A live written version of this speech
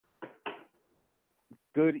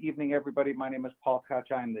Good evening, everybody. My name is Paul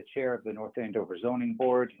Koch. I'm the chair of the North Andover Zoning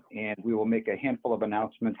Board, and we will make a handful of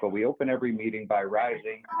announcements, but we open every meeting by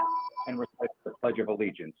rising and recite the Pledge of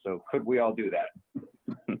Allegiance. So could we all do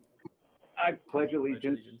that? I pledge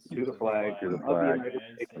allegiance to the flag of the United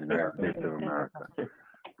States of America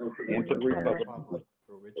and to the republic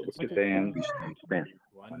for which it stands,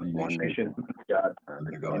 one nation, God,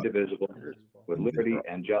 indivisible, with liberty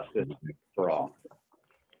and justice for all.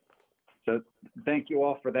 So thank you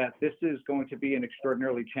all for that. This is going to be an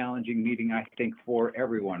extraordinarily challenging meeting, I think, for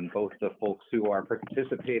everyone, both the folks who are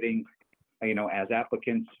participating, as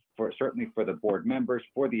applicants, certainly for the board members,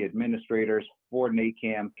 for the administrators, for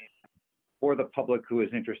NACAM, for the public who is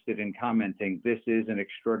interested in commenting. This is an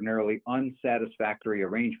extraordinarily unsatisfactory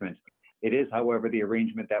arrangement. It is, however, the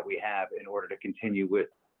arrangement that we have in order to continue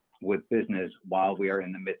with business while we are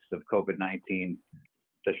in the midst of COVID-19,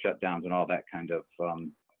 the shutdowns and all that kind of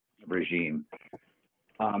regime.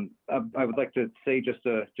 I would like to say just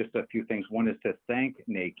a few things. One is to thank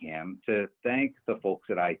NACAM, to thank the folks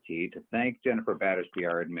at IT, to thank Jennifer Battersby,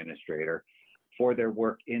 our administrator, for their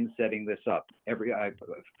work in setting this up.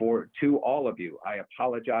 To all of you, I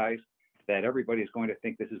apologize that everybody is going to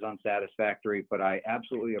think this is unsatisfactory, but I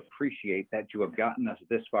absolutely appreciate that you have gotten us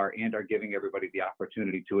this far and are giving everybody the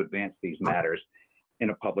opportunity to advance these matters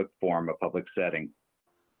in a public forum, a public setting.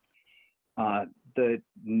 The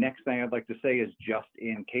next thing I'd like to say is, just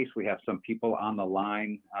in case we have some people on the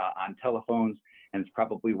line on telephones, and it's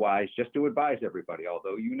probably wise just to advise everybody,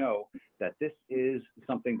 although you know that this is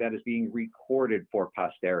something that is being recorded for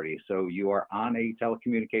posterity. So you are on a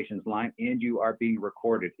telecommunications line and you are being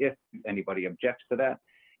recorded. If anybody objects to that,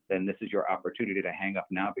 then this is your opportunity to hang up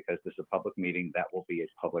now, because this is a public meeting that will be a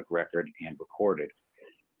public record and recorded.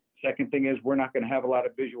 Second thing is, we're not going to have a lot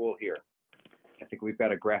of visual here. I think we've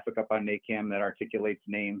got a graphic up on NACAM that articulates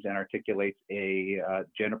names and articulates a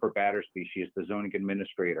Jennifer Battersby. She is the zoning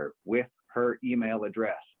administrator, with her email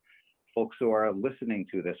address. Folks who are listening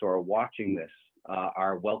to this or watching this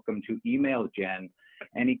are welcome to email Jen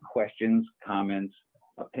any questions, comments,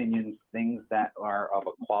 opinions, things that are of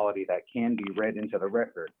a quality that can be read into the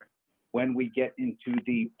record. When we get into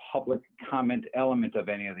the public comment element of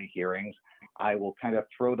any of the hearings, I will kind of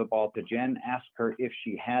throw the ball to Jen, ask her if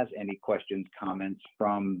she has any questions, comments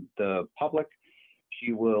from the public.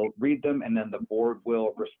 She will read them, and then the board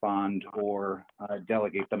will respond or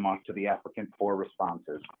delegate them off to the applicant for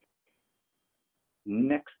responses.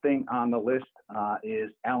 Next thing on the list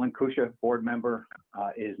is Alan Kusha, board member,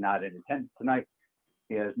 is not in attendance tonight.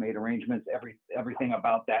 He has made arrangements. Everything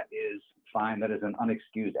about that is fine. That is an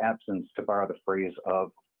unexcused absence, to borrow the phrase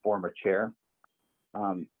of former chair.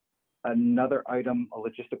 Another item, a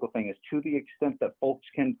logistical thing, is to the extent that folks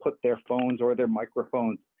can put their phones or their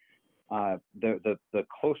microphones, the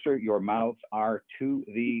closer your mouths are to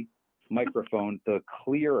the microphone, the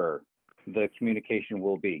clearer the communication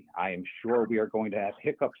will be. I am sure we are going to have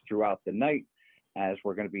hiccups throughout the night, as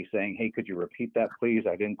we're going to be saying, hey, could you repeat that, please?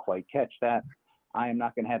 I didn't quite catch that. I am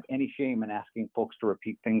not going to have any shame in asking folks to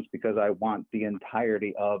repeat things, because I want the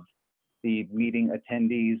entirety of the meeting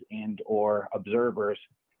attendees and or observers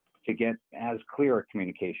to get as clear a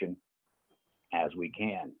communication as we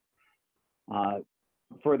can.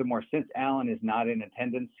 Furthermore, since Alan is not in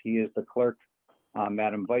attendance, he is the clerk.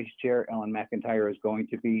 Madam Vice Chair Ellen McIntyre is going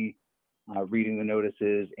to be reading the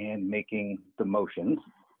notices and making the motions,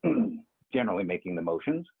 generally making the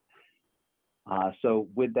motions. So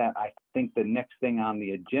with that, I think the next thing on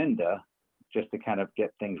the agenda, just to kind of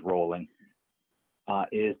get things rolling,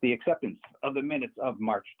 is the acceptance of the minutes of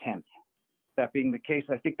March 10th. That being the case,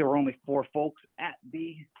 I think there were only 4 folks at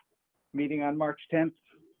the meeting on March 10th.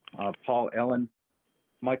 Paul, Ellen,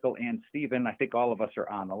 Michael, and Stephen. I think all of us are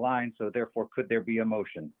on the line, so therefore, could there be a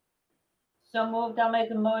motion? So moved. I'll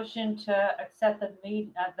make a motion to accept the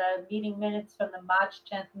meeting minutes from the March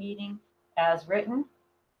 10th meeting as written.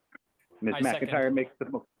 Ms. McIntyre makes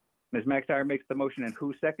the motion, and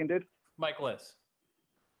who seconded? Mike Liss.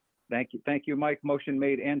 Thank you, Mike. Motion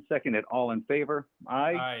made and seconded. All in favor?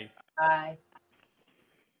 Aye. Aye. Aye.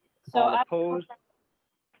 So All opposed?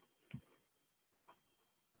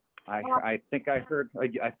 I think I heard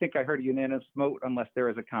a unanimous vote, unless there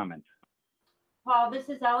is a comment. Paul, this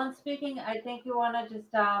is Ellen speaking. I think you want to just,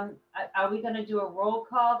 are we going to do a roll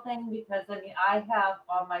call thing? Because I mean, I have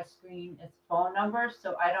on my screen its phone numbers,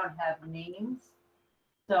 so I don't have names.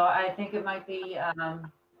 So I think it might be, I'm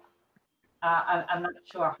not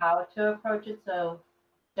sure how to approach it. So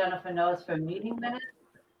Jennifer knows for meeting minutes.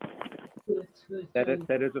 That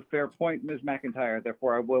is a fair point, Ms. McIntyre.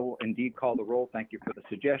 Therefore, I will indeed call the roll. Thank you for the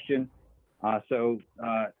suggestion.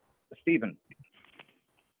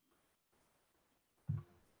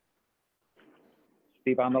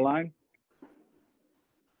 Steve on the line?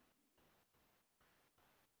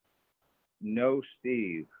 No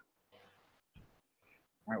Steve.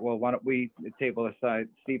 All right, well, why don't we table aside?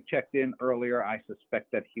 Steve checked in earlier. I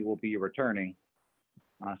suspect that he will be returning.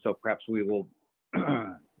 So perhaps we will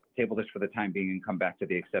table this for the time being and come back to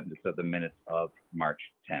the acceptance of the minutes of March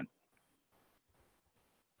 10th.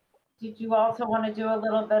 Did you also want to do a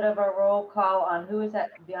little bit of a roll call on who is that?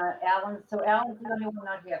 Alan. So Alan's the only one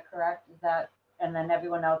not here, correct? Is that, and then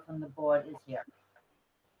everyone else on the board is here.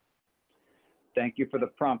 Thank you for the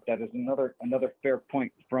prompt. That is another fair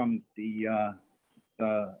point from the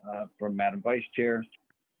from Madam Vice Chair.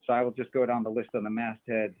 So I will just go down the list on the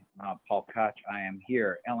masthead. Paul Koch, I am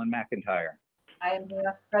here. Ellen McIntyre. I am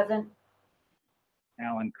here, present.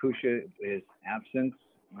 Alan Kusha is absent.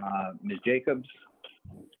 Ms. Jacobs.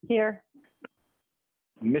 Here.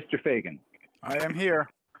 Mr. Fagan. I am here.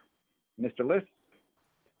 Mr. List.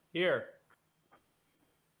 Here.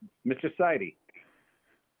 Mr. Seide.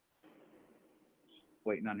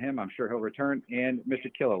 Waiting on him. I'm sure he'll return. And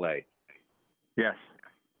Mr. Killalay. Yes.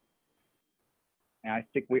 And I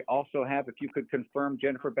think we also have, if you could confirm,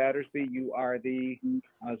 Jennifer Battersby, you are the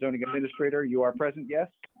zoning administrator. You are present, yes?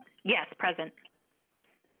 Yes, present.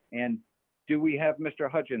 And do we have Mr.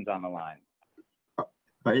 Hudgens on the line?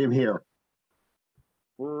 I am here.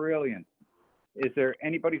 Brilliant. Is there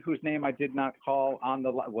anybody whose name I did not call on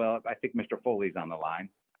the line? Well, I think Mr. Foley's on the line,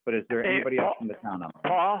 but is there Hey, anybody Paul- else from the town on the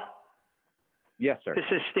line? Paul, Yes, sir. this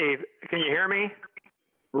is Steve. Can you hear me?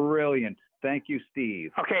 Brilliant. Thank you,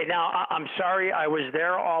 Steve. Okay, now I'm sorry, I was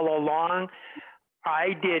there all along.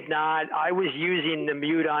 I did not, I was using the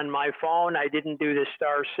mute on my phone. I didn't do the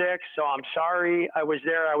 *6, so I'm sorry. I was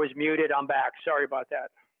there, I was muted, I'm back. Sorry about that.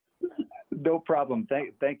 No problem.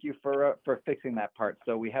 Thank you for fixing that part.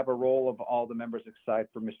 So we have a roll of all the members aside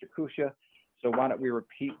for Mr. Kusha. So why don't we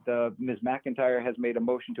repeat Ms. McIntyre has made a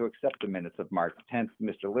motion to accept the minutes of March 10th.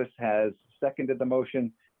 Mr. List has seconded the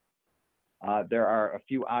motion. There are a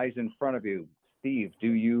few ayes in front of you. Steve,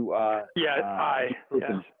 do you? Yeah, aye,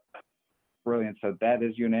 yes. Brilliant. So that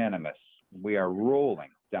is unanimous. We are rolling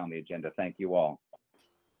down the agenda. Thank you all.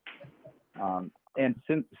 And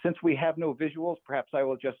since we have no visuals, perhaps I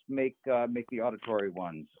will just make the auditory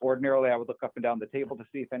ones. Ordinarily, I would look up and down the table to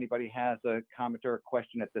see if anybody has a comment or a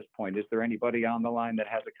question at this point. Is there anybody on the line that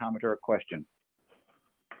has a comment or a question?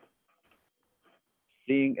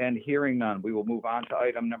 Seeing and hearing none, we will move on to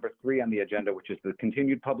item number 3 on the agenda, which is the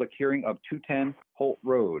continued public hearing of 210 Holt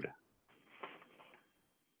Road.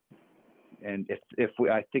 And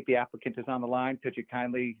I think the applicant is on the line. Could you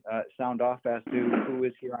kindly sound off as to who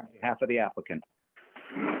is here on behalf of the applicant?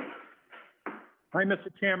 Hi, Mr.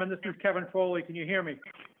 Chairman. This is Kevin Foley. Can you hear me?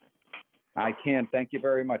 I can. Thank you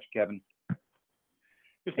very much, Kevin.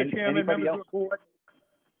 Mr. Chairman, Anybody members else? of the board.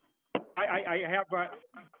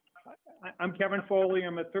 I'm Kevin Foley.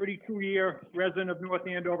 I'm a 32-year resident of North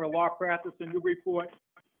Andover, law practice in Newburyport.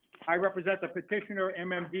 I represent the petitioner,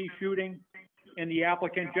 MMD Shooting, and the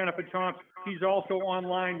applicant, Jennifer Thompson. She's also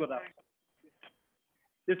online with us.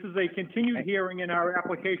 This is a continued hearing in our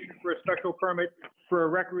application for a special permit for a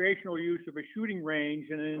recreational use of a shooting range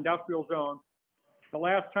in an industrial zone. The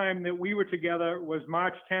last time that we were together was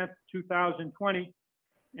March 10th, 2020.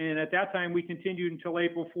 And at that time, we continued until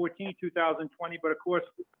April 14, 2020. But of course,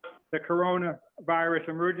 the coronavirus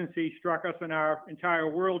emergency struck us and our entire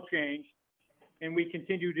world changed. And we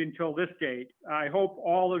continued until this date. I hope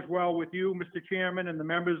all is well with you, Mr. Chairman, and the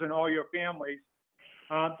members and all your families.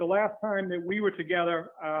 The last time that we were together,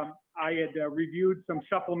 I had reviewed some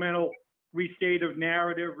supplemental restated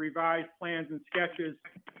narrative, revised plans and sketches,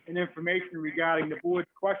 and information regarding the board's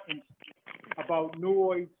questions about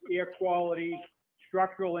noise, air quality,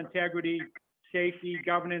 structural integrity, safety,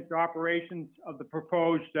 governance, operations of the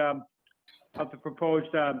proposed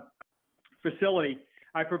facility.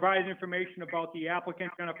 I provided information about the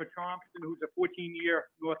applicant, Jennifer Thompson, who's a 14-year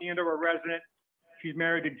North Andover resident. She's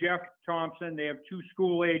married to Jeff Thompson. They have 2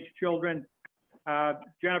 school-age children.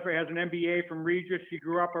 Jennifer has an MBA from Regis. She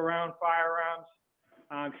grew up around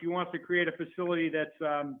firearms. She wants to create a facility that's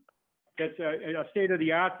a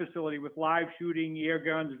state-of-the-art facility with live shooting, air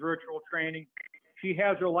guns, virtual training. She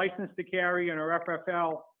has her license to carry and her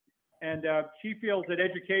FFL. And she feels that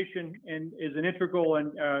education is an integral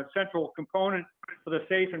and central component for the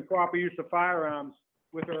safe and proper use of firearms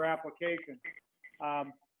with her application.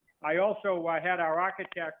 I also had our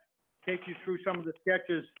architect take you through some of the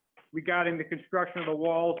sketches regarding the construction of the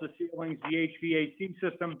walls, the ceilings, the HVAC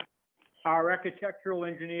system. Our architectural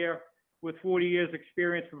engineer with 40 years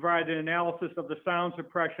experience provided an analysis of the sound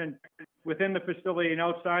suppression within the facility and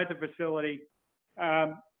outside the facility.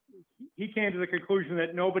 He came to the conclusion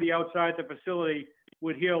that nobody outside the facility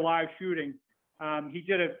would hear live shooting.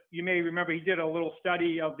 You may remember, he did a little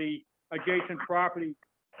study of the adjacent property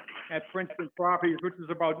at Princeton Properties, which is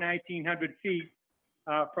about 1,900 feet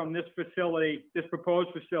from this facility, this proposed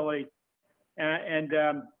facility, and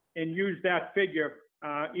used that figure,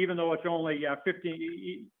 even though it's only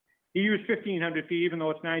 15. He used 1,500 feet, even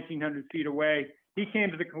though it's 1,900 feet away. He came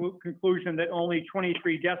to the conclusion that only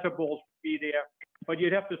 23 decibels would be there, but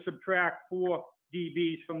you'd have to subtract 4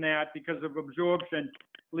 dBs from that because of absorption,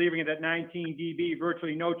 leaving it at 19 dB,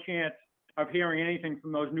 virtually no chance of hearing anything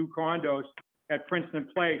from those new condos at Princeton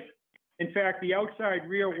Place. In fact, the outside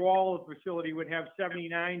rear wall of the facility would have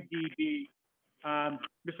 79 dB.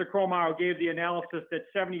 Mr. Cromar gave the analysis that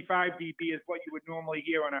 75 dB is what you would normally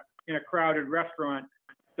hear in a crowded restaurant.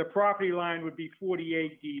 The property line would be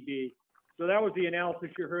 48 dB. So that was the analysis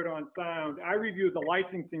you heard on sound. I reviewed the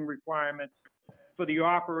licensing requirements for the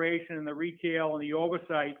operation and the retail and the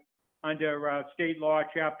oversight under state law,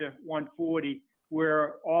 chapter 140,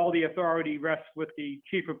 where all the authority rests with the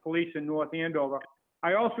chief of police in North Andover.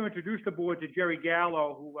 I also introduced the board to Jerry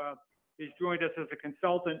Gallo, who has joined us as a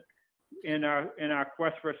consultant in our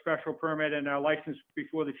quest for a special permit and our license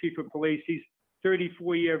before the chief of police. He's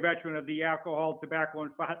 34-year veteran of the alcohol, tobacco,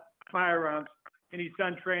 and firearms, and he's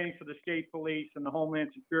done training for the state police and the Homeland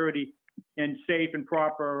Security in safe and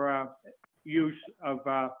proper use of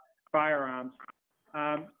firearms.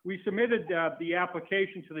 We submitted the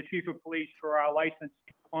application to the chief of police for our license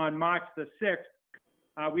on March the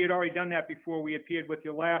 6th. We had already done that before we appeared with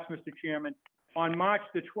you last, Mr. Chairman. On March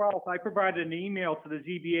the 12th, I provided an email to the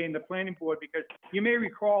ZBA and the planning board because you may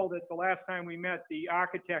recall that the last time we met, the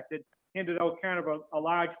architect had handed out kind of a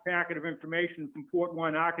large packet of information from Port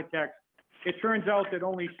One Architects. It turns out that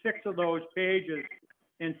only 6 of those pages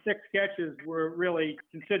and 6 sketches were really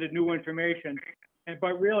considered new information.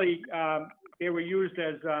 But really, they were used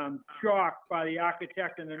as shock by the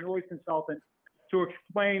architect and the noise consultant to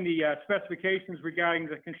explain the specifications regarding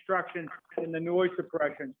the construction and the noise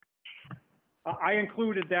suppression. I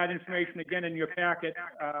included that information again in your packet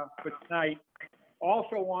for tonight.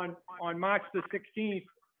 Also on March the 16th,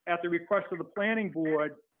 at the request of the planning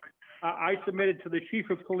board, I submitted to the chief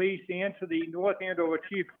of police and to the North Andover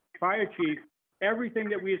fire chief everything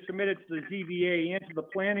that we had submitted to the ZBA and to the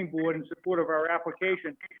planning board in support of our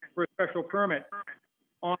application for a special permit.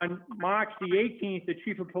 On March the 18th, the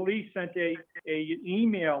chief of police sent an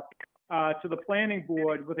email to the planning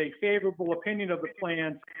board with a favorable opinion of the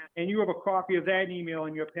plans, and you have a copy of that email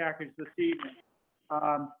in your package this evening.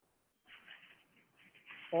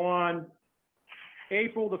 On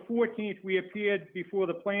April the 14th, we appeared before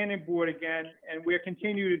the planning board again, and we're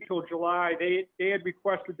continued until July. They had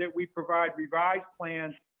requested that we provide revised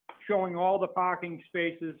plans showing all the parking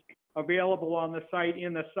spaces available on the site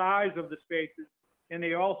and the size of the spaces. And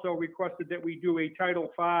they also requested that we do a Title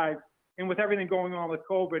V. And with everything going on with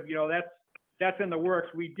COVID, you know, that's in the works.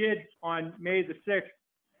 We did on May the 6th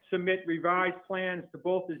submit revised plans to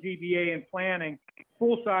both the ZBA and planning,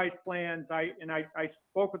 full-size plans. I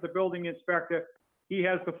spoke with the building inspector. He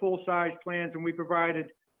has the full-size plans, and we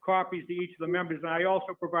provided copies to each of the members. And I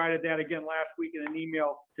also provided that again last week in an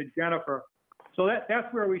email to Jennifer. So that's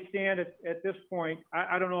where we stand at this point.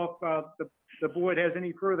 I don't know if the board has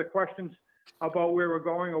any further questions about where we're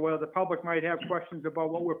going, or whether the public might have questions about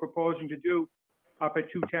what we're proposing to do up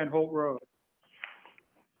at 210 Holt Road.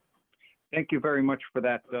 Thank you very much for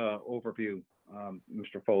that overview,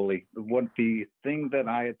 Mr. Foley. The thing that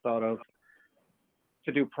I had thought of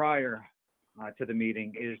to do prior to the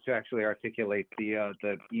meeting is to actually articulate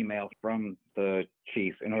the email from the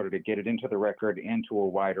chief in order to get it into the record and to a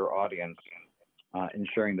wider audience,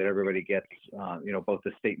 ensuring that everybody gets, both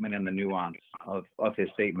the statement and the nuance of his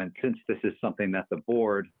statement, since this is something that the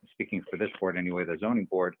board, speaking for this board anyway, the zoning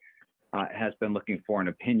board, has been looking for an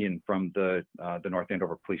opinion from the North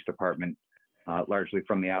Andover Police Department, largely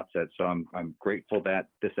from the outset. So I'm grateful that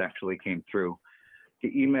this actually came through.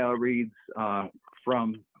 The email reads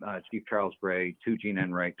from Chief Charles Bray to Jean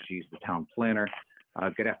Enright. She's the town planner.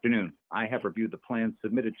 Good afternoon. I have reviewed the plans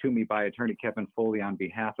submitted to me by Attorney Kevin Foley on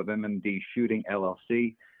behalf of MMD Shooting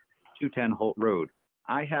LLC, 210 Holt Road.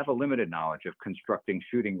 I have a limited knowledge of constructing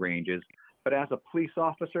shooting ranges, but as a police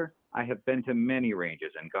officer, I have been to many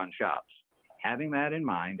ranges and gun shops. Having that in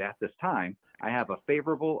mind, at this time, I have a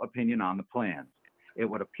favorable opinion on the plans. It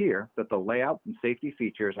would appear that the layout and safety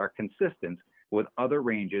features are consistent with other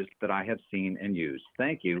ranges that I have seen and used.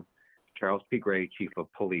 Thank you, Charles P. Gray, Chief of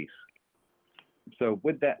Police. So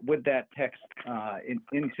with that text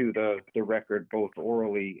into the record, both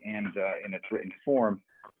orally and in its written form,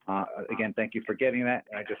 again, thank you for getting that.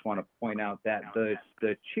 I just want to point out that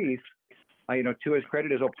the chief to his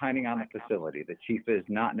credit, is opining on the facility. The chief is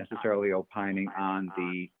not necessarily opining on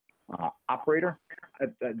the operator,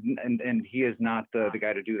 and he is not the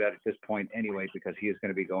guy to do that at this point anyway, because he is going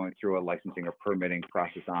to be going through a licensing or permitting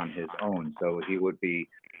process on his own. So he would be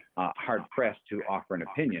hard pressed to offer an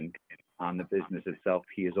opinion on the business itself.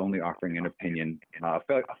 He is only offering an opinion, a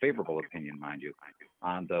favorable opinion, mind you,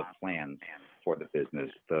 on the plans for the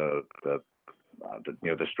business, the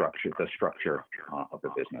structure of the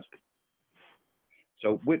business.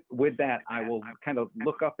 So with that, I will kind of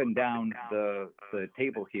look up and down the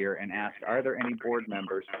table here and ask, are there any board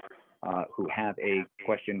members who have a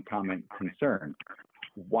question, comment, concern?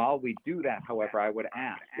 While we do that, however, I would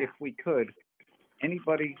ask, if we could,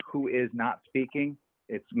 anybody who is not speaking,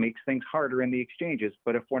 it makes things harder in the exchanges,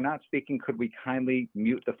 but if we're not speaking, could we kindly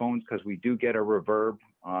mute the phones, because we do get a reverb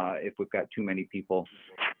if we've got too many people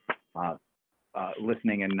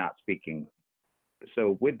listening and not speaking.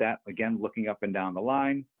 So with that, again, looking up and down the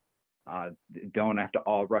line, don't have to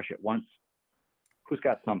all rush at once. Who's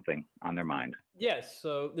got something on their mind? Yes,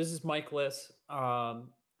 so this is Mike Liss.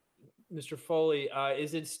 Mr. Foley,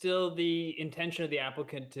 is it still the intention of the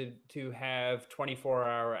applicant to have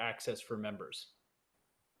 24-hour access for members?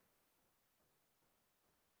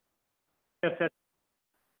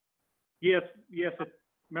 Yes,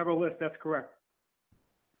 member list, that's correct.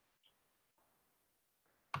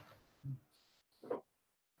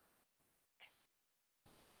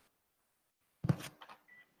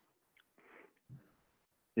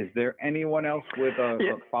 Is there anyone else with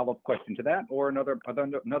a follow-up question to that, or another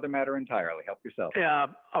matter entirely? Help yourself. Yeah,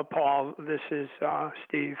 Paul, this is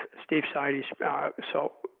Steve Seides.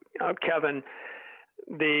 Kevin,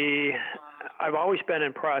 I've always been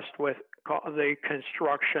impressed with the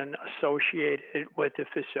construction associated with the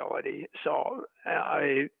facility. So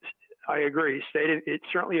I agree. It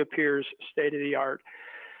certainly appears state of the art.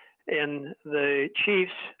 And the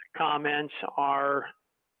chief's comments are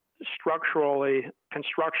structurally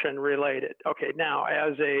construction related. Okay, now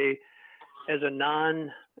as a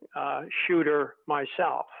non-shooter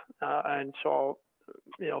myself, and so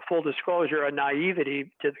full disclosure, a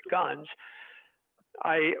naivety to the guns.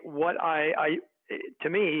 To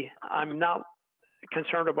me, I'm not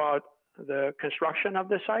concerned about the construction of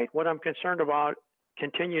the site. What I'm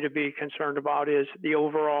continue to be concerned about, is the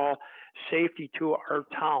overall safety to our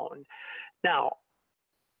town. Now,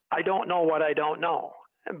 I don't know what I don't know,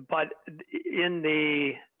 but in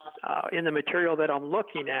the material that I'm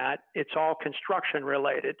looking at, it's all construction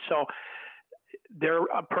related. So there,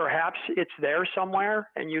 perhaps it's there somewhere,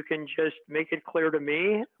 and you can just make it clear to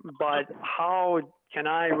me. But how can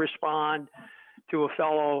I respond to a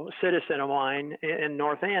fellow citizen of mine in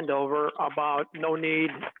North Andover about no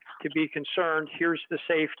need to be concerned? Here's the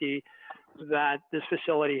safety that this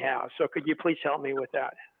facility has. So could you please help me with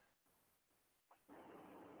that?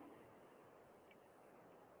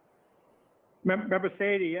 Member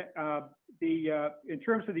Sadie, in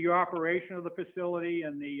terms of the operation of the facility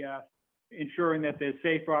and the ensuring that there's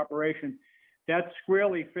safe operation, that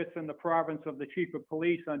squarely fits in the province of the chief of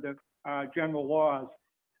police under general laws.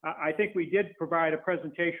 I think we did provide a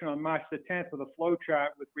presentation on March the 10th with a flow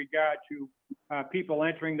chart with regard to people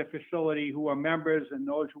entering the facility who are members and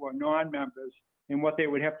those who are non-members, and what they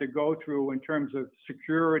would have to go through in terms of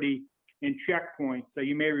security and checkpoints. So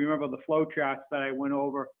you may remember the flow charts that I went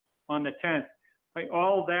over on the 10th.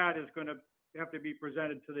 All that is going to have to be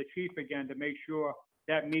presented to the chief again to make sure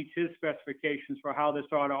that meets his specifications for how this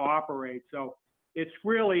ought to operate. So it's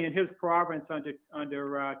really in his province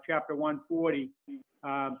under Chapter 140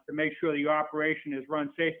 to make sure the operation is run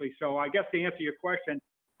safely. So I guess to answer your question,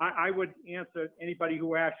 I would answer anybody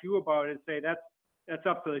who asks you about it and say that's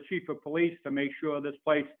up to the chief of police to make sure this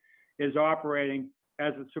place is operating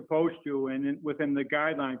as it's supposed to and within the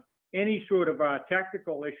guidelines. Any sort of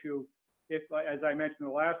technical issue, if, as I mentioned the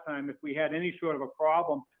last time, if we had any sort of a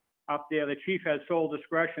problem up there, the chief has sole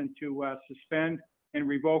discretion to suspend and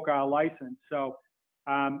revoke our license. So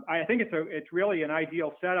I think it's really an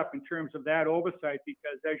ideal setup in terms of that oversight,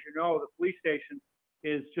 because as you know, the police station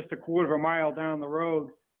is just a quarter of a mile down the road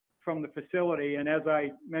from the facility. And as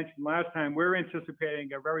I mentioned last time, we're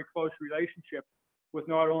anticipating a very close relationship with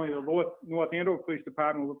not only the North Andover Police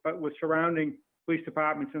Department, but with surrounding police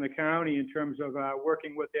departments in the county in terms of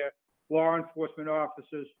working with their law enforcement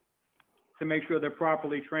officers to make sure they're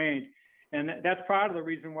properly trained. And that's part of the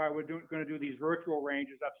reason why we're going to do these virtual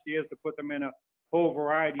ranges upstairs, to put them in a whole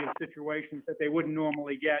variety of situations that they wouldn't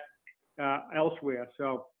normally get elsewhere.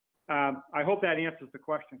 So I hope that answers the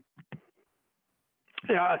question.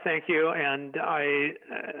 Yeah, thank you. And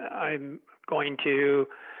I'm going to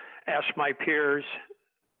ask my peers,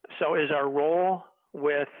 so is our role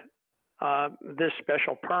with this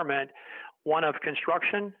special permit, one of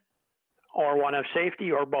construction or one of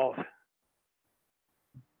safety or both?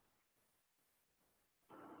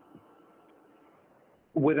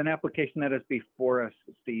 With an application that is before us,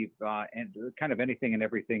 Steve, and kind of anything and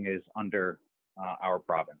everything is under our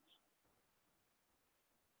province.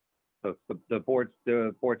 So it's the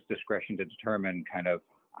board's discretion to determine kind of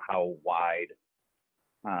how wide,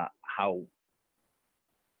 how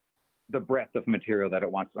the breadth of material that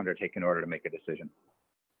it wants to undertake in order to make a decision.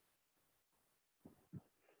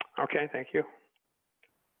 Okay, thank you.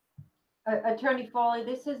 Attorney Foley,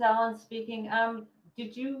 this is Ellen speaking.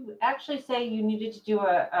 Did you actually say you needed to do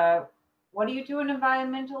what are you doing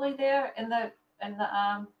environmentally there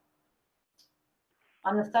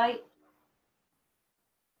on the site?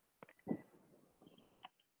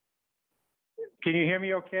 Can you hear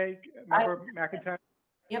me okay, Member McIntyre?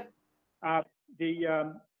 Yep.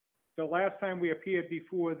 The last time we appeared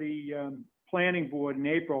before the planning board in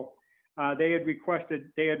April, they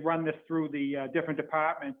had run this through the different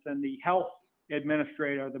departments, and the health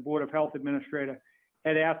administrator, the Board of Health administrator,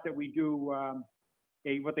 had asked that we do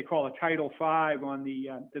what they call a Title V on the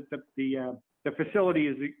facility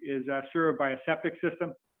is served by a septic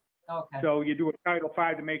system. Okay. So you do a Title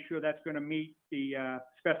V to make sure that's going to meet the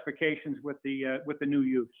specifications with the new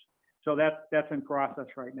use. So that's in process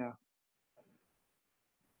right now.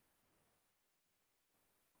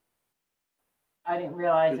 I didn't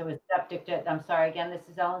realize it was septic. I'm sorry, again, this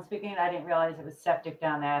is Ellen speaking. I didn't realize it was septic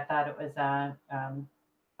down there. I thought it was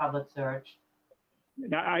public sewage.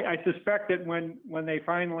 Now, I suspect that when they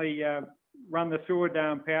finally run the sewer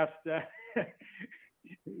down past,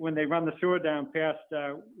 when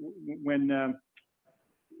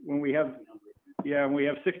we have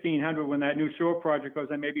 1600, when that new sewer project goes,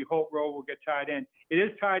 then maybe Hope Road will get tied in. It is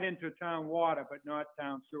tied into town water, but not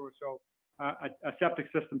town sewer. So a septic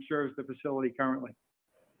system serves the facility currently.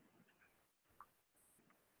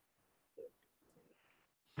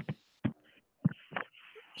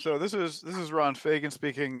 So this is Ron Fagan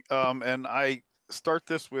speaking, and I start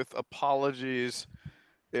this with apologies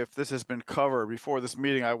if this has been covered. Before this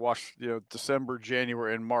meeting, I watched December,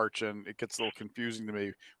 January, and March, and it gets a little confusing to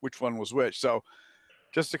me which one was which. So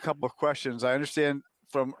just a couple of questions. I understand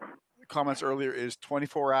from comments earlier is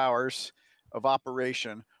 24 hours of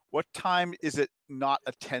operation. What time is it not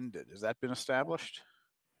attended? Has that been established?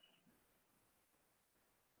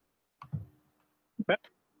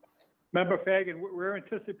 Member Fagan, we're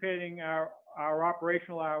anticipating our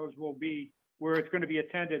operational hours will be where it's going to be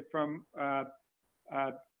attended from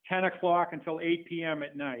 10 o'clock until 8 p.m.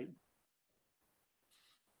 at night.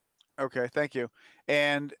 Okay, thank you.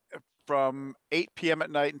 And from 8 p.m.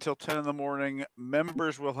 at night until 10 in the morning,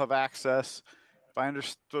 members will have access, if I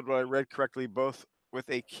understood what I read correctly, both with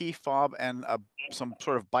a key fob and some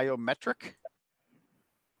sort of biometric?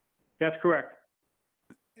 That's correct.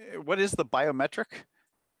 What is the biometric?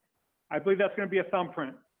 I believe that's going to be a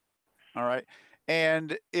thumbprint. All right.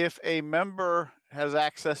 And if a member has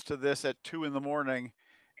access to this at 2 in the morning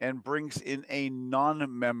and brings in a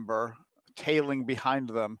non-member tailing behind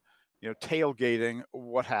them, tailgating,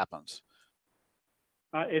 what happens?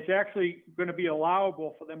 It's actually going to be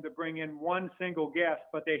allowable for them to bring in one single guest,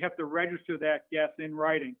 but they have to register that guest in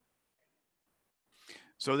writing.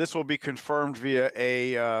 So this will be confirmed via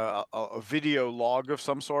a video log of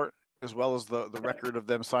some sort, as well as the record of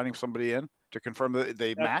them signing somebody in to confirm that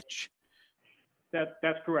they match?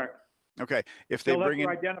 That's correct. Okay. If they bring in,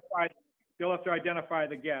 they'll have to identify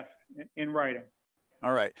the guest in writing.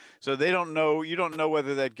 All right. So they don't know, you don't know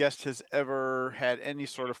whether that guest has ever had any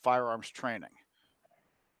sort of firearms training.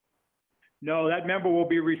 No, that member will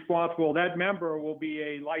be responsible. That member will be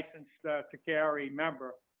a licensed to carry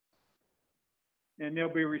member. And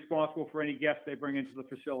they'll be responsible for any guests they bring into the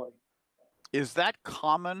facility. Is that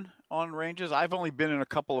common on ranges? I've only been in a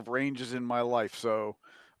couple of ranges in my life. So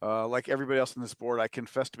like everybody else on this board, I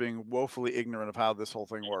confess to being woefully ignorant of how this whole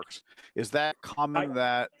thing works. Is that common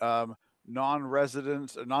that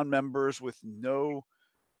non-residents, non-members with no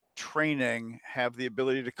training have the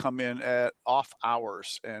ability to come in at off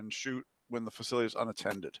hours and shoot when the facility is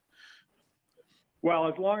unattended? Well,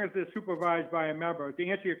 as long as they're supervised by a member. To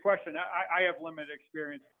answer your question, I have limited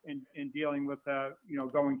experience in dealing with,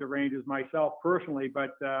 going to ranges myself personally,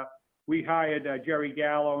 but we hired Jerry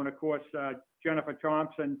Gallo and, of course, Jennifer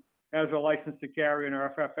Thompson has a license to carry in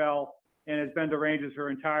her FFL and has been to ranges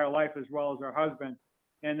her entire life, as well as her husband.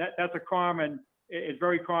 And it's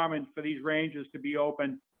very common for these ranges to be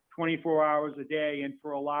open 24 hours a day and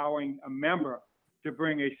for allowing a member to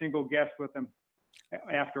bring a single guest with them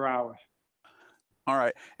after hours. All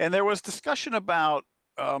right. And there was discussion about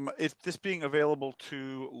it's this being available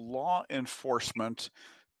to law enforcement,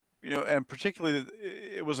 and particularly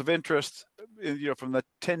it was of interest, from the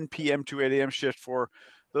 10 p.m. to 8 a.m. shift for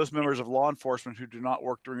those members of law enforcement who do not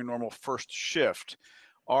work during a normal first shift.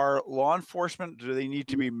 Are law enforcement, do they need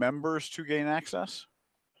to be members to gain access?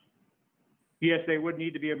 Yes, they would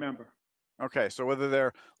need to be a member. Okay, so whether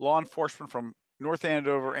they're law enforcement from North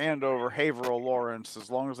Andover, Haverhill, Lawrence, as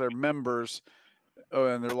long as they're members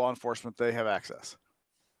and they're law enforcement, they have access.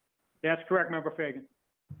 That's correct, Member Fagan.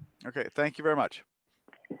 Okay, thank you very much.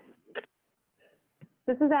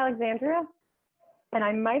 This is Alexandria, and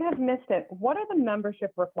I might have missed it. What are the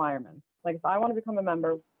membership requirements? Like, if I want to become a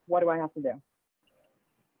member, what do I have to do?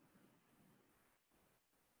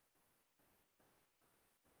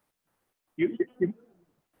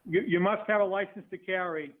 You must have a license to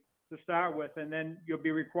carry to start with, and then you'll be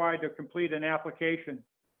required to complete an application.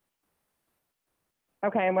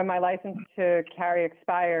 Okay, and when my license to carry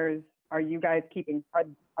expires, are you guys keeping,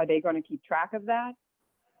 are they going to keep track of that?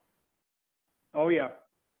 Oh, yeah.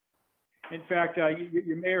 In fact,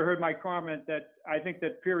 you may have heard my comment that I think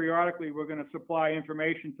that periodically we're going to supply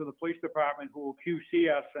information to the police department who will QC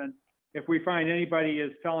us. And if we find anybody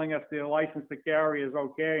is telling us their license to carry is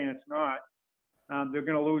okay and it's not, they're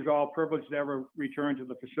going to lose all privilege to ever return to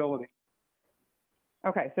the facility.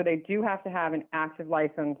 Okay, so they do have to have an active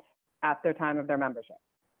license at their time of their membership.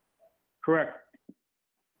 Correct.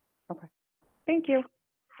 Thank you.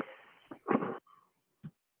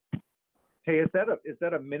 Hey, is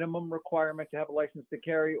that a minimum requirement to have a license to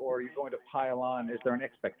carry, or are you going to pile on? Is there an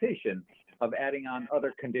expectation of adding on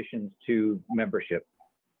other conditions to membership?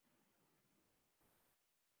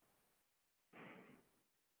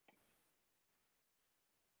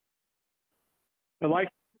 The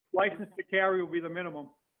license to carry will be the minimum.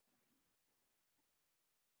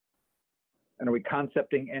 And are we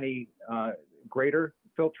concepting any greater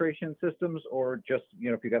filtration systems, or just,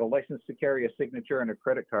 if you got a license to carry, a signature, and a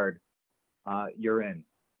credit card, you're in?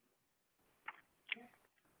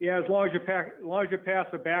 Yeah, as long as you pass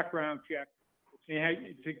a background check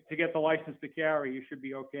to get the license to carry, you should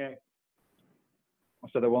be okay.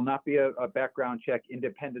 So there will not be a background check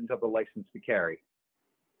independent of the license to carry?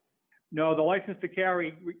 No, the license to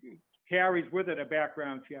carry carries with it a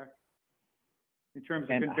background check in terms of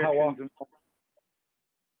And convictions.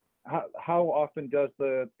 how often does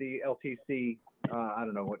the LTC,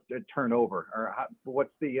 turn over, or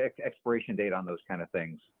what's the expiration date on those kind of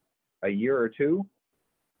things? A year or two?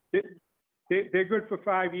 They're good for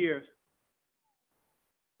 5 years.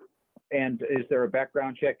 And is there a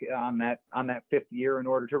background check on that 5th year in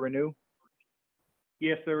order to renew?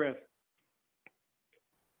 Yes, there is.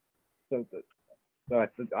 So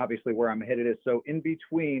that's obviously where I'm headed is, so in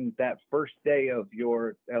between that first day of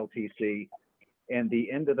your LTC and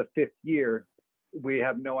the end of the 5th year, we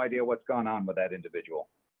have no idea what's gone on with that individual.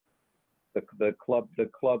 The club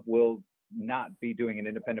will not be doing an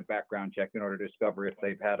independent background check in order to discover if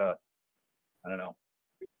they've had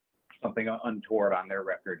something untoward on their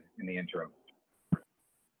record in the interim.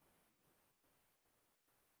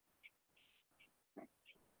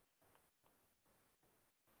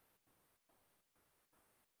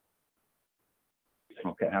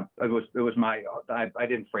 Okay, I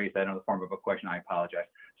didn't phrase that in the form of a question. I apologize.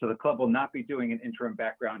 So the club will not be doing an interim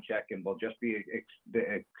background check, and will just be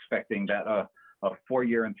expecting that a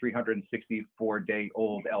 4-year and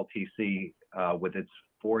 364-day-old LTC with its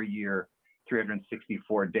 4-year,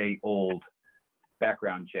 364-day-old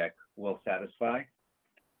background check will satisfy.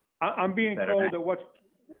 I'm being told that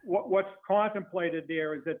what's contemplated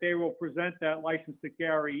there is that they will present that license to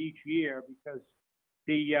carry each year, because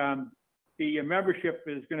the membership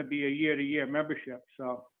is going to be a year-to-year membership,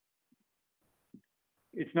 so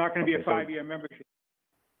it's not going to be a 5-year membership.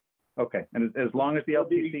 Okay, and as long as the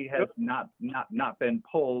LTC has not been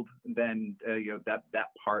pulled, then that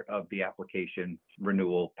part of the application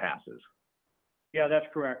renewal passes. Yeah, that's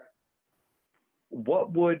correct.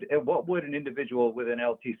 What would an individual with an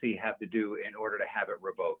LTC have to do in order to have it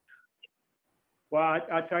revoked? Well,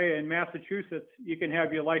 I tell you, in Massachusetts, you can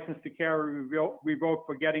have your license to carry revoked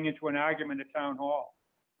for getting into an argument at town hall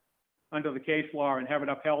under the case law and have it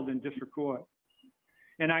upheld in district court.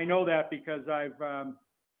 And I know that because I've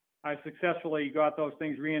successfully got those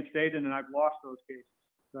things reinstated, and I've lost those cases.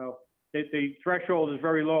 So the threshold is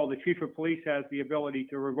very low. The chief of police has the ability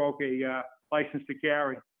to revoke a license to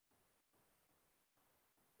carry.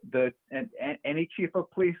 Any chief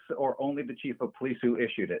of police, or only the chief of police who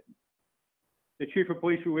issued it? The chief of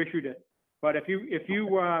police who issued it. But if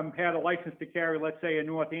you had a license to carry, let's say in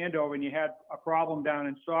North Andover, and you had a problem down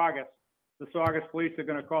in Saugus, the Saugus police are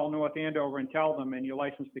going to call North Andover and tell them, and your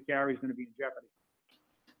license to carry is going to be in jeopardy.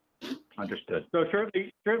 Understood. So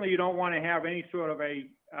certainly you don't want to have any sort of a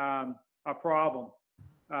problem,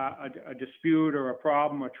 a dispute or a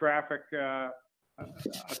problem, a traffic, a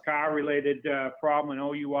car-related problem, an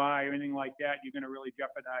OUI, or anything like that. You're going to really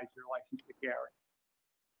jeopardize your license to carry.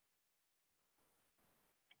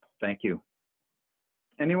 Thank you.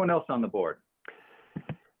 Anyone else on the board?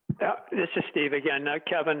 This is Steve again.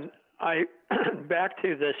 Kevin, back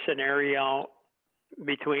to the scenario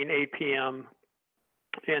between 8 p.m.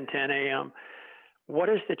 and 10 a.m. What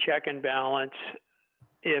is the check and balance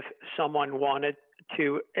if someone wanted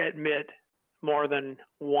to admit more than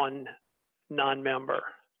one non-member?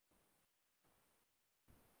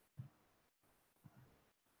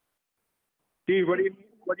 Steve, what do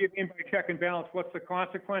you mean by check and balance? What's the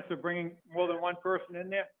consequence of bringing more than one person in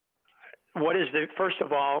there? What is first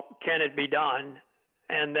of all, can it be done?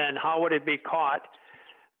 And then how would it be caught?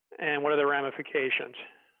 And what are the ramifications?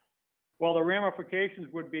 Well, the ramifications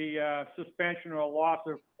would be suspension or loss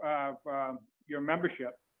of your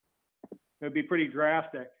membership. It would be pretty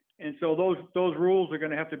drastic. And so those rules are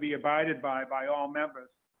going to have to be abided by all members.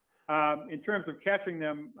 In terms of catching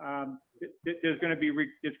them, it's going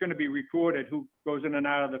to be recorded who goes in and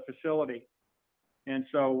out of the facility. And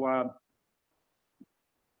so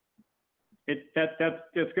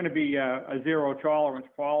it's going to be a zero tolerance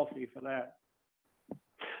policy for that.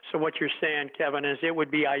 So what you're saying, Kevin, is it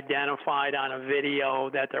would be identified on a video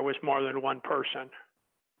that there was more than one person?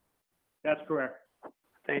 That's correct.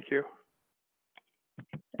 Thank you.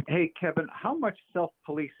 Hey, Kevin, how much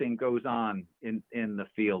self-policing goes on in the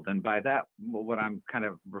field? And by that, what I'm kind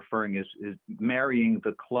of referring is marrying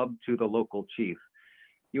the club to the local chief.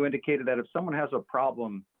 You indicated that if someone has a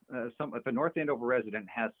problem, if a North Andover resident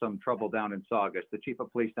has some trouble down in Saugus, the chief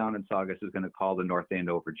of police down in Saugus is going to call the North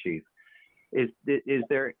Andover chief. Is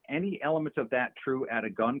there any elements of that true at a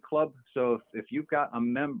gun club? So if you've got a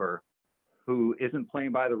member who isn't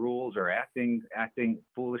playing by the rules or acting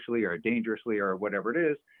foolishly or dangerously or whatever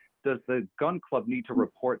it is, does the gun club need to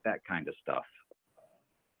report that kind of stuff?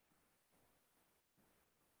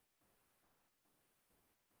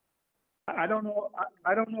 I don't know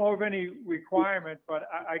of any requirement, but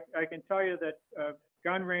I can tell you that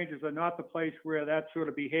gun ranges are not the place where that sort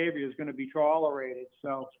of behavior is going to be tolerated.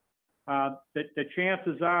 So the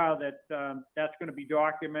chances are that that's going to be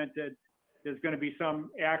documented. There's going to be some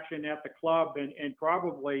action at the club, and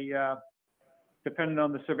probably, depending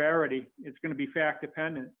on the severity, it's going to be fact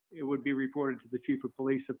dependent. It would be reported to the chief of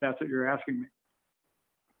police if that's what you're asking me.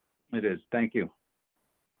 It is. Thank you.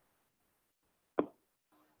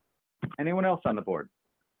 Anyone else on the board?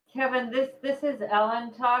 Kevin, this is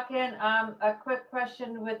Ellen talking. A quick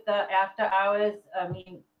question with the after hours. I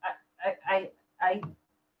mean,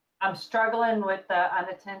 I'm struggling with the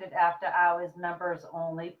unattended after hours members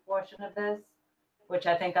only portion of this, which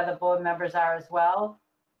I think other board members are as well.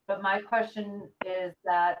 But my question is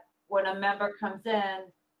that when a member comes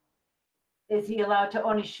in, is he allowed to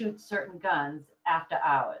only shoot certain guns after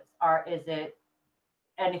hours? Or is it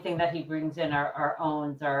anything that he brings in or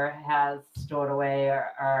owns or has stored away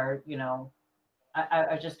or you know, I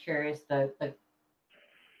was just curious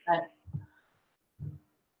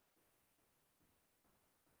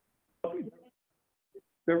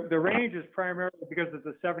The range is primarily, because it's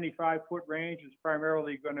a 75-foot range, is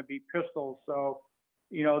primarily going to be pistols. So,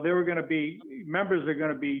 you know, members are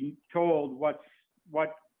going to be told what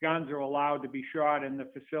guns are allowed to be shot in the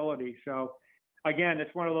facility. So, again,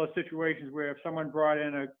 it's one of those situations where if someone brought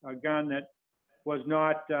in a gun that was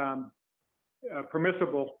not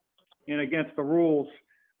permissible and against the rules,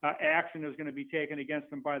 action is going to be taken against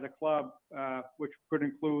them by the club, which could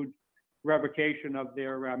include revocation of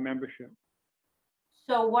their membership.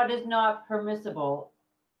 So what is not permissible?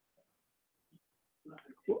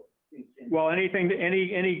 Well, any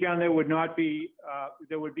gun that would not be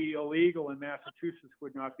that would be illegal in Massachusetts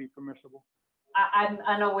would not be permissible. I'm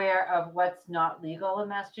unaware of what's not legal in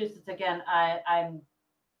Massachusetts. Again, I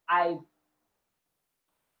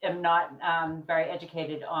am not very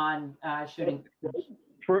educated on shooting.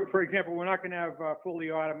 For example, we're not going to have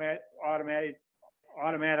fully automatic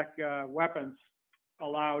weapons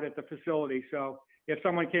allowed at the facility. So if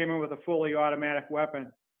someone came in with a fully automatic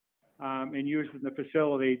weapon and used it in the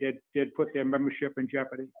facility, did put their membership in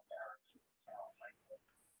jeopardy.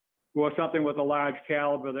 Or something with a large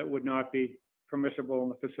caliber that would not be permissible in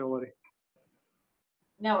the facility.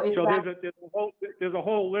 No, so there's a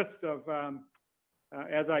whole list of,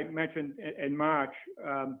 as I mentioned in March,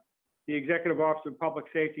 the Executive Office of Public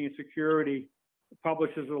Safety and Security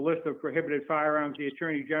publishes a list of prohibited firearms. The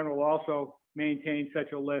Attorney General also maintains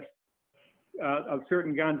such a list of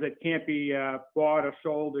certain guns that can't be bought or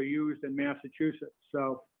sold or used in Massachusetts.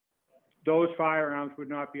 So those firearms would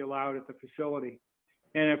not be allowed at the facility.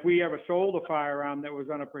 And if we ever sold a firearm that was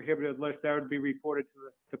on a prohibited list, that would be reported to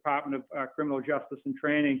the Department of Criminal Justice and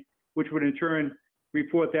Training, which would in turn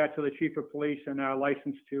report that to the Chief of Police, and our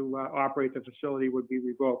license to operate the facility would be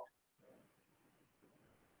revoked.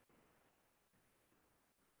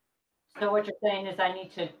 So what you're saying is I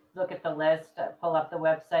need to look at the list, pull up the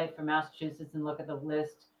website for Massachusetts and look at the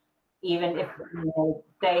list, even if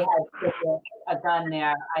they had a gun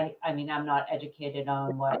there. I mean, I'm not educated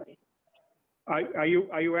on what. Are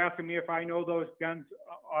you asking me if I know those guns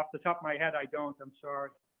off the top of my head? I don't, I'm sorry.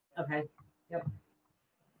 Okay, yep.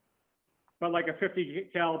 But like a 50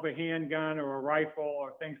 caliber handgun or a rifle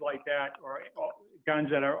or things like that, or guns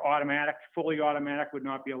that are automatic, fully automatic, would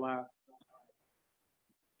not be allowed.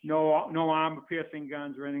 No armor piercing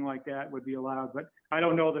guns or anything like that would be allowed. But I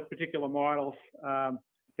don't know the particular models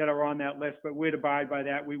that are on that list, but we'd abide by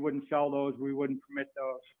that. We wouldn't sell those. We wouldn't permit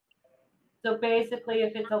those. So basically,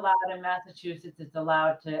 if it's allowed in Massachusetts, it's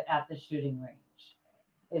allowed at the shooting range.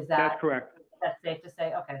 Is that? That's correct. That's safe to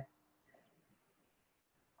say? Okay.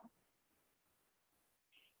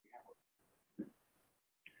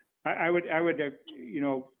 I would,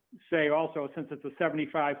 say also, since it's a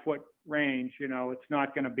 75-foot range, it's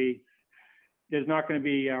not going to be, there's not going to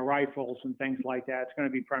be rifles and things like that. It's going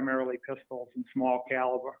to be primarily pistols and small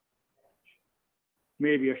caliber.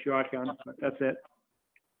 Maybe a shotgun, but that's it.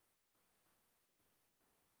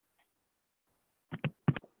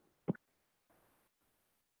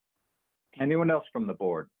 Anyone else from the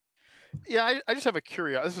board? Yeah, I just have a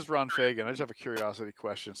curiosity. This is Ron Fagan. I just have a curiosity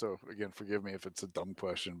question. So again, forgive me if it's a dumb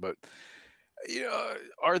question, but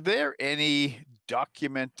are there any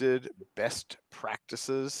documented best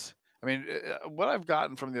practices? I mean, what I've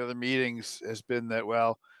gotten from the other meetings has been that,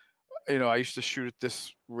 well, I used to shoot at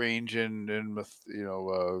this range in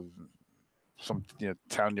some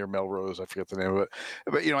town near Melrose. I forget the name of it,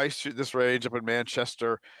 but I used to shoot this range up in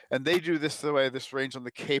Manchester, and they do this the way. This range on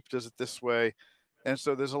the Cape does it this way. And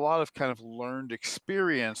so there's a lot of kind of learned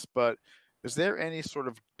experience, but is there any sort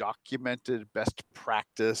of documented best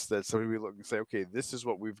practice that somebody would look and say, okay, this is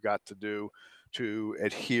what we've got to do to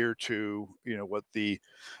adhere to, what the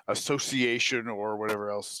association or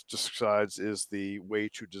whatever else decides is the way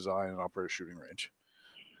to design and operate a shooting range?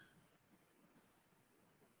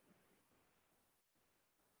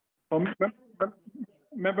 Well,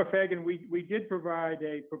 Member Fagan, we did provide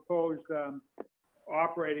a proposed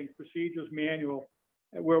operating procedures manual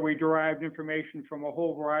where we derived information from a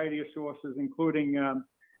whole variety of sources, including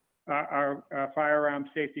our firearm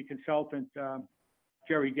safety consultant,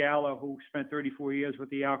 Jerry Gallo, who spent 34 years with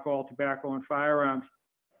the Alcohol, Tobacco, and Firearms.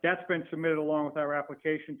 That's been submitted along with our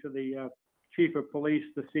application to the Chief of Police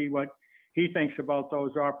to see what he thinks about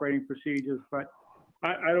those operating procedures. But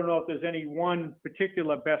I don't know if there's any one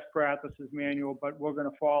particular best practices manual, but we're going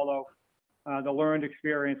to follow the learned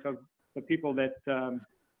experience of the people that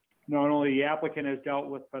not only the applicant has dealt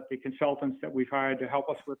with, but the consultants that we've hired to help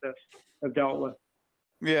us with this have dealt with.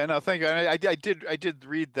 Yeah, no, thank you. I did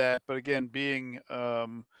read that, but again, being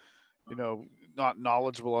not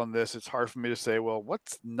knowledgeable on this, it's hard for me to say, well,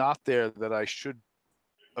 what's not there that I should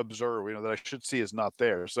observe, that I should see is not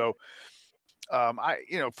there. So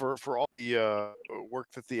for all the work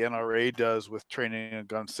that the NRA does with training and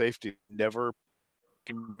gun safety, never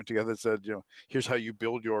put together and said, here's how you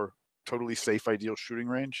build your totally safe, ideal shooting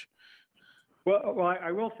range. Well,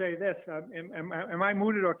 I will say this. Am I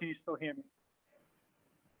muted, or can you still hear me?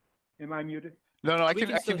 Am I muted? No, I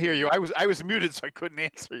can hear you. I was muted, so I couldn't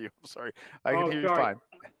answer you. I'm sorry. I can hear you fine.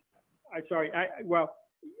 I'm sorry. Well,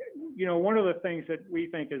 one of the things that we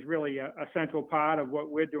think is really a central part of what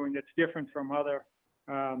we're doing that's different from other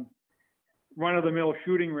run-of-the-mill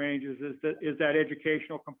shooting ranges is that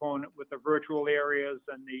educational component with the virtual areas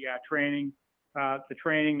and the training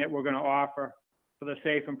that we're going to offer for the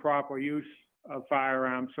safe and proper use of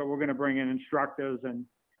firearms. So we're going to bring in instructors, and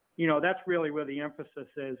that's really where the emphasis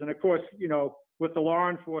is. And of course, with the law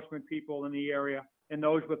enforcement people in the area and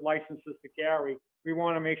those with licenses to carry, we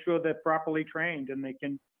want to make sure they're properly trained and they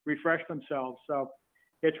can refresh themselves. So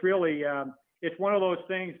it's really, it's one of those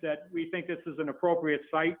things that we think this is an appropriate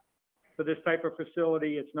site for this type of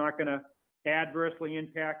facility. It's not going to adversely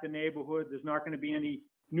impact the neighborhood. There's not going to be any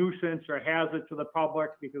nuisance or hazard to the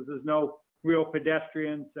public because there's no real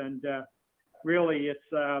pedestrians. And really, it's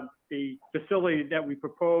the facility that we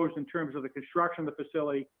propose in terms of the construction of the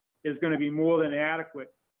facility is going to be more than adequate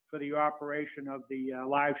for the operation of the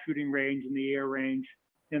live shooting range and the air range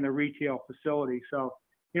and the retail facility. So,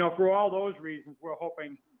 for all those reasons, we're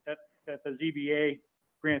hoping that the ZBA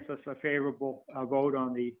grants us a favorable vote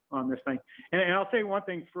on this thing. And I'll say one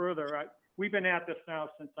thing further. we've been at this now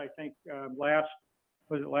since I think last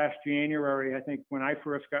January, I think, when I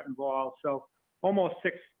first got involved. So almost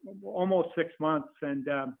six months. And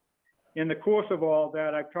in the course of all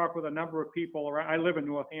that, I've talked with a number of people around. I live in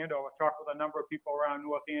North Andover. I've talked with a number of people around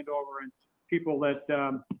North Andover and people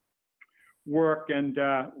that work in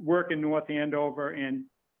North Andover, and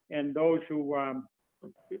those who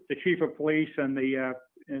the chief of police and the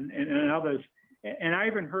and others. And I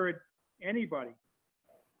haven't heard anybody,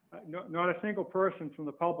 not a single person from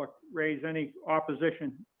the public, raise any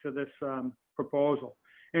opposition to this proposal.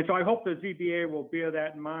 And so I hope the ZBA will bear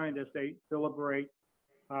that in mind as they deliberate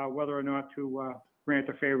whether or not to grant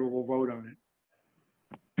a favorable vote on it.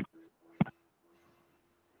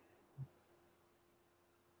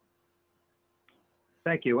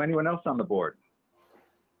 Thank you. Anyone else on the board?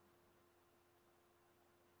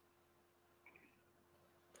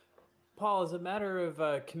 Paul, as a matter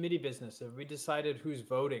of committee business, have we decided who's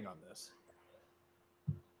voting on this?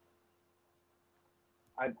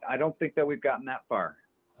 I don't think that we've gotten that far.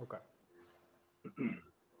 Okay.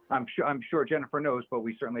 I'm sure Jennifer knows, but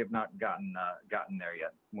we certainly have not gotten there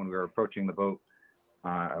yet. When we were approaching the vote,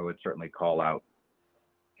 I would certainly call out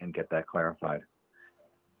and get that clarified.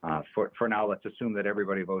 For now, let's assume that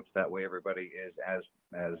everybody votes that way. Everybody is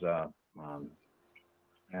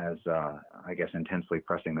I guess intensely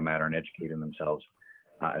pressing the matter and educating themselves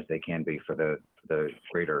as they can be for the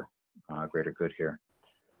greater good here.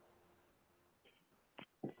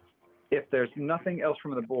 If there's nothing else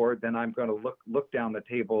from the board, then I'm going to look down the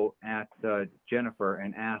table at Jennifer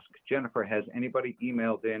and ask Jennifer, has anybody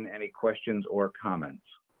emailed in any questions or comments?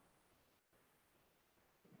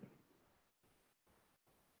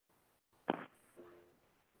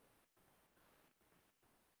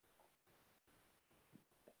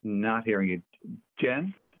 Not hearing you.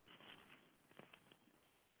 Jen?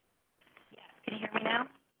 Yes, can you hear me now?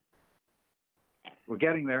 We're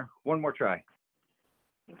getting there. One more try.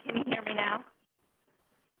 Can you hear me now?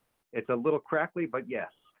 It's a little crackly, but yes.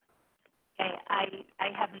 Okay, I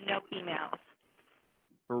have no emails.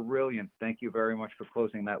 Brilliant. Thank you very much for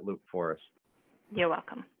closing that loop for us. You're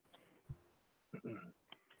welcome.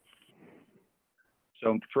 So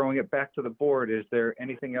I'm throwing it back to the board. Is there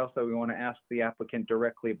anything else that we want to ask the applicant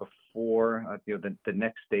directly before the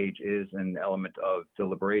next stage is an element of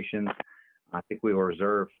deliberations? I think we will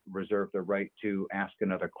reserve the right to ask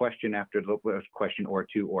another question after the question or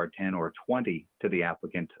 2 or 10 or 20 to the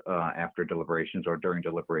applicant after deliberations or during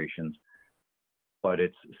deliberations. But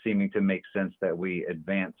it's seeming to make sense that we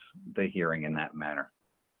advance the hearing in that manner.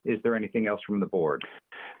 Is there anything else from the board?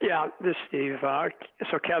 Yeah, this is Steve.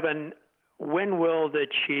 So Kevin, when will the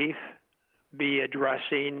chief be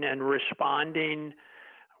addressing and responding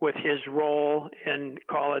with his role and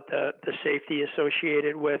call it the safety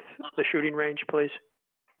associated with the shooting range, please?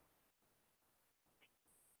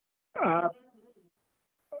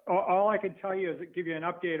 All I can tell you is give you an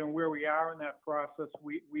update on where we are in that process.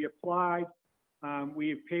 We applied.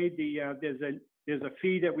 We've paid there's a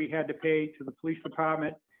fee that we had to pay to the police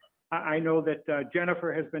department. I know that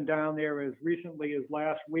Jennifer has been down there as recently as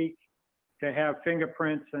last week to have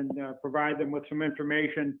fingerprints and provide them with some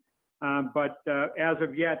information. But as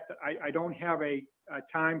of yet, I don't have a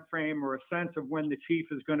time frame or a sense of when the chief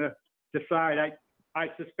is going to decide. I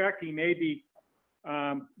suspect he may be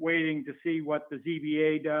waiting to see what the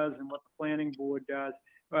ZBA does and what the planning board does.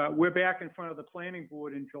 We're back in front of the planning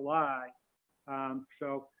board in July.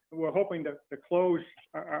 So we're hoping to close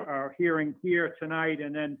our hearing here tonight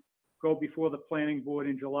and then go before the planning board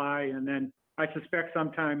in July. And then I suspect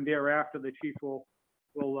sometime thereafter, the chief will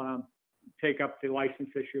take up the license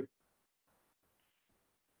issue.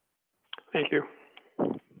 Thank you.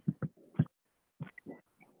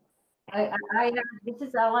 This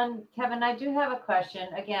is Ellen. Kevin, I do have a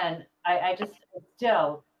question. Again, I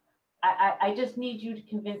just need you to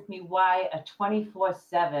convince me why a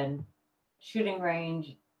 24/7 shooting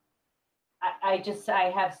range.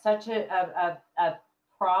 I have such a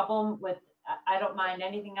problem with, I don't mind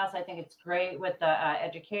anything else. I think it's great with the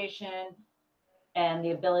education and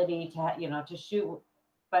the ability to, to shoot.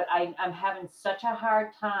 But I'm having such a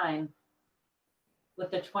hard time with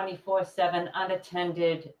the 24/7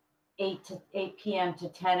 unattended 8 p.m. to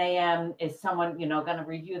 10 a.m. Is someone, going to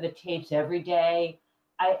review the tapes every day?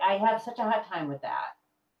 I have such a hard time with that.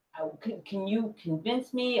 Can you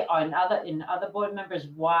convince me or in other board members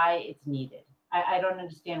why it's needed? I don't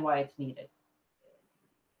understand why it's needed.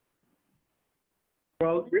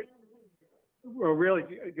 Well, really,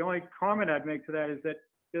 the only comment I'd make to that is that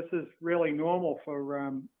this is really normal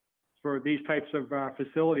for these types of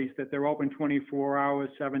facilities, that they're open 24 hours,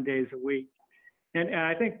 7 days a week. And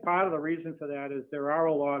I think part of the reason for that is there are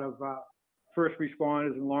a lot of first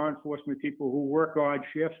responders and law enforcement people who work odd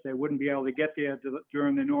shifts. They wouldn't be able to get there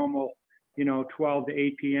during the normal, 12 to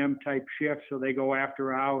 8 p.m. type shifts, so they go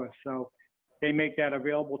after hours. So they make that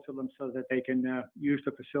available to them so that they can use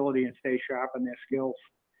the facility and stay sharp in their skills.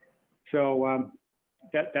 So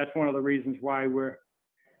that's one of the reasons why we're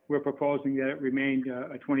proposing that it remained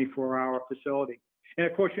a 24-hour facility. And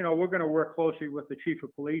of course, we're going to work closely with the chief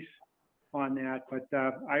of police on that, but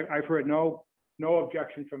I've heard no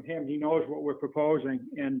objection from him. He knows what we're proposing,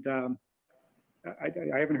 and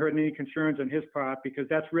I haven't heard any concerns on his part, because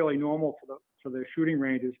that's really normal for the shooting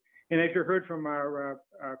ranges. And as you heard from our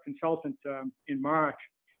consultant in March,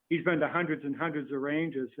 he's been to hundreds and hundreds of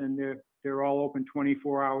ranges, and they're all open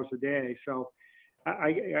 24 hours a day. So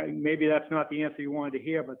I maybe that's not the answer you wanted to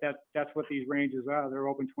hear, but that's what these ranges are. They're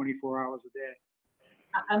open 24 hours a day.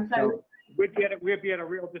 I'm sorry. So we'd be at a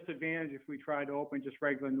real disadvantage if we tried to open just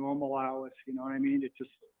regular normal hours. You know what I mean? It's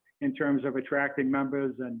just in terms of attracting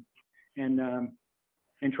members and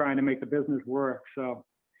trying to make the business work. So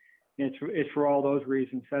it's for all those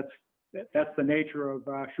reasons. That's the nature of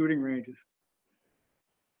shooting ranges.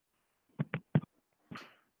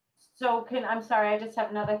 So I'm sorry, I just have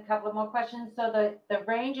another couple of more questions. So the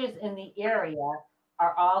ranges in the area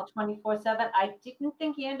are all 24/7. I didn't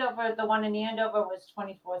think the one in Andover was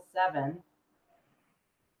 24/7.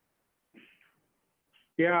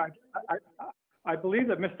 Yeah, I believe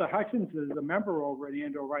that Mr. Hutchins is a member over at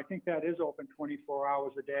Andover. I think that is open 24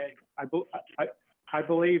 hours a day. I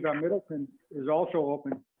believe Middleton is also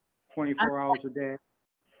open 24 hours a day.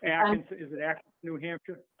 Atkins, is it Atkins, New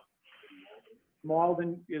Hampshire?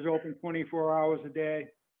 Malden is open 24 hours a day.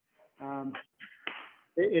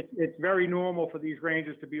 It's very normal for these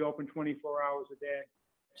ranges to be open 24 hours a day.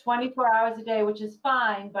 24 hours a day, which is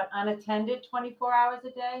fine, but unattended 24 hours a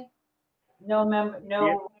day? No member,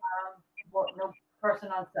 no person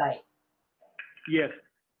on site. Yes.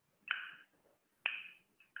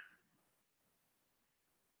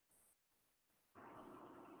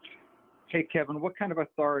 Hey, Kevin, what kind of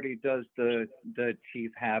authority does the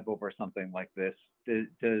chief have over something like this?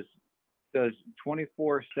 Does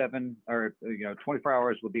 24/7 or 24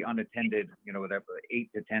 hours will be unattended, whatever, 8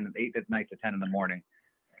 at night to 10 in the morning?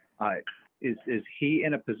 Is he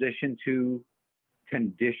in a position to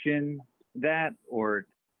condition that, or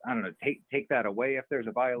I don't know, take that away if there's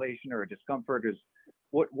a violation or a discomfort?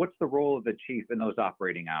 What's the role of the chief in those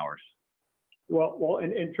operating hours? Well,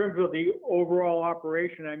 in terms of the overall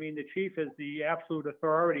operation, I mean, the chief is the absolute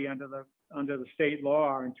authority under the state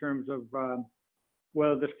law in terms of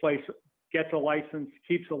whether this place gets a license,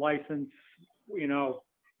 keeps a license,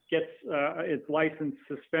 gets its license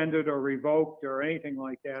suspended or revoked or anything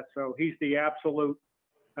like that. So he's the absolute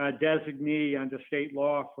designee under state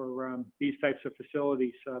law for these types of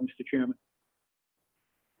facilities, Mr. Chairman.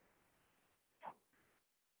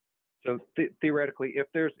 So theoretically,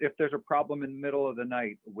 if there's a problem in the middle of the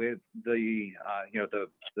night with the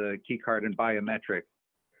key card and biometric,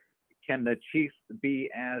 can the chief be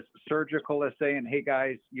as surgical as saying, "Hey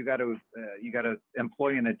guys, you got to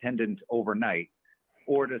employ an attendant overnight,"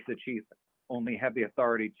 or does the chief only have the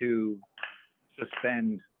authority to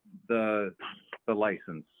suspend the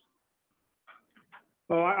license?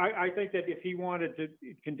 Well, I think that if he wanted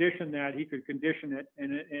to condition that, he could condition it,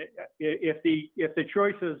 and if the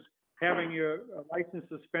choice is having your license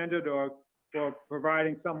suspended or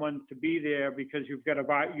providing someone to be there because you've got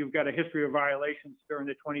a history of violations during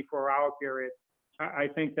the 24-hour period, I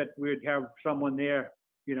think that we'd have someone there,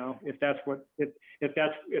 if that's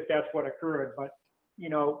what occurred. But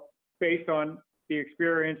based on the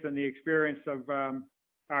experience and the experience of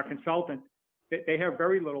our consultant, they have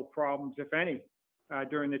very little problems, if any,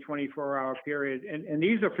 during the 24-hour period. And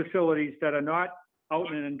these are facilities that are not out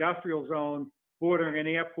in an industrial zone bordering an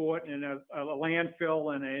airport and a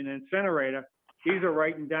landfill and an incinerator. These are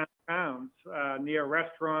right in downtowns, near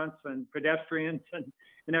restaurants and pedestrians and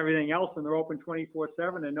everything else, and they're open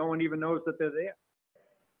 24/7, and no one even knows that they're there.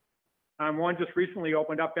 One just recently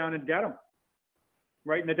opened up down in Dedham,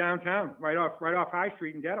 right in the downtown, right off High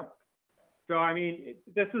Street in Dedham. So I mean,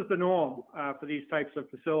 this is the norm for these types of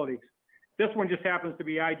facilities. This one just happens to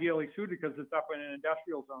be ideally suited because it's up in an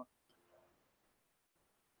industrial zone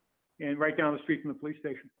and right down the street from the police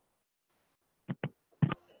station.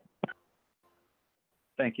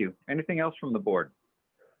 Thank you. Anything else from the board?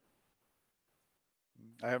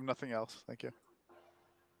 I have nothing else. Thank you.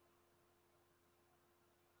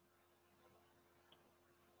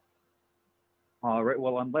 All right.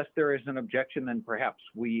 Well, unless there is an objection, then perhaps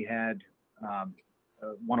we had, why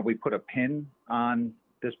don't we put a pin on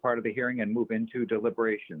this part of the hearing and move into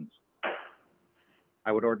deliberations?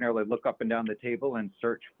 I would ordinarily look up and down the table and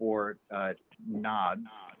search for nods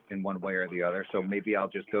in one way or the other. So maybe I'll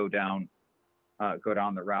just go down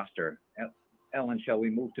the roster. Ellen, shall we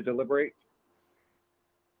move to deliberate?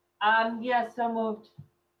 Yes, so moved.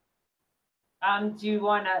 Do you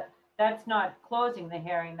wanna, that's not closing the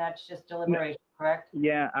hearing, that's just deliberation, correct?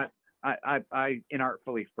 Yeah, I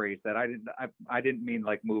inartfully phrased that. I didn't mean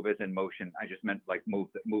like move as in motion. I just meant like move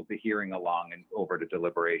the hearing along and over to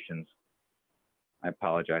deliberations. I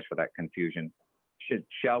apologize for that confusion.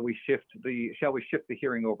 Shall we shift the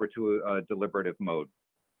hearing over to a deliberative mode?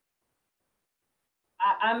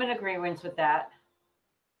 I'm in agreement with that.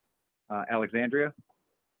 Alexandria,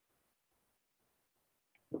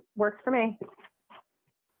 Works for me.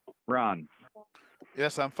 Ron,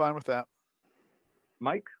 Yes, I'm fine with that.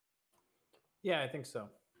 Mike, Yeah, I think so.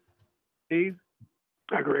 Steve,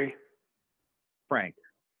 Agree. Frank.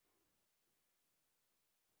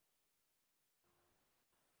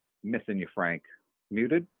 Missing you, Frank.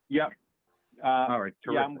 Muted? Yep. All right,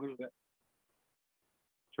 Yeah, terrific. I'm good with it.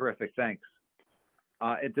 Terrific, thanks.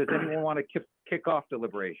 Does anyone want to kick off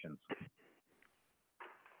deliberations?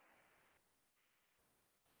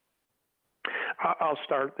 I'll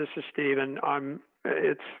start. This is Steve, and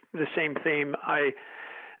it's the same theme. I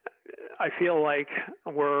feel like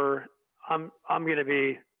I'm going to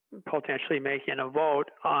be potentially making a vote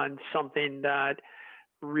on something that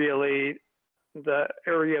really the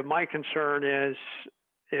area of my concern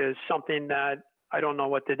is something that I don't know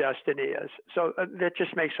what the destiny is. So that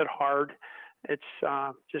just makes it hard. It's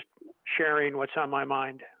just sharing what's on my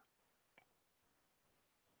mind.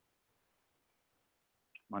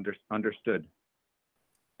 Understood.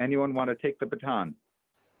 Anyone want to take the baton?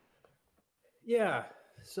 Yeah.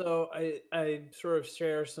 So I sort of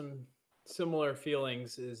share some similar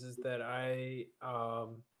feelings. Is that I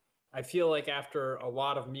feel like after a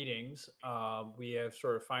lot of meetings, we have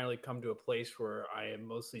sort of finally come to a place where I am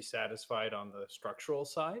mostly satisfied on the structural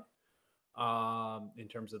side, in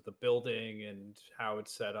terms of the building and how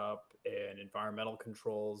it's set up and environmental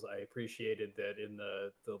controls. I appreciated that in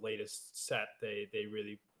the latest set, they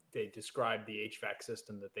described the HVAC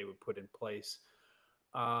system that they would put in place.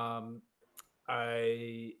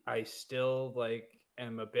 I still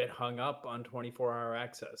am a bit hung up on 24-hour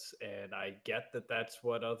access, and I get that that's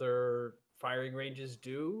what other firing ranges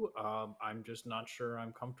do. I'm just not sure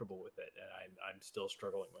I'm comfortable with it, and I'm still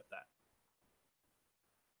struggling with that.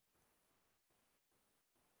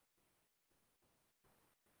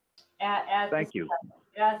 Thank you.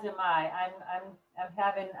 As am I. I'm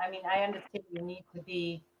having, I mean, I understand you need to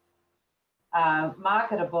be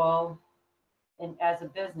marketable as a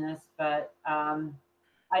business, but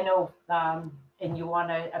I know, and you want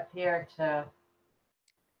to appear to,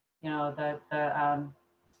 the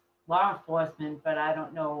law enforcement, but I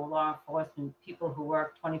don't know law enforcement people who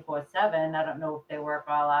work 24/7. I don't know if they work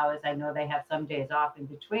all hours. I know they have some days off in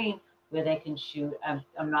between where they can shoot.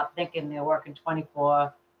 I'm not thinking they're working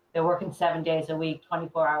 24. They're working 7 days a week,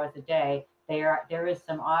 24 hours a day. There is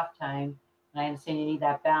some off time, and I understand you need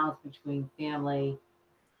that balance between family.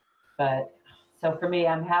 But so for me,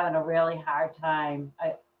 I'm having a really hard time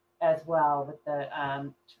as well with the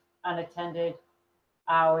unattended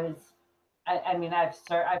hours. I mean, I've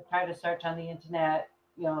tried to search on the internet,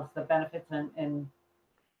 the benefits, and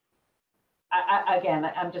again,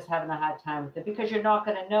 I'm just having a hard time with it because you're not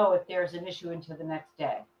going to know if there's an issue until the next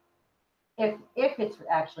day, if it's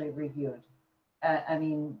actually reviewed. I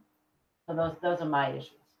mean, so those are my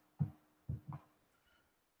issues.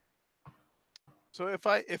 So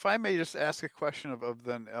if I may just ask a question of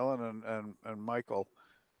then Ellen and Michael,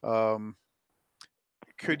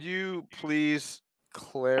 could you please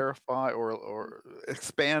clarify or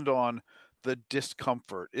expand on the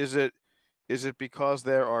discomfort? Is it because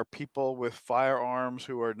there are people with firearms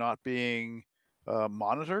who are not being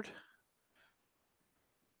monitored?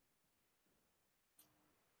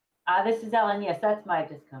 This is Ellen. Yes, that's my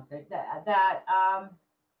discomfort.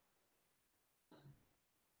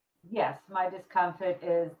 Yes, my discomfort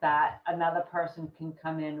is that another person can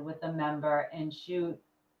come in with a member and shoot.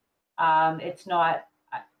 It's not,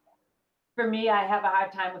 for me, I have a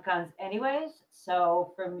hard time with guns anyways.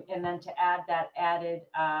 So and then to add that added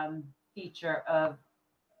feature of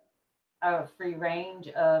a free range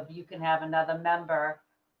of you can have another member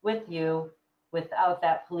with you without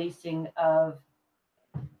that policing of,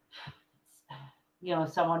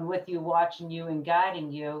 someone with you, watching you and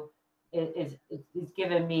guiding you is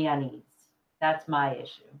giving me unease. That's my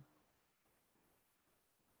issue.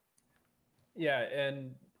 Yeah,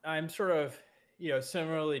 and I'm sort of,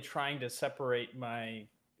 similarly trying to separate my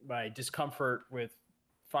discomfort with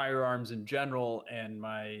firearms in general and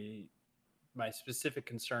my my specific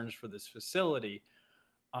concerns for this facility.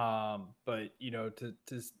 But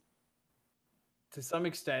to some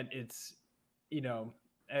extent, it's,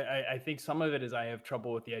 I think some of it is I have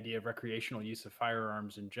trouble with the idea of recreational use of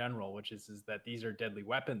firearms in general, which is that these are deadly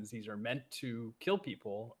weapons. These are meant to kill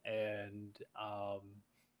people, and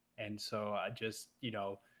so I just,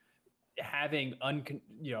 having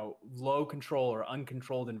low control or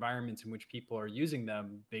uncontrolled environments in which people are using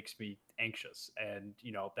them makes me anxious, and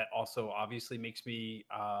that also obviously makes me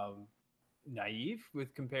naive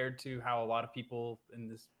with compared to how a lot of people in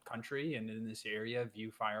this country and in this area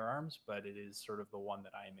view firearms, but it is sort of the one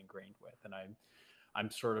that I am ingrained with, and I'm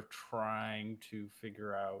sort of trying to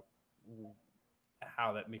figure out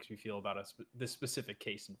how that makes me feel about this specific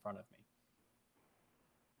case in front of me.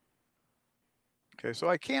 Okay, so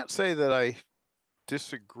I can't say that I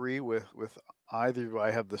disagree with either.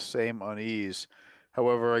 I have the same unease.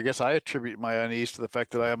 However, I guess I attribute my unease to the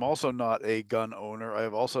fact that I am also not a gun owner. I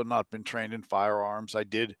have also not been trained in firearms. I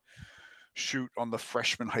did shoot on the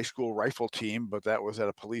freshman high school rifle team, but that was at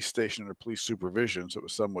a police station under police supervision, so it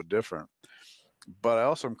was somewhat different. But I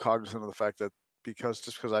also am cognizant of the fact that because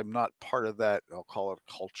I'm not part of that, I'll call it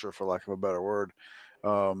culture for lack of a better word,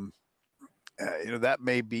 that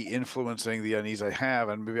may be influencing the unease I have,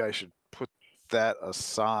 and maybe I should put that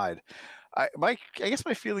aside. I guess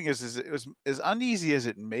my feeling is it was as uneasy as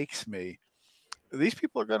it makes me. These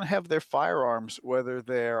people are going to have their firearms whether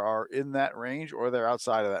they are in that range or they're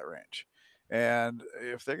outside of that range. And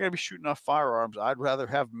if they're going to be shooting off firearms, I'd rather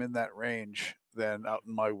have them in that range than out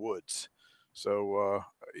in my woods. So,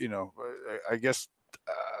 I guess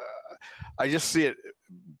I just see it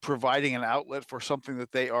providing an outlet for something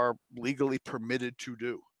that they are legally permitted to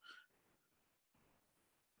do.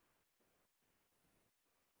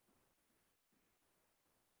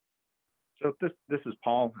 So this is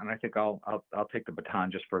Paul, and I think I'll take the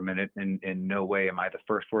baton just for a minute. In no way am I the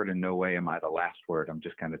first word, in no way am I the last word. I'm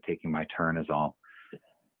just kind of taking my turn is all.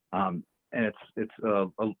 And it's a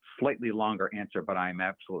slightly longer answer, but I'm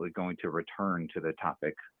absolutely going to return to the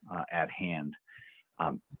topic at hand.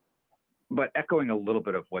 But echoing a little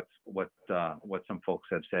bit of what some folks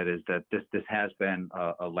have said is that this has been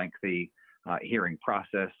a lengthy hearing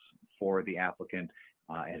process for the applicant.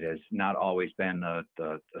 It has not always been a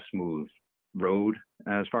smooth road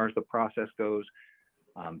as far as the process goes,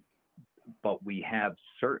 but we have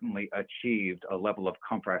certainly achieved a level of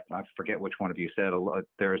comfort. I forget which one of you said,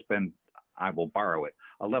 there's been, I will borrow it,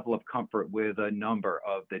 a level of comfort with a number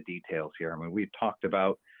of the details here. I mean, we've talked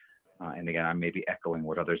about, and again, I may be echoing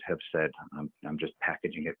what others have said. I'm just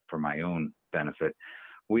packaging it for my own benefit.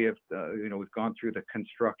 We have, we've gone through the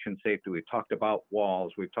construction safety. We've talked about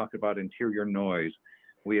walls. We've talked about interior noise.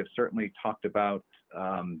 We have certainly talked about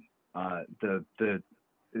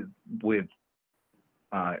with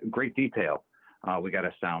great detail. We got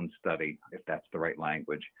a sound study, if that's the right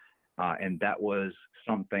language, and that was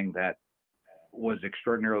something that was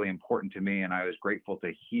extraordinarily important to me, and I was grateful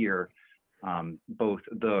to hear both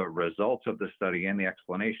the results of the study and the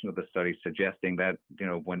explanation of the study, suggesting that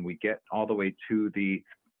when we get all the way to the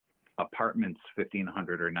apartments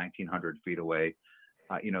 1,500 or 1,900 feet away,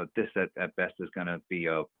 this at best is going to be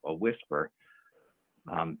a whisper.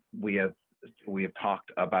 We have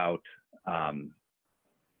talked about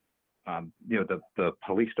the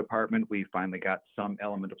police department. We finally got some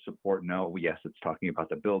element of support. No, yes, it's talking about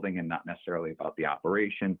the building and not necessarily about the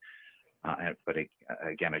operation. But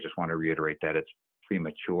again, I just want to reiterate that it's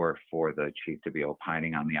premature for the chief to be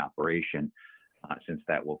opining on the operation, since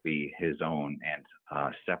that will be his own and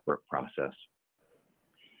separate process.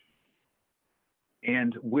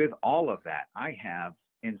 And with all of that, I have,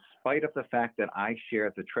 in spite of the fact that I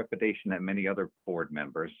share the trepidation that many other board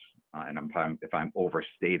members, and if I'm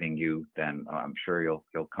overstating you, then I'm sure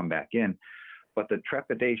you'll come back in. But the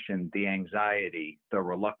trepidation, the anxiety, the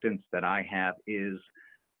reluctance that I have is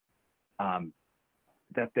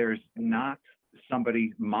that there's not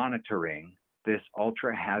somebody monitoring this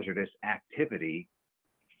ultra hazardous activity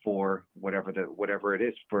for whatever it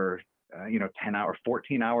is for 10 hours,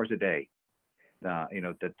 14 hours a day.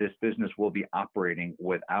 That this business will be operating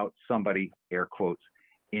without somebody, air quotes,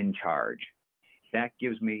 in charge. That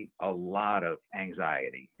gives me a lot of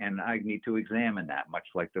anxiety, and I need to examine that, much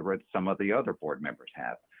like some of the other board members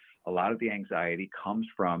have. A lot of the anxiety comes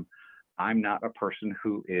from, I'm not a person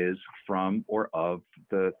who is from or of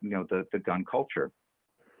the gun culture,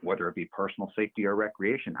 whether it be personal safety or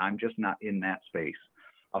recreation. I'm just not in that space.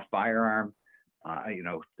 A firearm,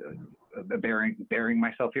 bearing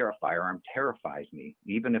myself here, a firearm terrifies me,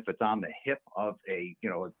 even if it's on the hip of a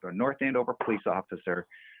North Andover police officer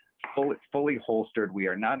fully holstered. We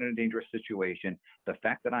are not in a dangerous situation. The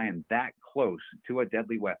fact that I am that close to a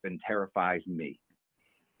deadly weapon terrifies me.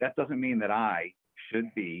 That doesn't mean that I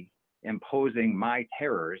should be imposing my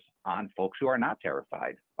terrors on folks who are not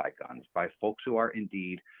terrified by guns, by folks who are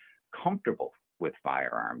indeed comfortable with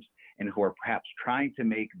firearms and who are perhaps trying to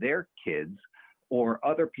make their kids or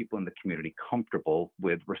other people in the community comfortable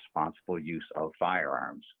with responsible use of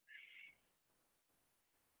firearms.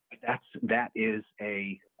 That is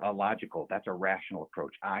a logical, that's a rational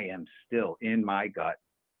approach. I am still in my gut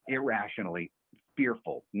irrationally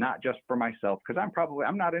fearful, not just for myself, because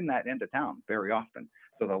I'm not in that end of town very often.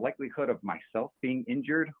 So the likelihood of myself being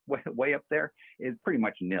injured way up there is pretty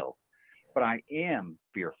much nil. But I am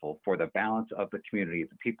fearful for the balance of the community,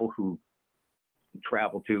 the people who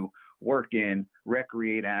travel to, work in,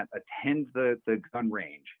 recreate at, attend the gun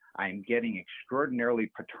range. I'm getting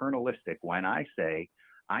extraordinarily paternalistic when I say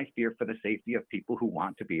I fear for the safety of people who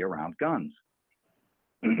want to be around guns.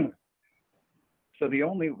 So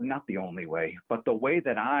not the only way, but the way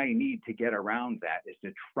that I need to get around that is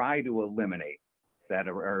to try to eliminate that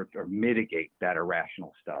or mitigate that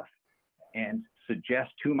irrational stuff and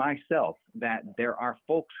suggest to myself that there are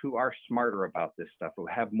folks who are smarter about this stuff, who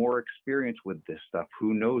have more experience with this stuff,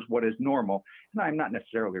 who knows what is normal. And I'm not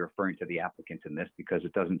necessarily referring to the applicant in this because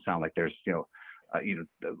it doesn't sound like there's,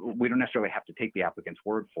 we don't necessarily have to take the applicant's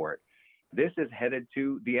word for it. This is headed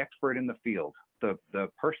to the expert in the field, the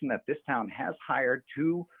person that this town has hired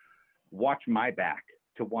to watch my back,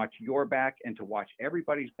 to watch your back, and to watch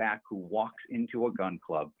everybody's back who walks into a gun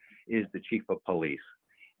club is the chief of police.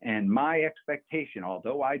 And my expectation,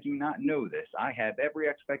 although I do not know this, I have every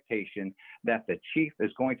expectation that the chief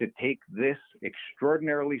is going to take this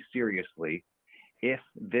extraordinarily seriously if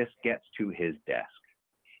this gets to his desk.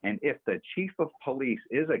 And if the chief of police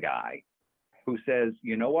is a guy who says,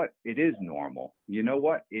 you know what, it is normal, you know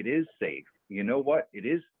what, it is safe, you know what, it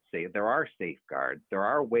is safe, there are safeguards, there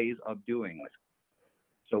are ways of doing this.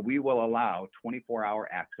 So we will allow 24-hour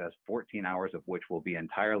access, 14 hours of which will be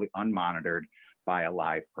entirely unmonitored by a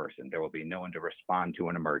live person. There will be no one to respond to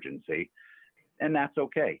an emergency, and that's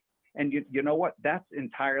okay. And you know what? It's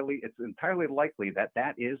entirely likely that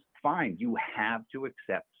that is fine. You have to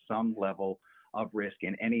accept some level of risk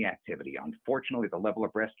in any activity. Unfortunately, the level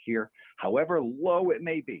of risk here, however low it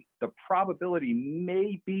may be, the probability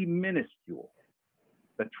may be minuscule.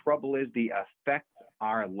 The trouble is the effects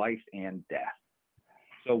are life and death.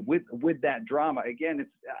 So with that drama, again,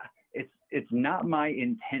 it's not my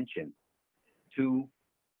intention to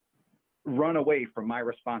run away from my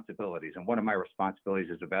responsibilities. And one of my responsibilities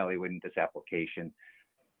is evaluating this application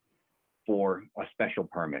for a special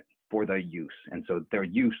permit for the use. And so their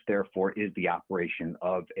use, therefore, is the operation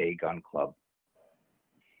of a gun club.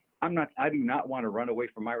 I do not want to run away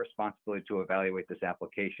from my responsibility to evaluate this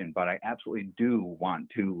application, but I absolutely do want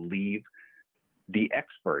to leave the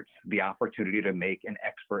experts the opportunity to make an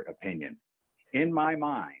expert opinion. In my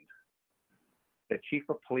mind, the chief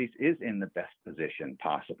of police is in the best position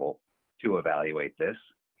possible to evaluate this.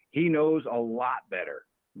 He knows a lot better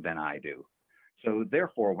than I do. So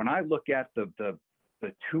therefore, when I look at the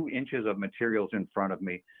 2 inches of materials in front of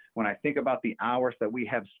me, when I think about the hours that we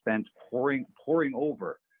have spent poring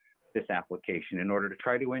over this application in order to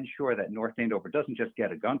try to ensure that North Andover doesn't just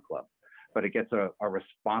get a gun club, but it gets a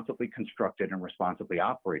responsibly constructed and responsibly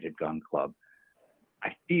operated gun club, I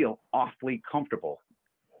feel awfully comfortable,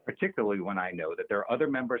 particularly when I know that there are other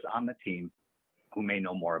members on the team who may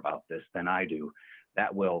know more about this than I do,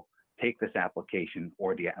 that will take this application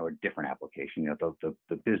or different application,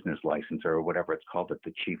 the business license or whatever it's called that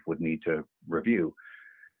the chief would need to review,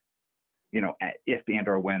 if and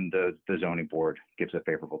or when the zoning board gives a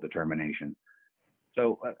favorable determination.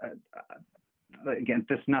 So again,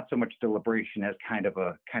 this is not so much deliberation as kind of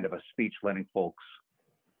a speech letting folks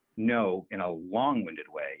know in a long-winded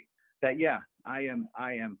way that, yeah, I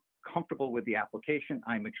am comfortable with the application.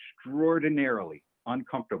 I'm extraordinarily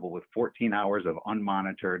uncomfortable with 14 hours of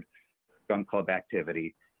unmonitored gun club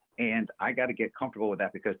activity. And I got to get comfortable with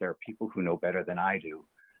that because there are people who know better than I do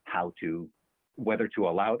whether to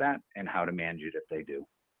allow that and how to manage it if they do.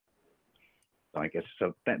 So I guess,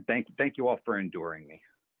 so thank you all for enduring me.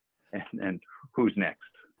 And who's next?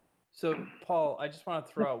 So Paul, I just want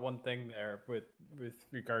to throw out one thing there with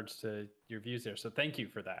regards to your views there. So thank you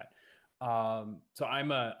for that. So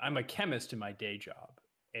I'm a chemist in my day job,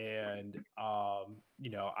 and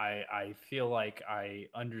I feel like I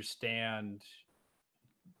understand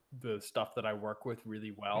the stuff that I work with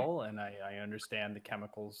really well, and I understand the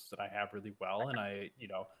chemicals that I have really well, and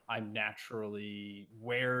I'm naturally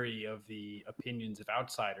wary of the opinions of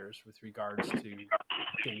outsiders with regards to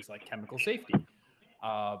things like chemical safety.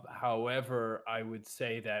 However, I would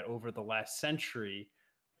say that over the last century,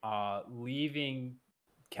 leaving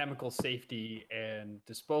chemical safety and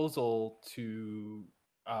disposal to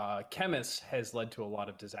chemists has led to a lot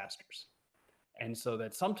of disasters. And so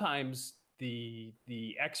that sometimes the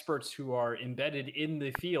experts who are embedded in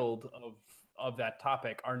the field of that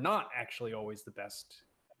topic are not actually always the best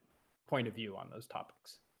point of view on those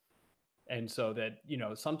topics. And so that, you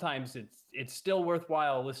know, sometimes it's still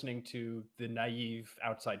worthwhile listening to the naive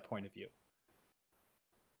outside point of view.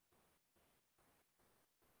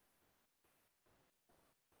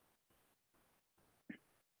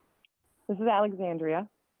 This is Alexandria.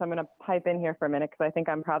 So I'm going to pipe in here for a minute because I think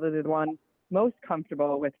I'm probably the one most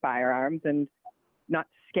comfortable with firearms and not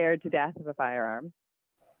scared to death of a firearm.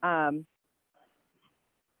 In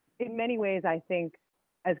many ways, I think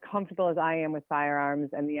as comfortable as I am with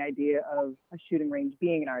firearms and the idea of a shooting range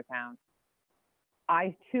being in our town,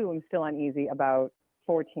 I too am still uneasy about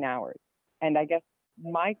 14 hours. And I guess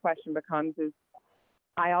my question becomes is,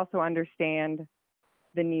 I also understand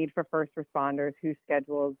the need for first responders whose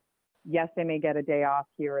schedules, yes, they may get a day off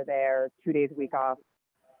here or there, 2 days a week off,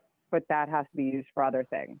 but that has to be used for other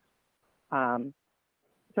things.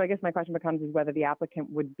 So I guess my question becomes is whether the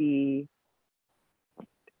applicant would be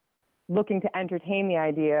looking to entertain the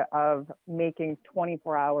idea of making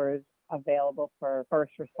 24 hours available for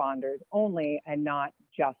first responders only and not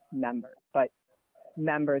just members, but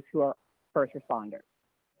members who are first responders.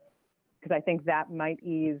 Because I think that might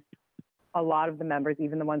ease a lot of the members,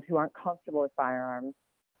 even the ones who aren't comfortable with firearms,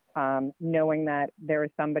 knowing that there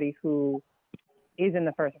is somebody who is in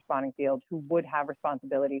the first responding field who would have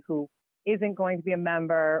responsibility, who isn't going to be a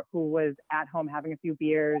member, who was at home having a few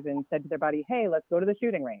beers and said to their buddy, hey, let's go to the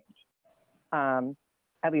shooting range.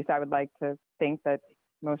 At least I would like to think that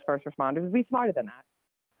most first responders would be smarter than that.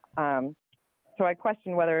 So I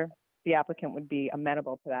question whether the applicant would be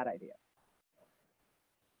amenable to that idea.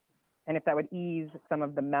 And if that would ease some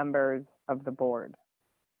of the members of the board.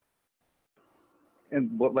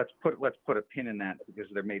 And let's put a pin in that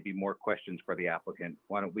because there may be more questions for the applicant.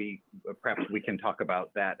 Why don't we, perhaps we can talk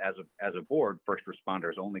about that as a board, first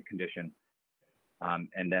responders only condition.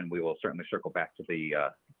 And then we will certainly circle back to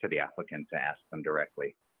the applicant to ask them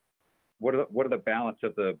directly. What are the balance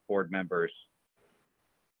of the board members?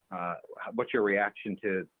 What's your reaction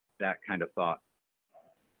to that kind of thought?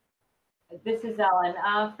 This is Ellen.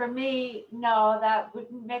 For me, no, that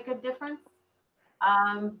wouldn't make a difference.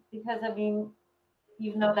 Because I mean,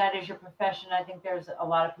 even though that is your profession, I think there's a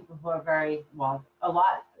lot of people who are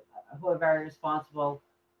who are very responsible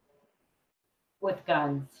with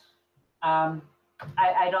guns.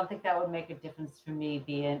 I don't think that would make a difference for me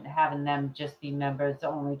having them just be members,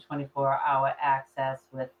 only 24-hour access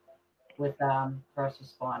with first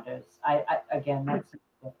responders. Again, that's the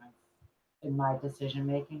difference in my decision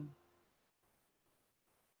making.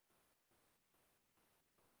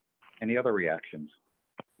 Any other reactions?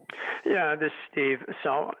 Yeah, this is Steve.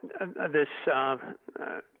 So this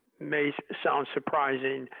may sound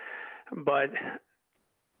surprising, but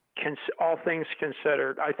all things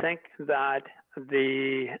considered, I think that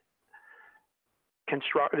the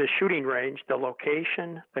shooting range, the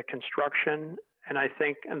location, the construction, and I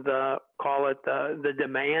think the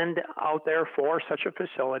demand out there for such a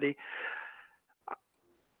facility,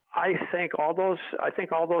 I think all those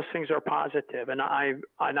things are positive, and I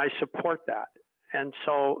support that. And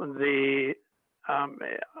so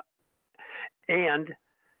and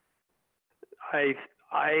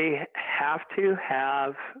I have to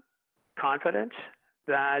have confidence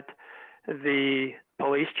that the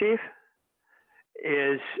police chief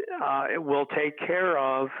will take care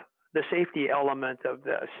of the safety element of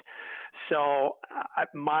this. So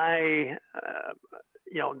my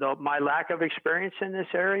lack of experience in this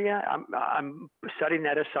area, I'm setting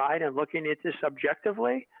that aside and looking at this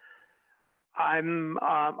objectively. I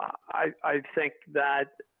think that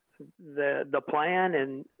the plan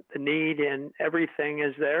and the need and everything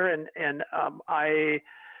is there, and I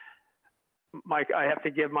have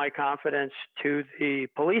to give my confidence to the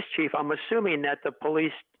police chief. I'm assuming that the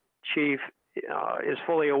police chief is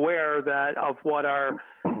fully aware of what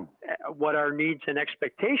our needs and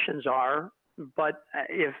expectations are. But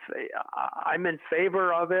if I'm in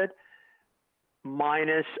favor of it, as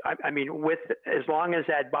long as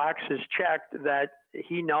that box is checked, that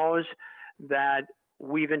he knows that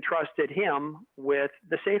we've entrusted him with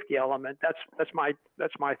the safety element. That's my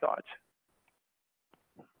thoughts.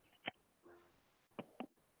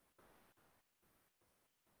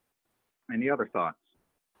 Any other thoughts?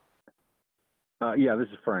 Yeah, this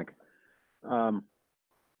is Frank. I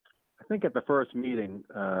think at the first meeting,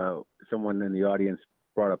 someone in the audience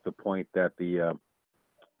brought up the point that the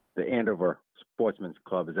the Andover Sportsman's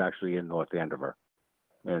Club is actually in North Andover.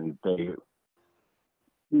 And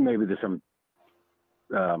maybe there's some,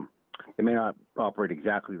 it may not operate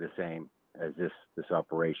exactly the same as this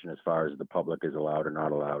operation as far as the public is allowed or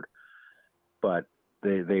not allowed. But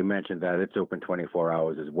they mentioned that it's open 24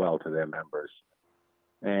 hours as well to their members.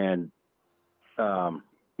 And now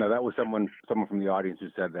that was someone from the audience who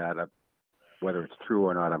said that. Whether it's true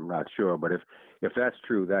or not, I'm not sure. But if that's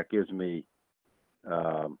true, that gives me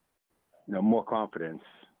more confidence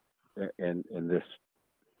in this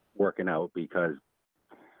working out, because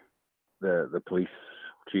the police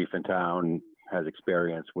chief in town has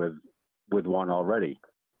experience with one already,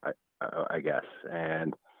 I guess.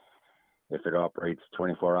 And if it operates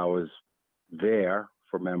 24 hours there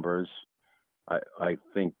for members, I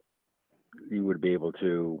think you would be able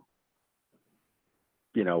to,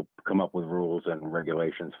 come up with rules and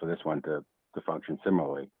regulations for this one to function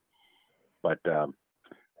similarly. But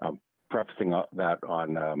I'm prefacing that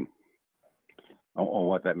on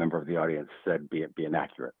what that member of the audience said being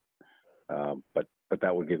accurate. But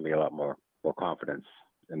that would give me a lot more confidence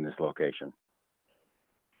in this location.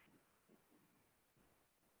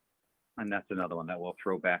 And that's another one that we'll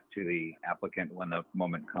throw back to the applicant when the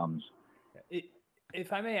moment comes.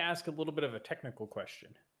 If I may ask a little bit of a technical question.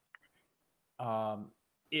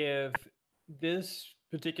 If this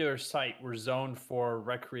particular site were zoned for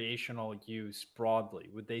recreational use broadly,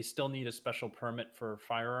 would they still need a special permit for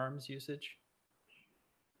firearms usage?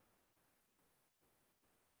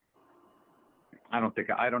 I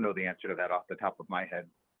don't know the answer to that off the top of my head.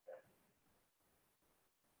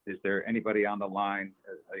 Is there anybody on the line?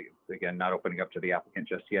 Again, not opening up to the applicant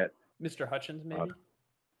just yet. Mr. Hutchins, maybe?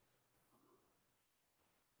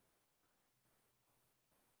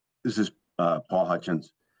 This is Paul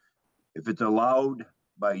Hutchins. If it's allowed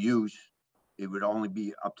by use, it would only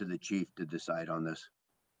be up to the chief to decide on this.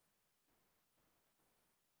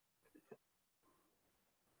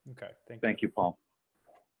 Okay, thank you. Thank you, Paul.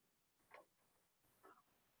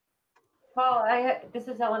 Paul, this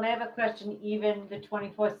is Ellen. I have a question. Even the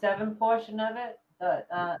 24/7 portion of it, the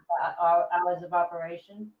hours of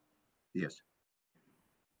operation. Yes.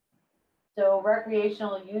 So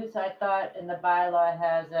recreational use, I thought in the bylaw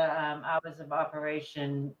has a hours of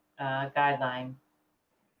operation guideline.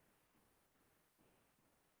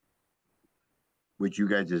 Which you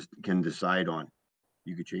guys can decide on.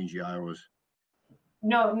 You could change the hours.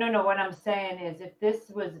 No. What I'm saying is, if this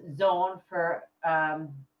was zoned for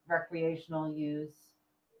recreational use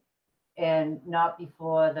and not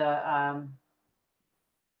before the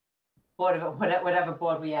board of whatever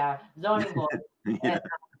board we are, zoning board, Yeah.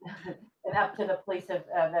 and up to the police of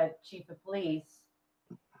the chief of police,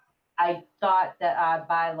 I thought that our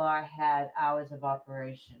bylaw had hours of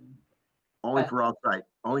operation. Only for outside.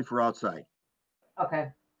 Only for outside.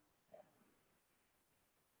 Okay.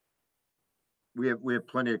 We have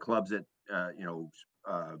plenty of clubs that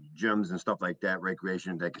gyms and stuff like that,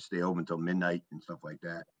 recreation, that could stay open until midnight and stuff like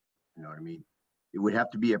that. You know what I mean? It would have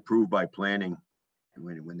to be approved by planning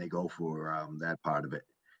when they go for that part of it.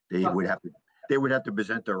 They would have to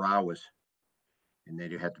present their hours, and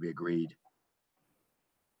they'd have to be agreed.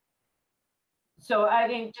 So I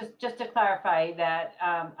mean, just to clarify that,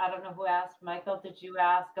 I don't know who asked. Michael, did you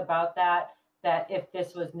ask about that? That if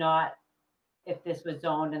this was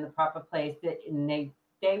zoned in the proper place, that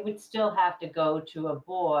they would still have to go to a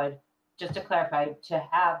board, just to clarify, to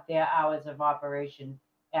have their hours of operation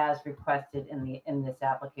as requested in this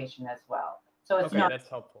application as well. So it's Okay, not. that's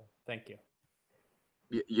helpful. Thank you.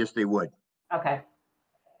 Yes, they would. Okay.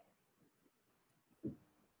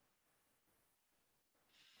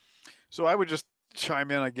 So I would just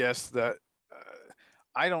chime in, I guess, that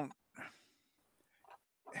I don't,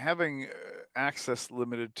 having access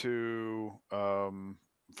limited to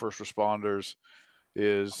first responders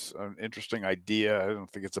is an interesting idea. I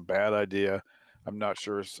don't think it's a bad idea. I'm not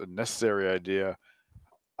sure it's a necessary idea.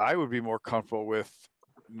 I would be more comfortable with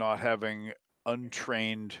not having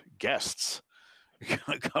untrained guests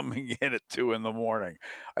coming in at 2 a.m.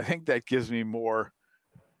 I think that gives me more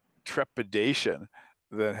trepidation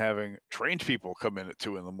than having trained people come in at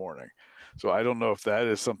 2 a.m. So I don't know if that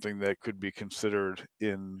is something that could be considered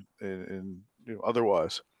in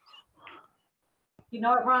otherwise. You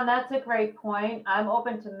know what, Ron, that's a great point. I'm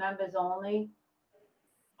open to members only,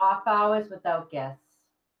 off hours without guests.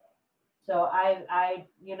 So I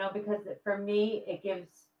because for me, it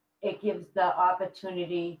gives the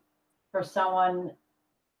opportunity for someone.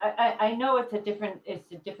 I know it's a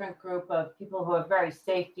different group of people who are very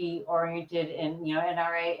safety oriented and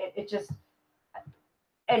NRA. It just,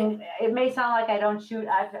 and it may sound like I don't shoot.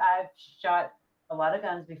 I've shot a lot of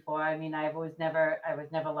guns before. I mean, I was never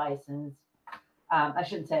licensed. I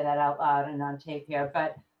shouldn't say that out loud and on tape here,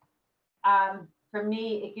 but for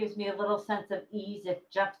me, it gives me a little sense of ease if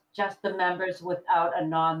just the members without a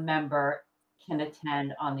non-member can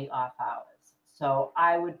attend on the off hours. So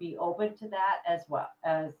I would be open to that as well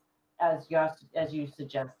as you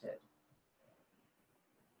suggested.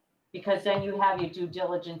 Because then you have your due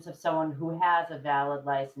diligence of someone who has a valid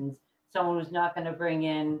license, someone who's not going to bring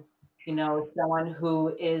in, you know, someone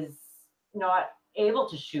who is not able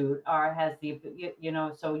to shoot or has the, you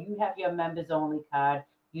know, so you have your members only card,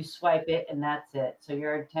 you swipe it and that's it. So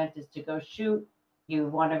your intent is to go shoot, you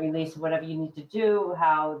want to release whatever you need to do,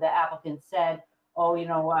 how the applicant said, oh, you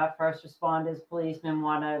know what, first responders, policemen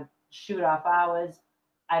want to shoot off hours.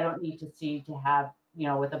 I don't need to have, you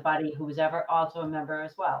know, with a buddy who's ever also a member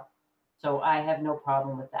as well. So I have no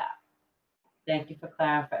problem with that. Thank you for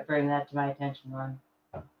clarifying, bringing that to my attention, Ron.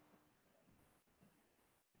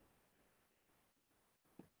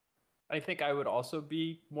 I think I would also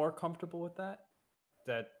be more comfortable with that.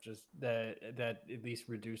 That at least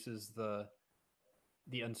reduces the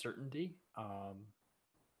uncertainty.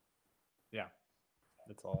 Yeah,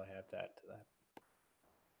 that's all I have to add to that.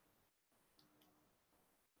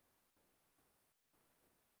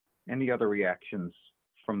 Any other reactions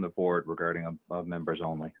from the board regarding members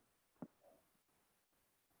only?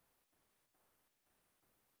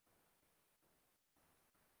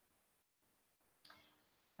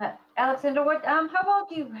 Alexander, what how old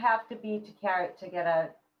do you have to be to get a,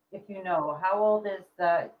 if you know, how old is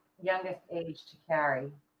the youngest age to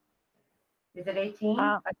carry? Is it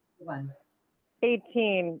 18?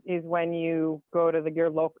 18 is when you go to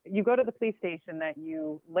you go to the police station that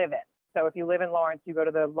you live in. So if you live in Lawrence, you go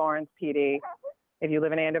to the Lawrence PD. If you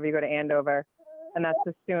live in Andover, you go to Andover, and that's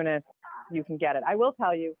the soonest you can get it. I will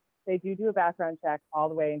tell you, they do a background check all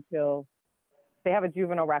the way until they have a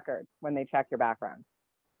juvenile record when they check your background.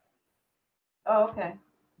 Oh, okay.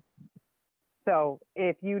 So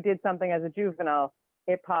if you did something as a juvenile,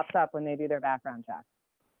 it pops up when they do their background check.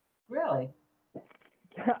 Really?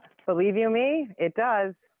 Believe you me, it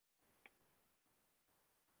does.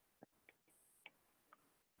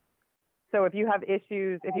 So if you have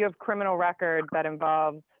issues, if you have criminal record that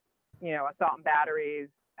involves, you know, assault and batteries,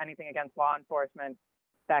 anything against law enforcement,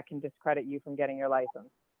 that can discredit you from getting your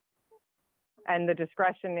license. And the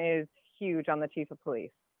discretion is huge on the chief of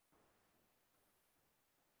police.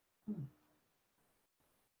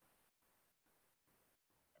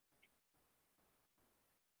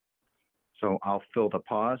 So I'll fill the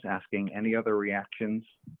pause, asking any other reactions,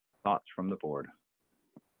 thoughts from the board.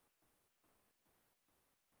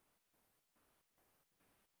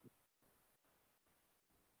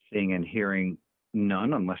 Seeing and hearing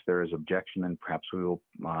none, unless there is objection, and perhaps we will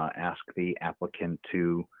ask the applicant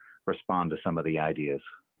to respond to some of the ideas.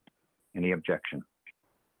 Any objection?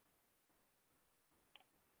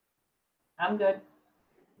 I'm good.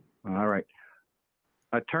 All right.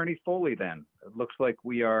 Attorney Foley, then, it looks like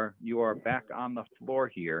you are back on the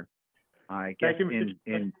floor here. I guess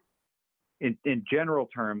in general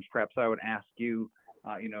terms, perhaps I would ask you,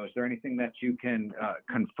 you know, is there anything that you can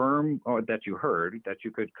confirm or that you heard that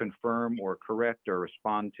you could confirm or correct or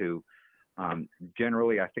respond to?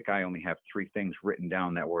 Generally, I think I only have 3 things written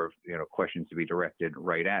down that were, you know, questions to be directed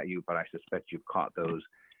right at you, but I suspect you've caught those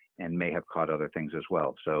and may have caught other things as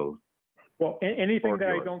well. So, well, anything that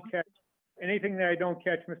I don't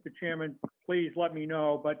catch, Mr. Chairman, please let me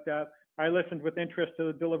know. But I listened with interest to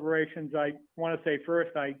the deliberations. I want to say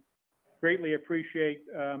first, I greatly appreciate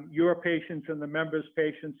your patience and the members'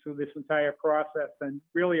 patience through this entire process, and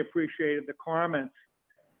really appreciated the comments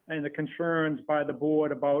and the concerns by the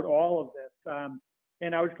board about all of this.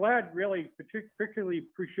 And I was glad, really, particularly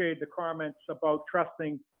appreciated the comments about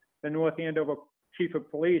trusting the North Andover Chief of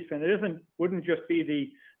Police. And it wouldn't just be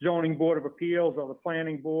the Zoning Board of Appeals or the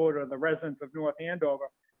Planning Board or the residents of North Andover.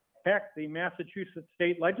 Heck, the Massachusetts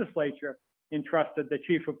State Legislature entrusted the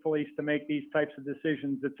Chief of Police to make these types of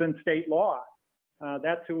decisions. It's in state law.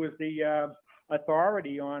 That's who is the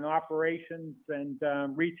authority on operations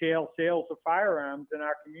and retail sales of firearms in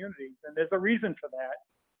our communities. And there's a reason for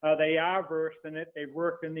that. They are versed in it. They've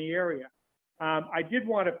worked in the area. I did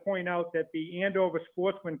want to point out that the Andover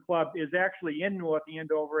Sportsman Club is actually in North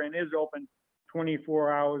Andover and is open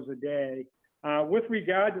 24 hours a day. With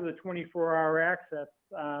regard to the 24-hour access,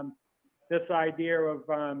 this idea of,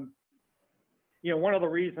 you know, one of the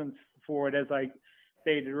reasons for it, as I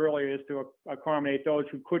stated earlier, is to accommodate those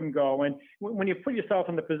who couldn't go. And when you put yourself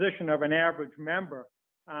in the position of an average member,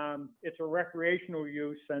 it's a recreational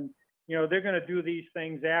use, and, you know, they're going to do these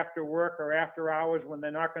things after work or after hours when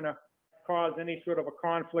they're not going to cause any sort of a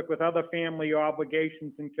conflict with other family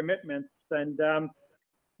obligations and commitments. And,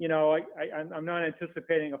 you know, I'm not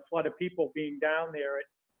anticipating a flood of people being down there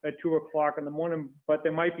at 2 o'clock in the morning, but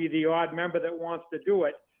there might be the odd member that wants to do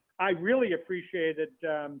it. I really appreciated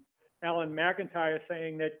Ellen McIntyre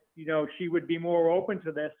saying that, you know, she would be more open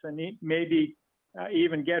to this and maybe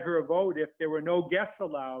even get her a vote if there were no guests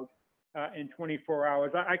allowed in 24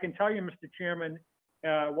 hours. I can tell you, Mr. Chairman,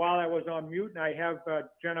 while I was on mute, and I have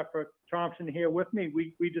Jennifer Thompson here with me,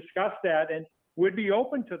 we discussed that and would be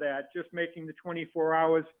open to that, just making the 24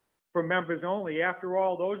 hours for members only. After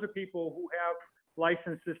all, those are people who have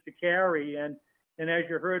licenses to carry. And as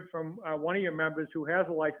you heard from one of your members who has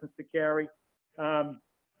a license to carry,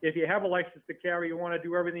 if you have a license to carry, you want to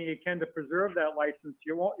do everything you can to preserve that license.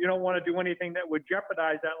 You don't want to do anything that would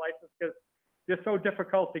jeopardize that license because they're so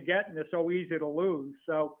difficult to get and they're so easy to lose.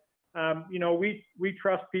 So, you know, we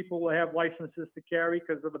trust people who have licenses to carry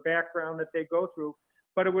because of the background that they go through.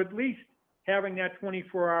 But it would at least having that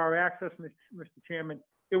 24-hour access, Mr. Chairman,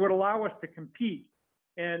 it would allow us to compete.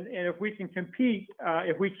 And if we can compete,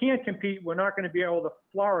 if we can't compete, we're not going to be able to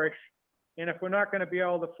flourish. And if we're not going to be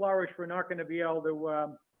able to flourish, we're not going to be able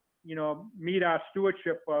to, you know, meet our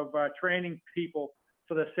stewardship of training people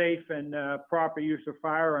for the safe and proper use of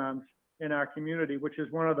firearms in our community, which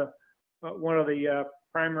is one of the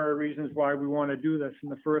primary reasons why we want to do this in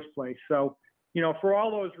the first place. So, you know, for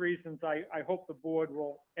all those reasons, I hope the board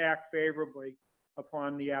will act favorably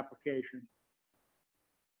upon the application.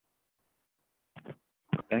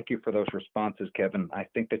 Thank you for those responses, Kevin. I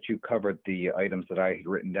think that you covered the items that I had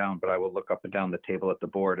written down, but I will look up and down the table at the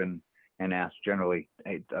board and ask generally.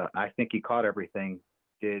 I think he caught everything.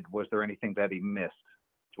 Was there anything that he missed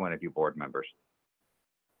to one of you board members?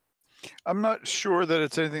 I'm not sure that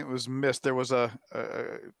it's anything that was missed. There was a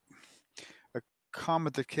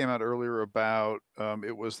comment that came out earlier about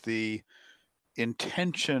it was the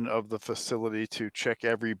intention of the facility to check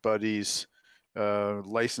everybody's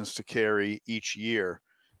license to carry each year.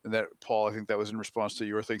 And that, Paul, I think that was in response to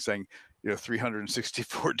your thing saying, you know,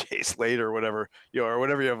 364 days later or whatever, you know, or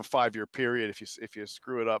whatever, you have a 5-year period. If you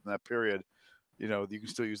screw it up in that period, you know, you can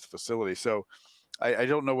still use the facility. So I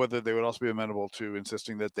don't know whether they would also be amenable to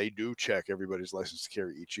insisting that they do check everybody's license to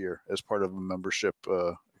carry each year as part of a membership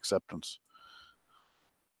acceptance.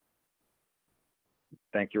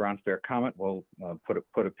 Thank you, Ron. Fair comment. We'll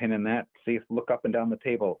put a pin in that. Look up and down the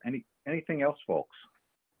table. Anything else, folks?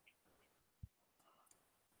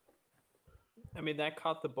 I mean, that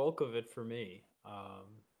caught the bulk of it for me.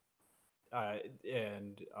 I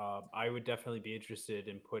would definitely be interested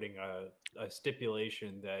in putting a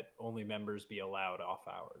stipulation that only members be allowed off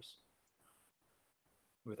hours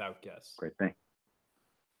without guests. Great thing.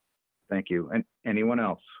 Thank you. And anyone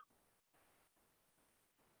else?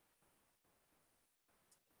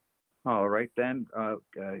 All right, then,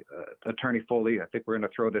 Attorney Foley, I think we're going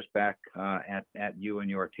to throw this back at you and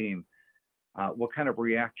your team. What kind of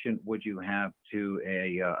reaction would you have to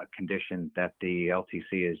a condition that the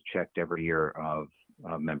LTC is checked every year of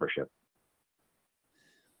membership?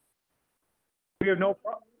 We have no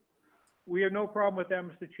problem with that,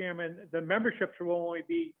 Mr. Chairman. The memberships will only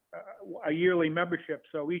be a yearly membership,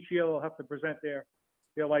 so each year they'll have to present their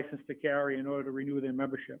license to carry in order to renew their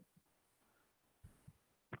membership.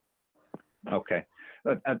 Okay.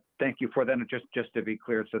 Thank you for that. And just to be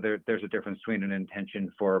clear, so there's a difference between an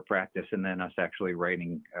intention for practice and then us actually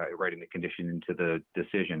writing the condition into the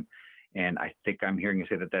decision. And I think I'm hearing you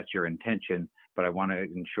say that that's your intention, but I want to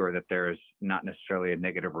ensure that there's not necessarily a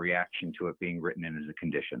negative reaction to it being written in as a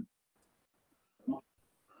condition.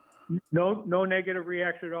 No negative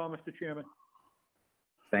reaction at all, Mr. Chairman.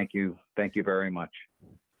 Thank you. Thank you very much.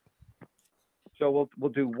 So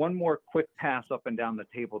we'll do one more quick pass up and down the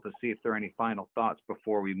table to see if there are any final thoughts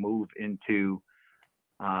before we move into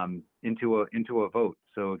a vote.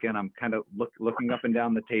 So again, I'm kind of looking up and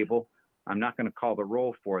down the table. I'm not going to call the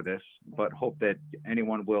roll for this, but hope that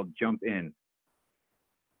anyone will jump in.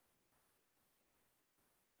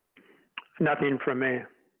 Nothing from me.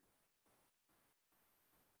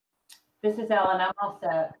 This is Ellen. I'm all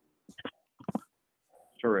set.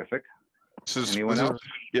 Terrific. Anyone else?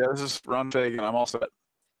 This is Ron Fagan. I'm all set.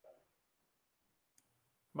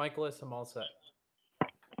 Michaelis, I'm all set.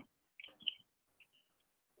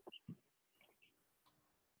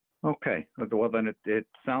 Okay. Well, then it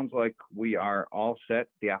sounds like we are all set.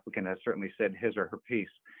 The applicant has certainly said his or her piece.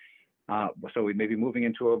 So we may be moving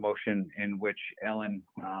into a motion in which Ellen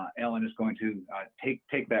is going to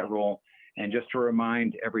take that role. And just to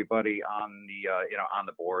remind everybody on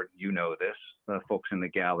the board, you know this, the folks in the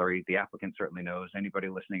gallery, the applicant certainly knows, anybody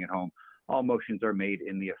listening at home, all motions are made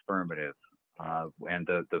in the affirmative. And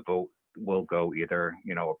the vote will go either,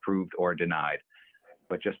 approved or denied.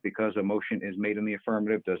 But just because a motion is made in the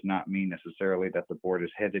affirmative does not mean necessarily that the board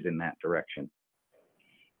is headed in that direction.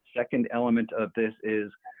 Second element of this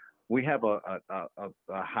is we have a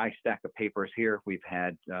high stack of papers here. We've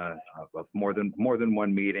had more than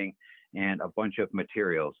one meeting and a bunch of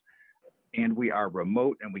materials. And we are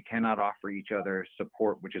remote and we cannot offer each other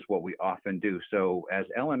support, which is what we often do. So as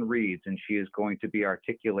Ellen reads, and she is going to be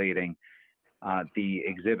articulating the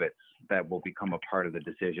exhibits that will become a part of the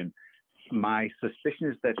decision, my suspicion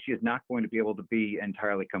is that she is not going to be able to be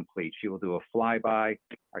entirely complete. She will do a flyby,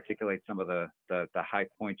 articulate some of the high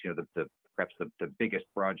points, perhaps the biggest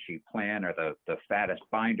broadsheet plan or the fattest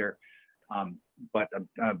binder. But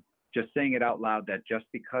just saying it out loud that just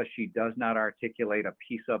because she does not articulate a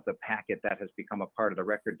piece of the packet that has become a part of the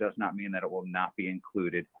record does not mean that it will not be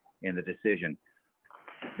included in the decision.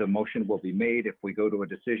 The motion will be made. If we go to a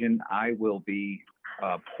decision, I will be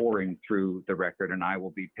pouring through the record and I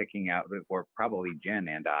will be picking out, or probably Jen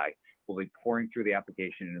and I will be pouring through the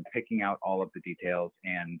application and picking out all of the details,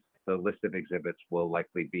 and the list of exhibits will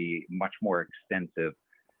likely be much more extensive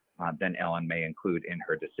than Ellen may include in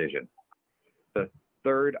her decision. The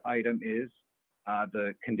third item is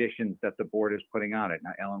the conditions that the board is putting on it.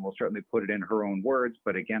 Now, Ellen will certainly put it in her own words,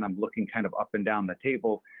 but again, I'm looking kind of up and down the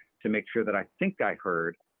table to make sure that I think I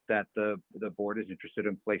heard that the board is interested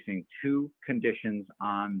in placing 2 conditions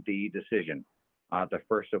on the decision. The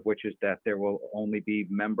first of which is that there will only be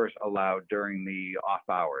members allowed during the off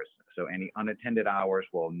hours. So any unattended hours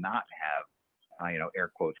will not have,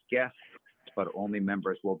 air quotes, guests, but only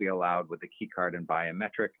members will be allowed with the key card and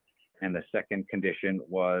biometric. And the second condition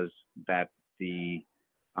was that the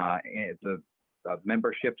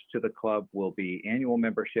memberships to the club will be annual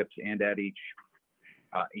memberships, and at each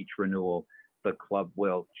renewal, the club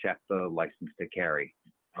will check the license to carry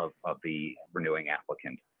of the renewing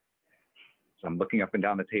applicant. So I'm looking up and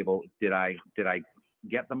down the table. Did I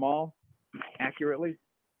get them all accurately?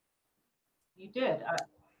 You did.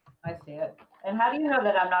 I see it. And how do you know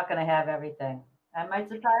that I'm not going to have everything? I might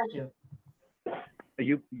surprise you.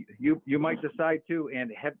 You might decide to,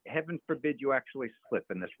 and heaven forbid you actually slip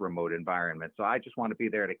in this remote environment. So I just want to be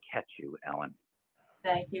there to catch you, Ellen.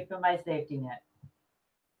 Thank you for my safety net.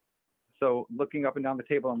 So looking up and down the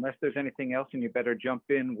table, unless there's anything else, and you better jump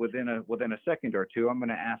in within a second or two, I'm going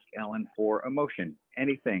to ask Ellen for a motion.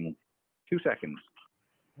 Anything. 2 seconds.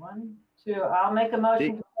 1, 2. I'll make a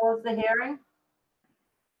motion to close the hearing.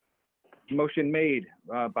 Motion made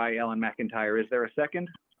by Ellen McIntyre. Is there a second?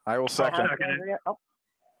 I will second.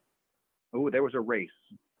 Oh, there was a race.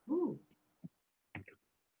 Ooh.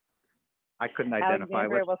 I couldn't identify.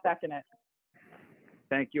 Alexandria will second it.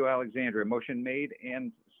 Thank you, Alexandria. Motion made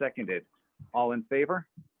and seconded. All in favor?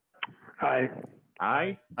 Aye.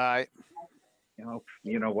 Aye. Aye.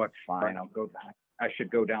 You know what? Fine. I'll go back. I should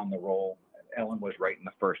go down the roll. Ellen was right in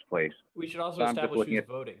the first place. We should also So I'm just establish looking who's at-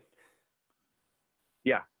 voting.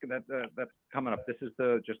 Yeah, that's coming up. This is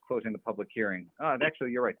just closing the public hearing.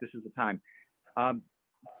 Actually, you're right. This is the time.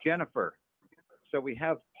 Jennifer, so we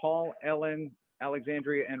have Paul, Ellen,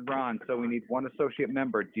 Alexandria, and Ron. So we need 1 associate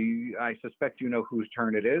member. I suspect you know whose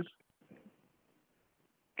turn it is?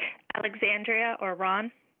 Alexandria or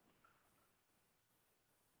Ron?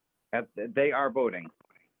 They are voting.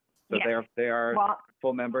 So Yes. they are Well,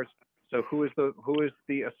 full members. So who is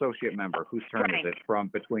the associate member? Whose turn Frank. is it from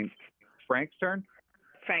between Frank's turn?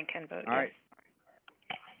 Frank can vote. All right.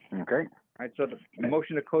 Okay. All right, so the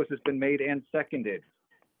motion to close has been made and seconded.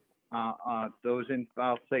 I'll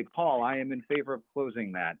say, Paul, I am in favor of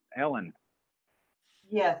closing that. Ellen,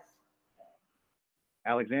 Yes.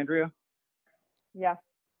 Alexandria, yes.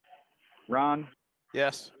 Ron,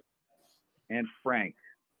 Yes. and Frank.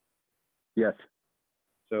 Yes.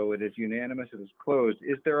 So it is unanimous. It is closed.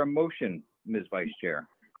 Is there a motion, Ms. Vice Chair?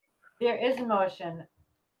 There is a motion.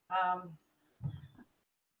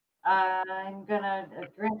 I'm gonna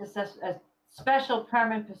grant a special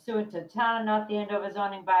permit pursuant to Town of North Andover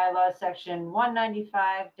zoning bylaw, section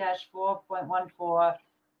 195-4.14,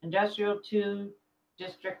 industrial 2,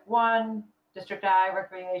 district 1, district I,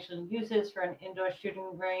 recreational uses for an indoor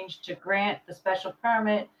shooting range, to grant the special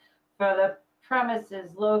permit for the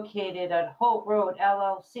premises located at Holt Road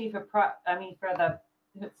LLC for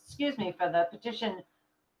the petition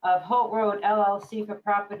of Holt Road LLC for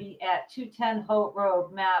property at 210 Holt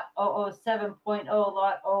Road, map 007.0,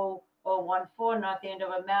 lot 0014, North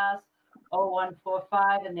Andover, Mass.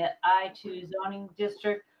 0145 in the I2 zoning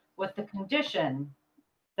district, with the condition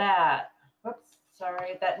that,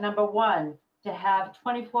 that number 1, to have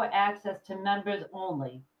 24 access to members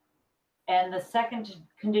only. And the second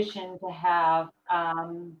condition to have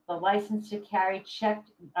the license to carry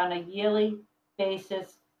checked on a yearly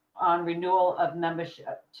basis on renewal of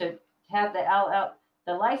membership, to have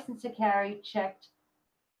the license to carry checked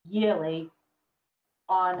yearly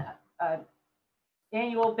on an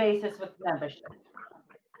annual basis with membership.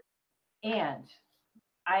 And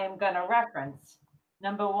I am going to reference,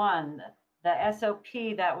 number one, the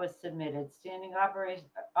SOP that was submitted, standing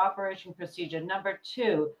operation procedure. Number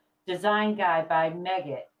two, design guide by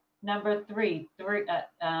Megit. Number three,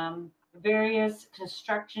 various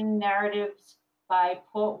construction narratives by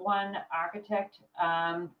Port One Architect,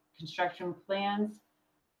 construction plans.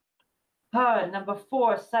 Number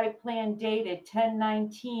four, site plan dated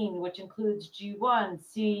 10/19, which includes G1,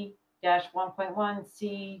 C-1.1,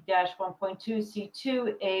 C-1.2,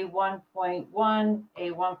 C2, A1.1,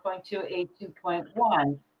 A1.2,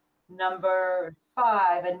 A2.1. Number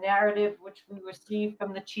five, a narrative which we received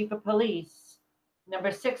from the chief of police.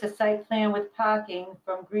 Number six, a site plan with parking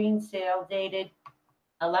from Green Sale dated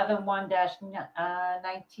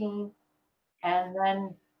 11/1-19. And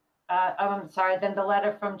then then the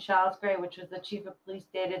letter from Charles Gray, which was the chief of police,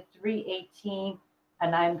 dated 3/18.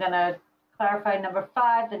 And I'm going to clarify number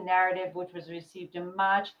five, the narrative, which was received in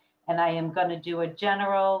March. And I am going to do a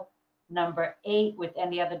general number 8 with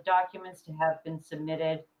any other documents to have been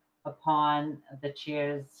submitted upon the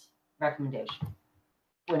chair's recommendation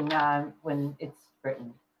when it's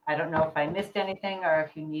written. I don't know if I missed anything or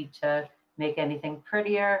if you need to make anything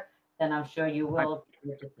prettier, then I'm sure you will.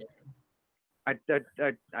 I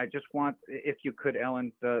just want, if you could,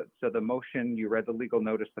 Ellen, so the motion, you read the legal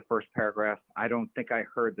notice, the first paragraph. I don't think I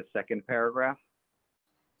heard the second paragraph.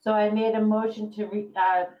 So I made a motion to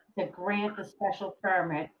grant the special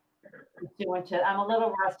permit pursuant to, I'm a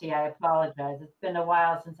little rusty, I apologize. It's been a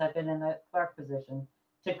while since I've been in the clerk position.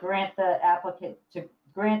 To grant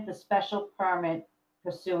the special permit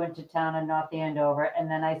pursuant to Town of North Andover, and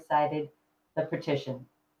then I cited the petition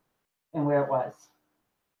and where it was.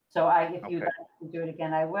 So if you'd like to do it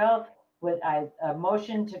again, I will. With a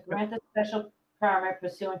motion to grant the special permit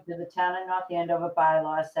pursuant to the Town of North Andover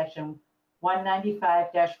bylaws, section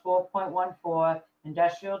 195-4.14,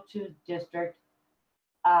 industrial 2 district,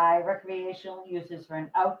 recreational uses for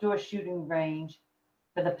an outdoor shooting range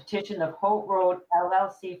for the petition of Holt Road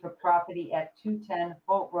LLC for property at 210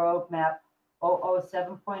 Holt Road, map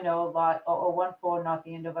 007.0, lot 0014, North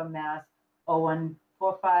Andover, Mass.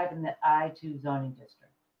 0145 in the I2 zoning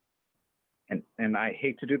district. And I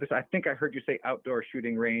hate to do this. I think I heard you say outdoor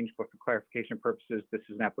shooting range, but for clarification purposes, this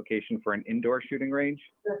is an application for an indoor shooting range?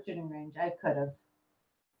 Indoor shooting range, I could have.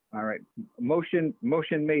 All right. Motion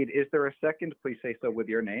made. Is there a second? Please say so with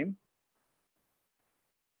your name.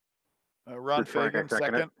 Ron Fagan,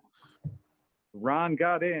 second. Ron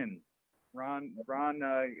got in. Ron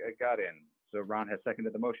got in. So Ron has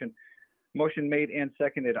seconded the motion. Motion made and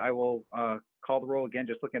seconded. I will call the roll again,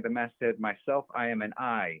 just looking at the masthead myself. I am an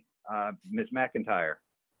aye. Ms. McIntyre,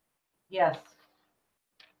 Yes.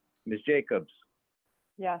 Ms. Jacobs,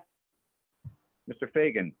 Yes. Mr.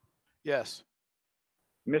 Fagan, Yes.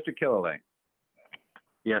 Mr. Killalay.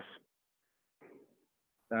 Yes.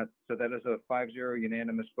 So that is a 5-0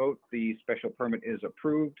 unanimous vote. The special permit is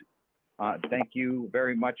approved. Thank you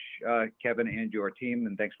very much, Kevin and your team,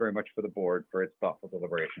 and thanks very much for the board for its thoughtful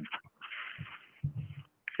deliberation.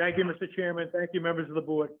 Thank you, Mr. Chairman. Thank you, members of the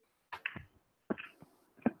board.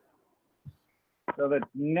 So the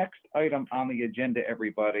next item on the agenda,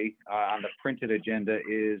 everybody, on the printed agenda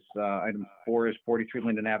is item 4 is 43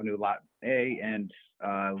 Linden Avenue Lot A, and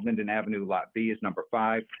Linden Avenue Lot B is number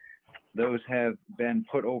 5. Those have been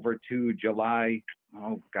put over to July,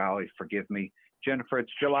 oh golly, forgive me. Jennifer,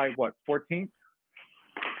 it's July what, 14th?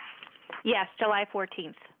 Yes, July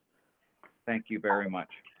 14th. Thank you very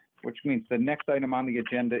much. Which means the next item on the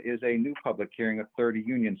agenda is a new public hearing of 30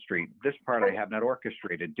 Union Street. This part I have not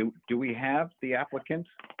orchestrated. Do we have the applicant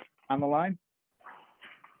on the line?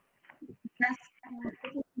 Yes,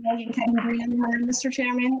 Mr.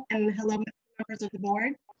 Chairman, and hello, members of the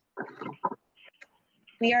board.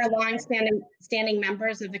 We are long-standing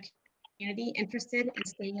members of the community interested in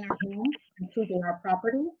staying in our home, improving our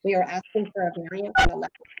property. We are asking for a variance on the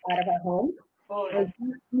left side of our home.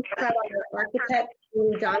 We have our architect,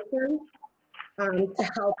 Julie Johnson, to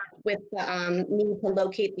help with the need to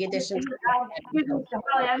locate the additions. Excuse me, Mr.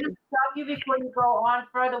 Hurley, I'm going to stop you before you go on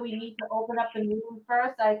further. We need to open up the meeting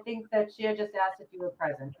first. I think that Chair just asked if you were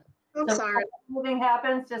present. I'm So sorry. Moving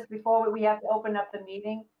happens just before we have to open up the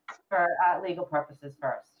meeting for legal purposes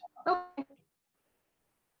first. Okay.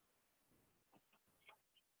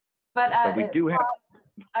 But we do have.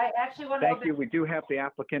 I actually want to. Thank you. We do have the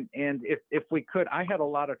applicant, and if we could, I had a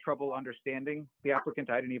lot of trouble understanding the applicant.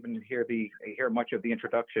 I didn't even hear much of the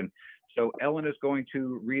introduction. So Ellen is going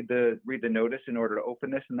to read the notice in order to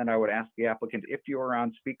open this, and then I would ask the applicant, if you are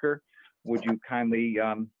on speaker, would you kindly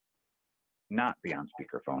not be on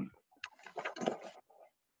speakerphone?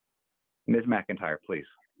 Ms. McIntyre, please.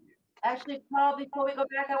 Actually, Paul, before we go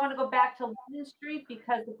back, I want to go back to London Street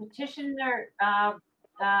because the petitioner, Tom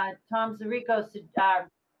Zarico, did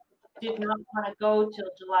not want to go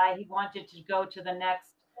till July. He wanted to go to the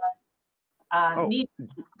next meeting.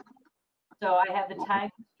 So I have the time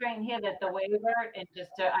constraint here that the waiver, and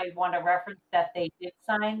I want to reference that they did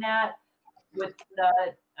sign that with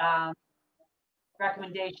the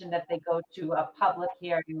recommendation that they go to a public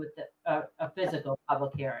hearing with a physical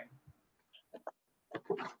public hearing.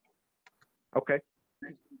 Okay.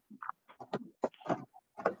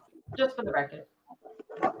 Just for the record.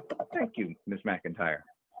 Thank you, Ms. McIntyre.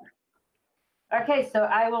 Okay, so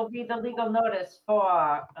I will read the legal notice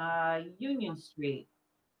for Union Street.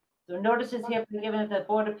 So notice is hereby given that the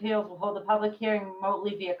Board of Appeals will hold a public hearing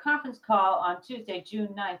remotely via conference call on Tuesday,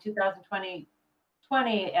 June 9,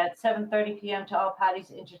 2020 at 7:30 p.m. to all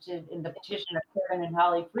parties interested in the petition of Kevin and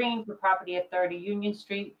Holly Green for property at 30 Union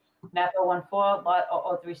Street, map 014, lot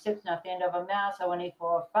 0036, North Andover, Mass.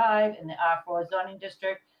 01845 in the R4 zoning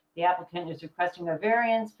district. The applicant is requesting a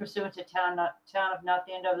variance pursuant to Town of North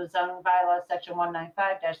Andover zoning bylaws, section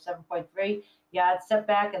 195-7.3, yard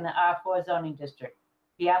setback in the R4 zoning district.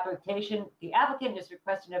 The applicant is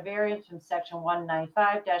requesting a variance from section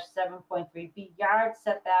 195-7.3B, yard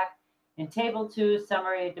setback in table 2,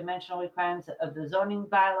 summary of dimensional requirements of the zoning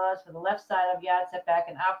bylaws for the left side of yard setback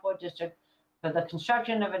in R4 district for the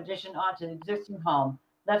construction of addition onto the existing home.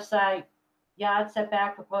 Left side yard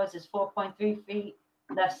setback proposed is 4.3 feet.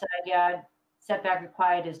 Left side yard setback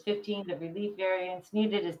required is 15. The relief variance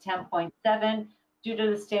needed is 10.7. Due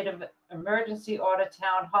to the state of emergency order,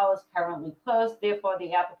 town hall is currently closed. Therefore,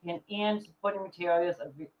 the applicant and supporting materials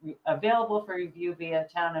are available for review via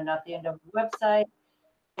Town of North Andover website,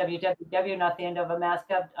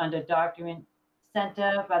 www.northandovermass.gov, under Document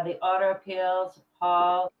Center by the Order Appeals,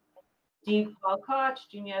 Paul Koch,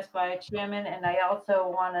 Junior Esquire Chairman. And I also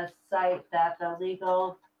want to cite that the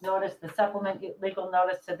legal notice, the supplement legal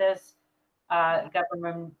notice to this,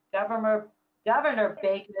 Governor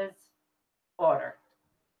Baker's order.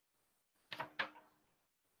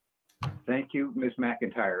 Thank you, Ms.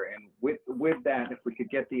 McIntyre. And with that, if we could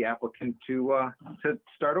get the applicant to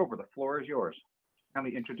start over, the floor is yours.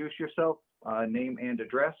 Kindly introduce yourself, name and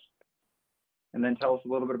address, and then tell us a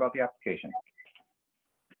little bit about the application.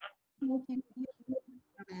 Thank you.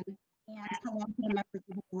 And hello to the members of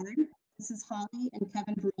the board. This is Holly and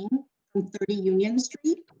Kevin Green from 30 Union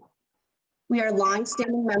Street. We are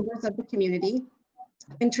longstanding members of the community,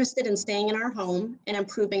 interested in staying in our home and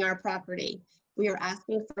improving our property. We are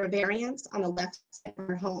asking for a variance on the left side of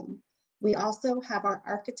our home. We also have our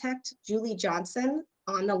architect, Julie Johnson,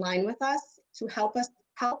 on the line with us to help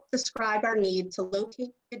describe our need to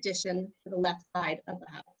locate the addition to the left side of the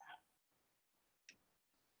house.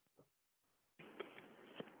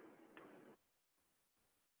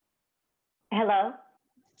 Hello?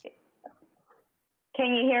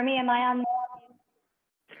 Can you hear me? Am I on?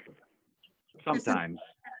 Sometimes.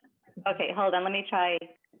 Okay, hold on. Let me try.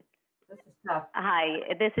 This is tough. Hi,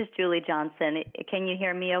 this is Julie Johnson. Can you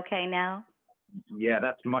hear me okay now? Yeah,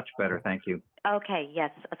 that's much better. Thank you. Okay,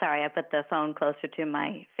 yes. Sorry, I put the phone closer to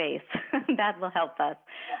my face. That will help us.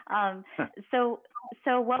 So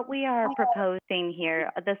what we are proposing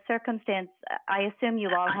here, the circumstance, I assume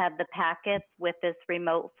you all have the packets with this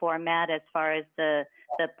remote format as far as the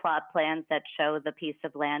plot plans that show the piece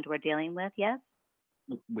of land we're dealing with, yes?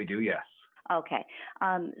 We do, yes. Okay.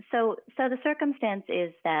 So the circumstance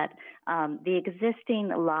is that the existing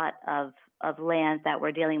lot of land that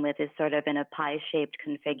we're dealing with is sort of in a pie-shaped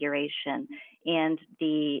configuration, and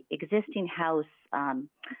the existing house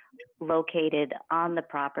located on the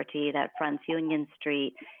property that fronts Union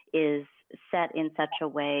Street is set in such a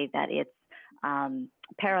way that it's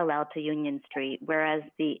parallel to Union Street, whereas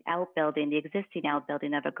the existing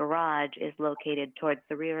outbuilding of a garage is located towards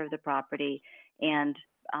the rear of the property and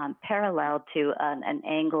parallel to an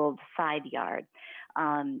angled side yard.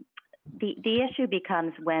 The issue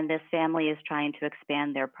becomes when this family is trying to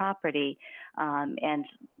expand their property and,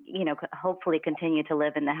 hopefully continue to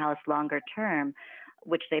live in the house longer term,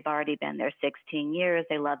 which they've already been there 16 years.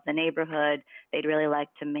 They love the neighborhood. They'd really like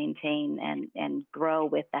to maintain and grow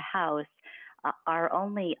with the house. Our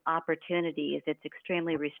only opportunity is it's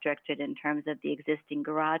extremely restricted in terms of the existing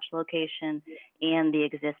garage location and the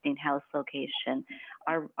existing house location.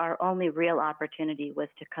 Our only real opportunity was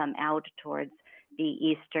to come out towards the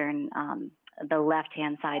eastern, the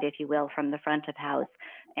left-hand side, if you will, from the front of house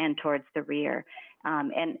and towards the rear.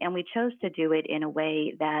 And we chose to do it in a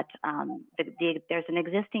way that there's an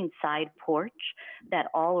existing side porch that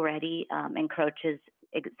already encroaches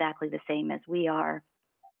exactly the same as we are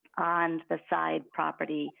on the side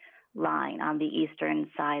property line, on the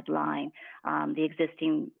eastern side line, the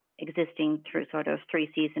existing through sort of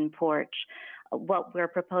three-season porch. What we're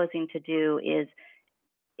proposing to do is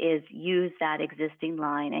use that existing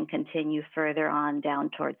line and continue further on down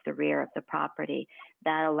towards the rear of the property.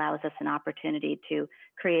 That allows us an opportunity to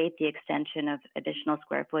create the extension of additional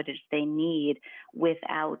square footage they need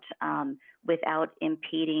without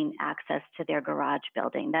impeding access to their garage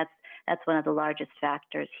building. That's one of the largest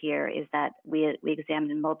factors here, is that we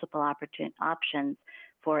examined multiple options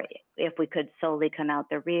for if we could solely come out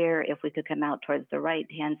the rear, if we could come out towards the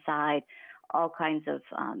right-hand side. All kinds of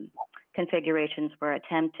configurations were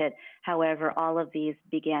attempted. However, all of these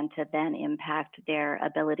began to then impact their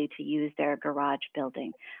ability to use their garage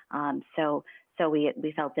building. So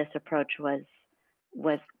we felt this approach was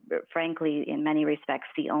frankly, in many respects,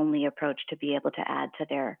 the only approach to be able to add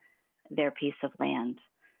to their piece of land.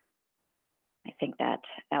 I think that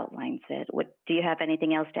outlines it. Do you have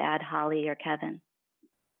anything else to add, Holly or Kevin?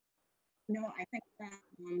 No, I think that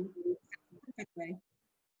perfectly.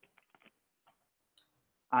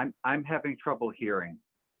 I'm having trouble hearing.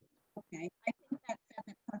 Okay, I think that says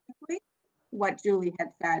it perfectly, what Julie had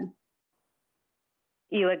said.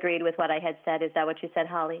 You agreed with what I had said. Is that what you said,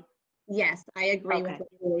 Holly? Yes, I agree with Okay.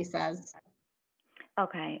 what Julie says.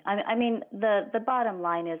 Okay. I mean, the bottom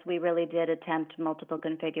line is we really did attempt multiple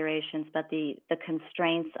configurations, but the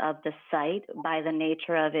constraints of the site, by the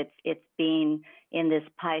nature of it's being in this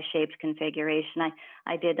pie-shaped configuration,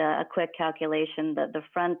 I did a quick calculation that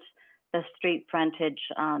the street frontage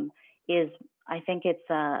is, I think it's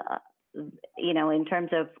in terms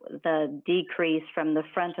of the decrease from the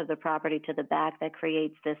front of the property to the back that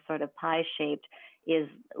creates this sort of pie-shaped is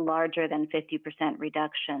larger than 50%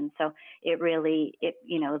 reduction. So it really,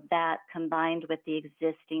 that combined with the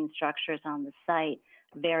existing structures on the site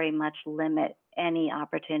very much limit any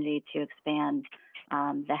opportunity to expand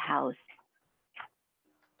the house.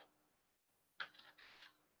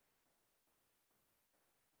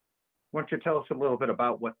 Why don't you tell us a little bit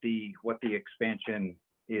about what the expansion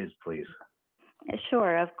is, please?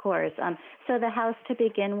 Sure, of course. So the house to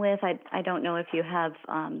begin with, I don't know if you have,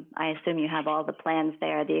 I assume you have all the plans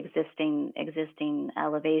there, the existing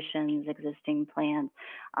elevations, existing plans.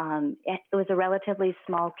 It was a relatively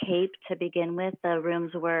small cape to begin with. The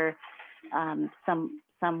rooms were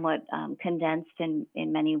somewhat condensed in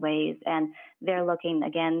many ways, and they're looking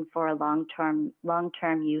again for a long-term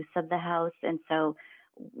use of the house. And so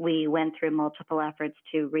we went through multiple efforts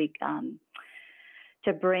to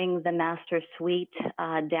bring the master suite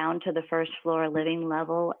down to the first floor living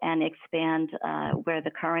level and expand where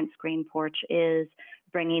the current screen porch is,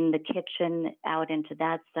 bringing the kitchen out into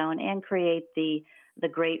that zone and create the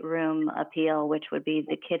great room appeal, which would be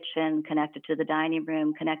the kitchen connected to the dining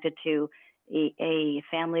room, connected to a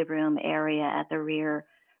family room area at the rear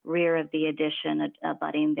of the addition,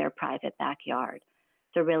 abutting their private backyard.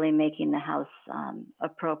 So really making the house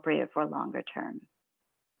appropriate for longer term.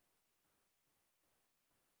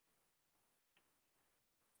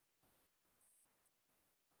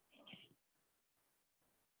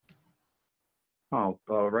 Oh,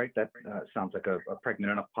 all right. That sounds like a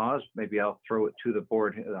pregnant enough pause. Maybe I'll throw it to the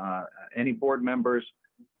board. Any board members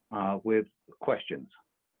with questions?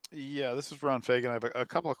 Yeah, this is Ron Fagan. I have a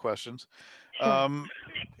couple of questions. Sure.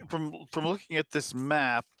 From looking at this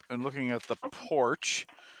map and looking at the porch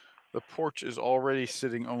is already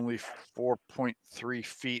sitting only 4.3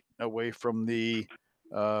 feet away from the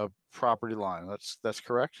property line. That's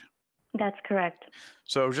correct? That's correct.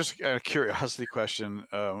 So just a curiosity question,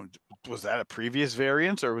 was that a previous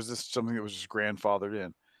variance or was this something that was just grandfathered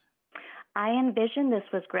in? I envisioned this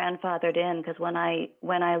was grandfathered in because when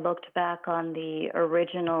I looked back on the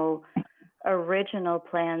original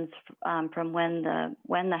plans from when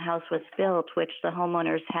the house was built, which the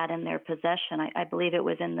homeowners had in their possession, I believe it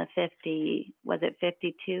was in the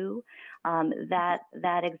 52?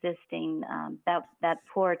 That existing that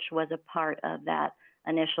porch was a part of that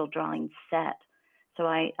initial drawing set. So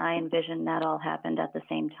I envisioned that all happened at the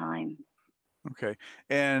same time. Okay.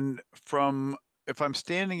 And if I'm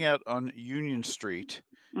standing out on Union Street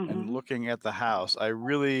and looking at the house, I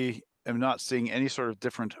really am not seeing any sort of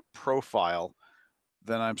different profile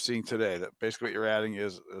than I'm seeing today. That basically what you're adding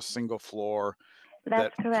is a single floor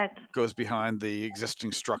That's that correct. goes behind the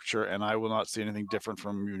existing structure, and I will not see anything different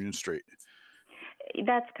from Union Street.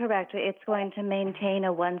 That's correct. It's going to maintain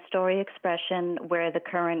a one-story expression where the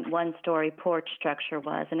current one-story porch structure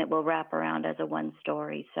was, and it will wrap around as a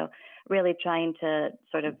one-story. So really trying to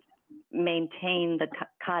sort of maintain the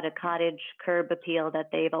cottage curb appeal that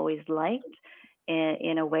they've always liked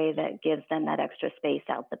in a way that gives them that extra space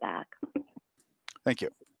out the back. Thank you.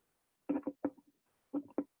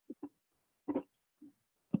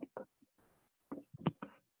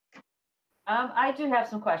 I do have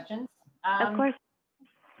some questions. Of course.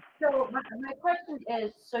 So my question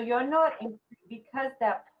is, so you're not, because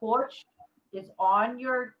that porch is on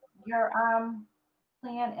your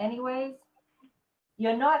plan anyways,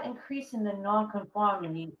 you're not increasing the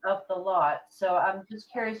nonconformity of the lot. So I'm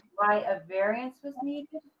just curious why a variance was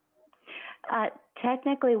needed?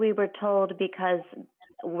 Technically, we were told because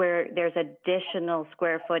there's additional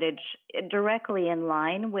square footage directly in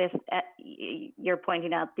line with, you're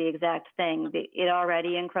pointing out the exact thing. It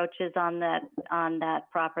already encroaches on that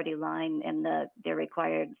property line and the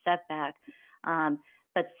required setback.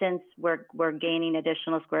 But since we're gaining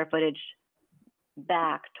additional square footage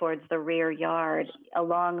back towards the rear yard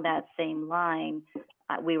along that same line,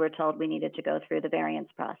 we were told we needed to go through the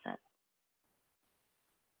variance process.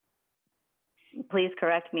 Please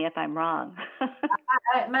correct me if I'm wrong.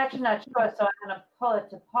 I'm actually not sure, so I'm gonna pull it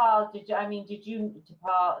to Paul. To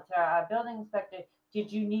Paul, to our building inspector, did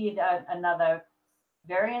you need another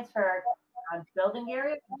variance for building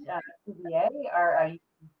area, CBA, or are you?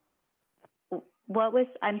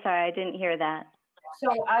 I'm sorry, I didn't hear that.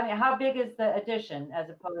 So, I mean, how big is the addition as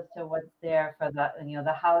opposed to what's there for the,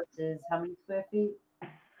 the house is how many square feet?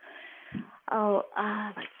 Oh,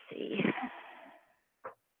 let's see.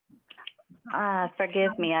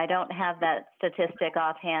 Forgive me, I don't have that statistic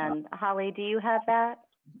offhand. Holly, do you have that?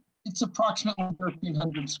 It's approximately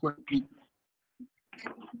 1,300 square feet. I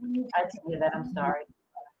didn't hear that, I'm sorry.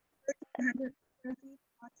 1,300 square feet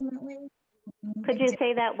approximately. Could you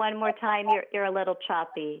say that one more time? You're a little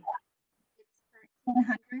choppy.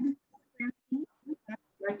 1,300 square feet.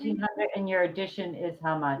 1,300, and your addition is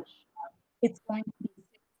how much? It's going to be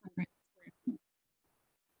 600 square feet.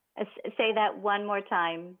 Say that one more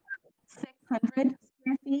time. 600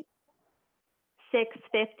 square feet.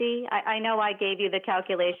 650. I know I gave you the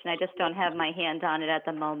calculation. I just don't have my hand on it at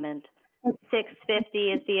the moment.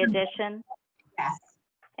 650 is the addition? Yes.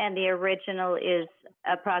 And the original is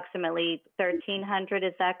approximately 1,300.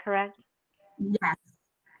 Is that correct? Yes.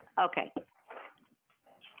 Okay.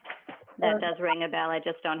 That does ring a bell. I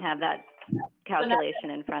just don't have that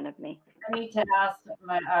calculation in front of me. I need to ask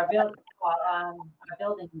our building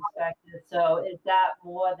inspector, so is that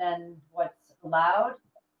more than what's allowed?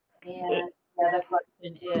 And the other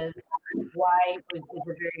question is, why is the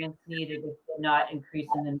variance needed if they're not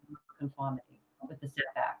increasing the conformity with the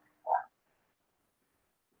setback?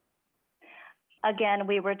 Again,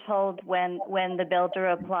 we were told when the builder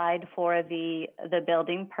applied for the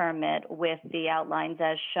building permit with the outlines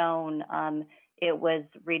as shown, it was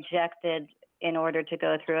rejected in order to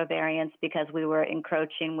go through a variance because we were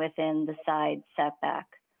encroaching within the side setback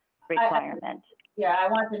requirement. Yeah, I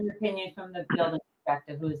want an opinion from the building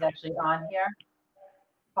inspector who is actually on here.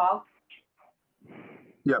 Paul?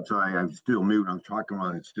 Yeah, I'm sorry, I'm still mute. I'm talking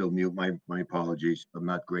on it, still mute. My apologies. I'm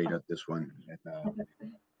not great at this one.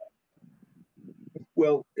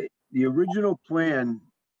 Well, the original plan,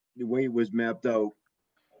 the way it was mapped out,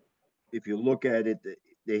 if you look at it,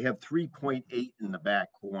 they have 3.8 in the back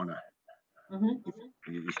corner.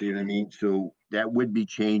 You see what I mean? So that would be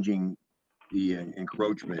changing the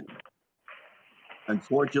encroachment.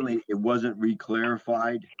 Unfortunately, it wasn't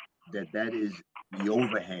reclarified that is the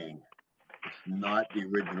overhang. It's not the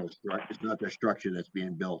original structure. It's not the structure that's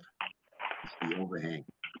being built. It's the overhang.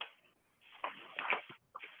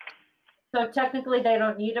 So technically, they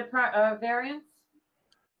don't need a variance?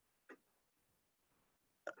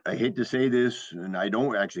 I hate to say this, and I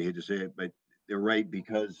don't actually hate to say it, but they're right,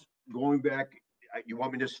 because going back, you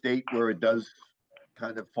want me to state where it does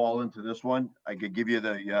kind of fall into this one? I could give you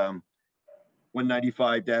the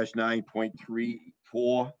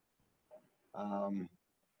 195-9.34.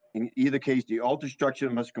 In either case, the altered structure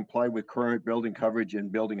must comply with current building coverage and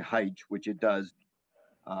building height, which it does.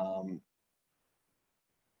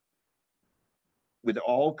 With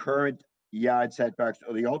all current yard setbacks,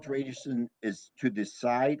 or the alteration is to the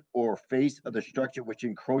side or face of the structure which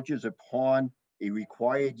encroaches upon a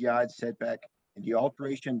required yard setback, and the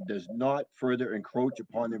alteration does not further encroach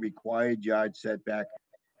upon the required yard setback,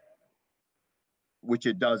 which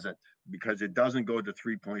it doesn't. because it doesn't go to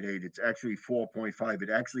 3.8. It's actually 4.5. It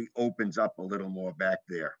actually opens up a little more back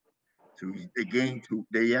there. So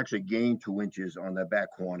they actually gain 2 inches on the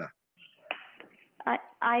back corner.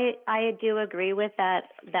 I do agree with that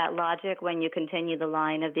logic when you continue the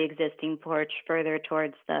line of the existing porch further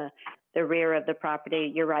towards the rear of the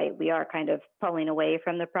property. You're right, we are kind of pulling away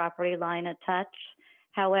from the property line a touch.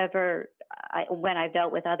 However, when I've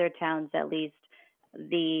dealt with other towns, at least,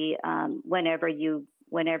 whenever you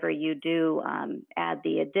do add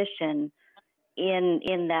the addition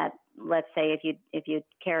in that, let's say if you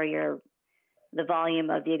carry the volume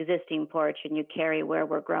of the existing porch and you carry where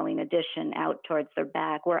we're growing addition out towards the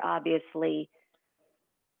back, we're obviously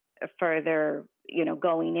further,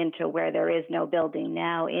 going into where there is no building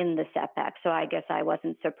now in the setback. So I guess I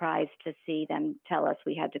wasn't surprised to see them tell us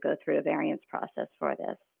we had to go through a variance process for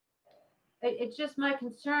this. It's just my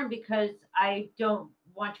concern because I don't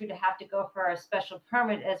want you to have to go for a special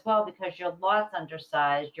permit as well because your lot's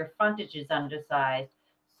undersized, your frontage is undersized.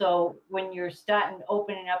 So when you're starting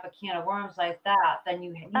opening up a can of worms like that, then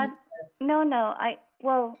you need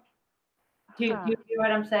Do you hear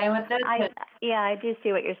what I'm saying with this? Yeah, I do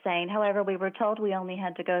see what you're saying. However, we were told we only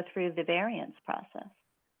had to go through the variance process.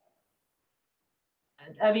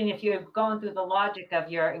 I mean, if you're going through the logic of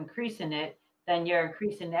you're increasing it, then you're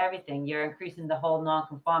increasing everything. You're increasing the whole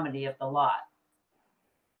nonconformity of the lot.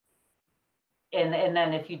 And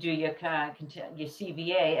then if you do your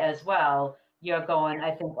CVA as well, you're going,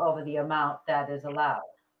 I think, over the amount that is allowed.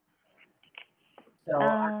 So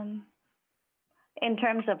in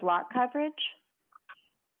terms of lot coverage?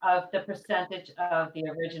 Of the percentage of the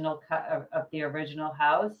original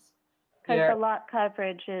house. Because the lot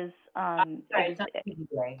coverage is I'm sorry, it's not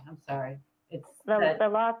CVA. I'm sorry. It's the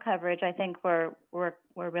lot coverage. I think we're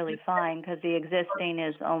really fine because the existing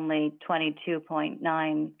is only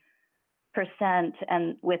 22.9%,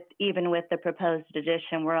 and even with the proposed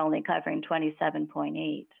addition, we're only covering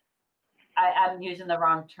 27.8%. I'm using the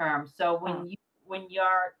wrong term. So when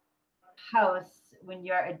your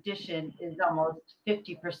addition is almost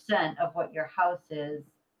 50% of what your house is,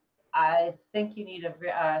 I think you need a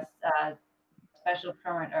special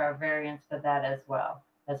permit or a variance for that as well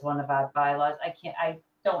as one of our bylaws. I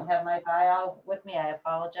don't have my bylaw with me. I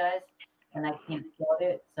apologize, and I can't quote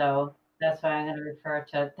it. So that's why I'm going to refer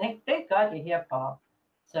to. Thank God you're here, Paul.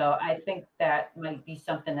 So I think that might be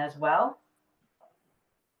something as well.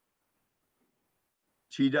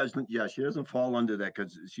 She doesn't fall under that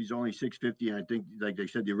because she's only 650, and I think, like they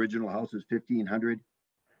said, the original house is 1,500.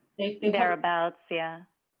 Thereabouts, yeah.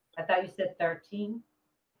 I thought you said 13.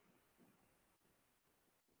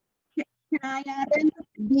 Can I add in?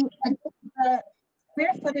 The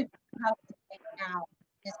square footage of the house right now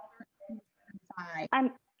is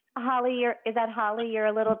 13.5. Holly, is that Holly? You're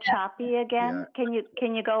a little choppy again. Yeah.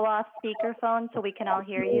 Can you go off speakerphone so we can all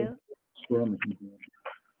hear you?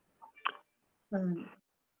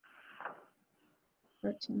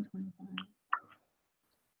 13.25.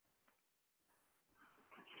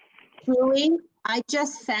 Julie, I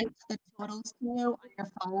just sent the totals to you on your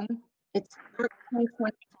phone. It's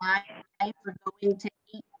 13.25. We're going to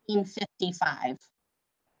 1855.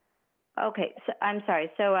 Okay, so I'm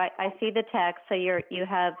sorry. So I see the text. So you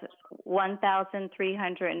have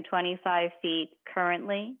 1,325 feet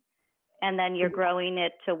currently, and then you're growing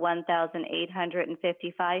it to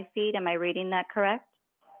 1,855 feet. Am I reading that correct?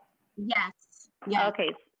 Yes. Yeah.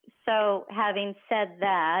 Okay. So having said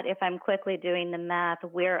that, if I'm quickly doing the math,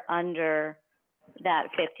 we're under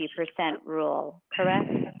that 50% rule,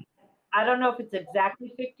 correct? I don't know if it's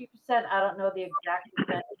exactly 50%. I don't know the exact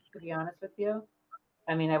percentage, to be honest with you.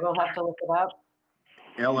 I mean, I will have to look it up.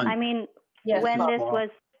 Ellen. I mean, yes, when Paul. this was,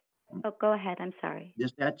 oh, go ahead. I'm sorry.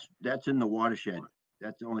 That's in the watershed.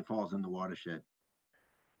 That only falls in the watershed.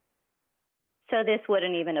 So this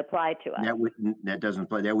wouldn't even apply to us. That doesn't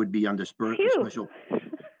apply. That would be under special. You sure?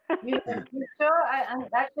 I'd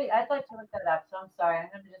like to look that up. So I'm sorry. I'm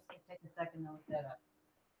going to just take a second to look that up.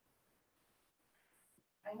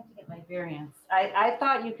 I have to get my variance. I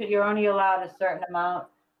thought you're only allowed a certain amount.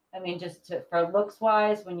 I mean, just for looks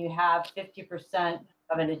wise, when you have 50%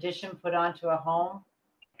 of an addition put onto a home,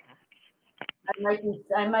 I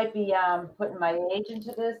might be putting my age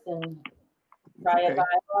into this and prior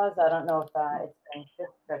bylaws. I don't know if it's going to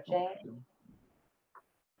shift or change.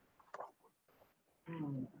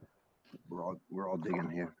 We're all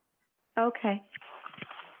digging here. Okay.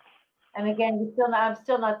 And again, I'm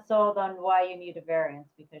still not sold on why you need a variance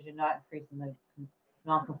because you're not increasing the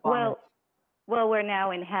non-conformity. Well, we're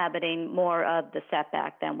now inhabiting more of the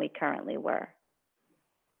setback than we currently were.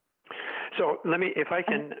 So let me, if I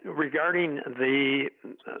can, regarding the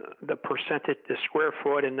percentage, the square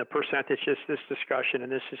foot and the percentages, this discussion,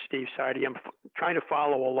 and this is Steve Sidey, I'm trying to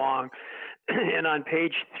follow along. And on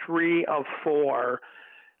page 3 of 4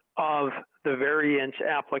 of the variance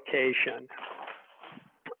application,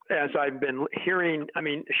 as I've been hearing, I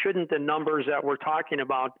mean, shouldn't the numbers that we're talking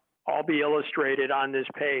about all be illustrated on this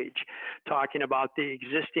page, talking about the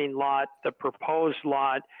existing lot, the proposed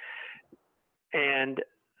lot, and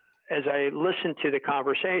as I listen to the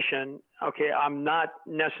conversation, okay, I'm not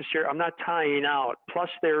tying out. Plus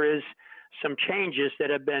there is some changes that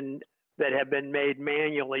have been made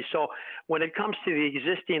manually. So when it comes to the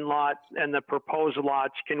existing lot and the proposed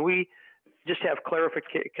lots, can we just have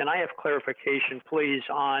can I have clarification, please,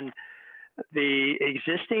 on the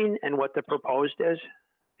existing and what the proposed is,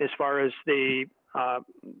 as far as the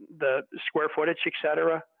square footage, et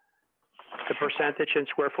cetera, the percentage and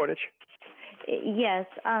square footage? Yes.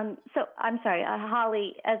 So I'm sorry,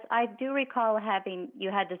 Holly, as I do recall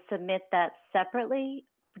you had to submit that separately.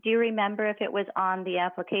 Do you remember if it was on the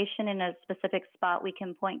application in a specific spot we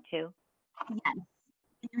can point to? Yes. Can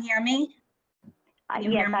you hear me?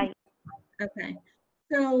 Yes. Okay.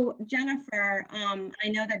 So Jennifer, I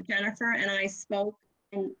know that Jennifer and I spoke,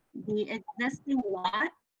 and the existing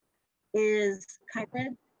lot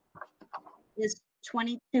coverage is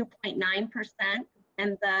 22.9%,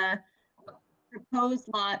 and the proposed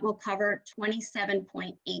lot will cover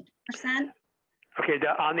 27.8%. Okay,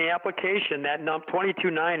 on the application, that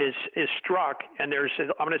 22.9 is struck, and there's,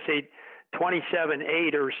 I'm going to say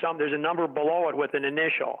 27.8 or some, there's a number below it with an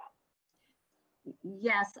initial.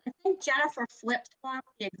 Yes, I think Jennifer flip-flopped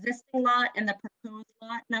the existing lot and the proposed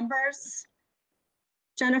lot numbers.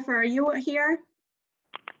 Jennifer, are you here?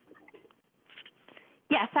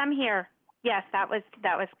 Yes, I'm here. Yes, that was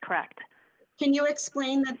correct. Can you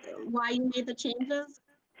explain why you made the changes?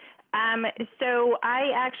 So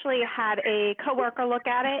I actually had a coworker look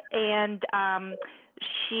at it, and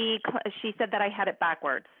she said that I had it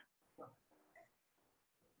backwards.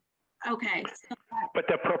 Okay. But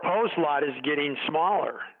the proposed lot is getting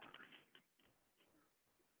smaller.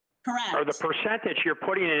 Correct. Or the percentage you're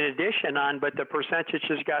putting an addition on, but the percentage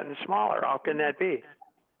has gotten smaller. How can that be?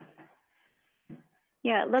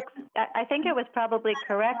 Yeah, it looks, I think it was probably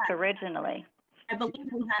correct originally. I believe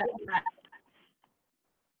we had it correct.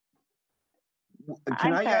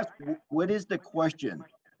 Can I ask, what is the question?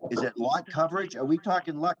 Is it lot coverage? Are we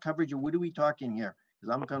talking lot coverage, or what are we talking here?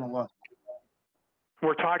 Because I'm kind of lost.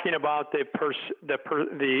 We're talking about the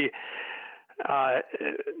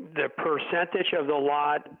percentage of the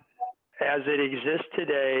lot as it exists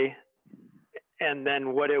today, and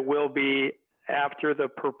then what it will be after the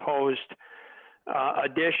proposed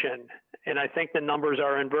addition. And I think the numbers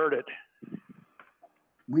are inverted.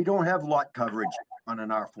 We don't have lot coverage on an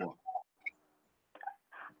R4.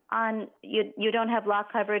 You don't have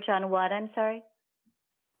lot coverage on what, I'm sorry?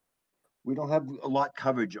 We don't have a lot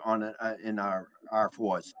coverage on it in our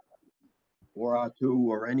R4s or R2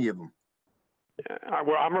 or any of them.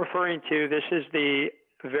 Well, I'm referring to, this is the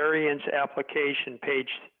variance application, page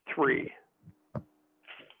 3.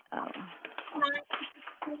 I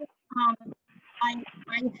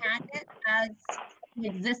had it as the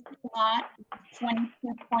existing lot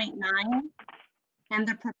 22.9, and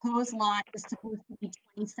the proposed lot is supposed to be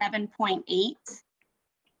 27.8.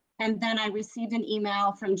 And then I received an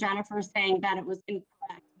email from Jennifer saying that it was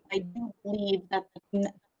incorrect. I do believe that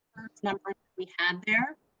the first number that we had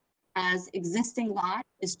there as existing lot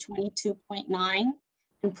is 22.9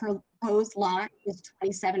 and proposed lot is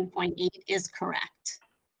 27.8 is correct.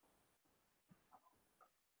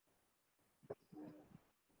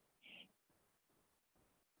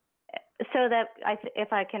 So that,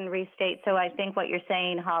 if I can restate, so I think what you're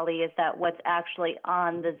saying, Holly, is that what's actually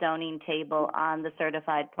on the zoning table on the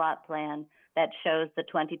certified plot plan that shows the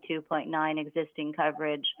 22.9 existing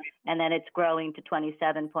coverage, and then it's growing to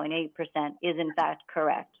 27.8% is in fact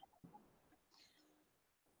correct.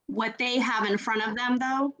 What they have in front of them,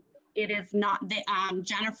 though, it is not.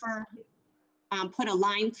 Jennifer put a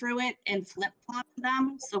line through it and flip-flopped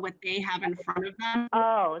them. So what they have in front of them.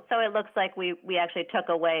 Oh, so it looks like we actually took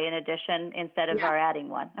away an addition instead of our adding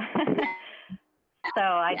one. So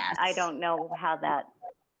I don't know how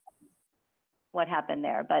what happened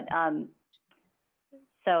there, but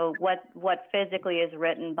so what physically is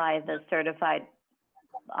written by the certified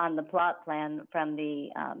on the plot plan from the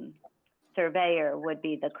surveyor would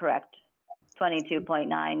be the correct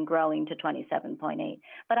 22.9 growing to 27.8.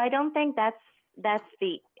 But I don't think that's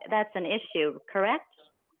an issue, correct?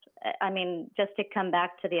 I mean, just to come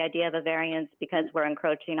back to the idea of a variance because we're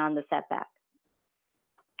encroaching on the setback.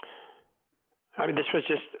 I mean, this was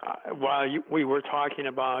just, while we were talking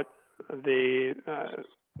about the,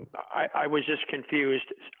 I was just confused,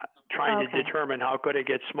 trying to determine how could it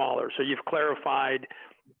get smaller. So you've clarified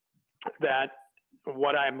that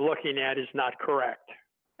what I'm looking at is not correct.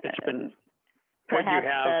 It's been, what you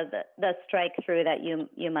have. Perhaps the strike through that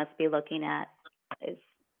you must be looking at is,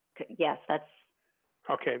 yes, that's.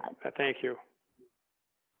 Okay, thank you.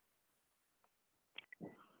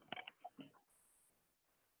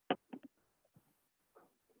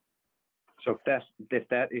 So if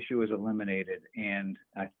that issue is eliminated, and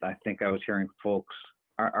I think I was hearing folks,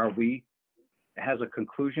 has a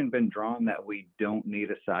conclusion been drawn that we don't need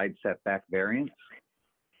a side setback variance?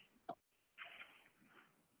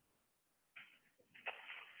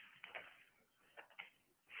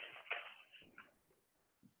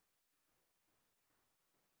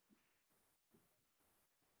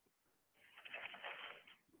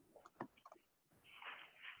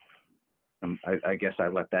 I guess I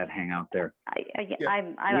let that hang out there. I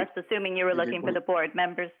was assuming you were looking for the board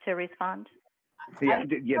members to respond. Yeah,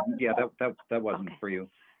 that wasn't for you.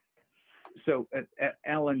 So,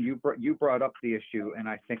 Alan, you brought up the issue, and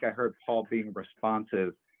I think I heard Paul being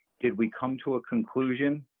responsive. Did we come to a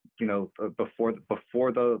conclusion, before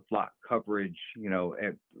the lot coverage,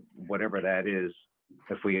 whatever that is,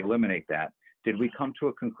 if we eliminate that, did we come to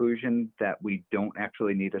a conclusion that we don't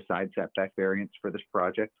actually need a side setback variance for this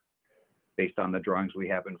project, based on the drawings we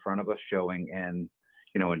have in front of us showing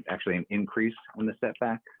actually an increase in the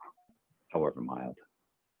setback, however mild?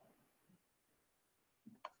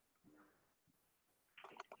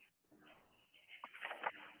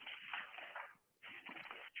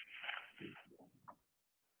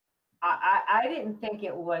 I didn't think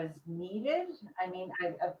it was needed. I mean,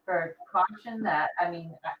 for caution that,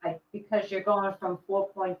 because you're going from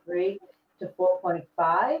 4.3 to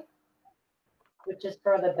 4.5, which is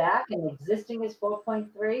further back, and existing is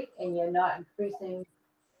 4.3, and you're not increasing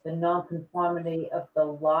the nonconformity of the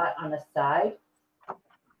lot on the side.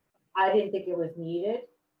 I didn't think it was needed,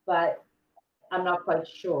 but I'm not quite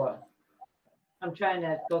sure. I'm trying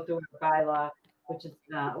to go through a bylaw, which is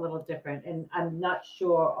a little different, and I'm not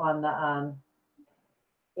sure on the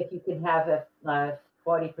if you can have a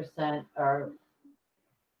 40% or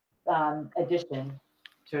addition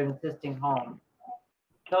to an existing home.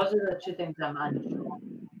 Those are the two things I'm unsure.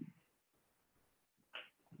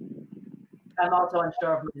 I'm also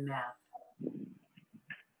unsure of the math.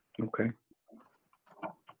 Okay.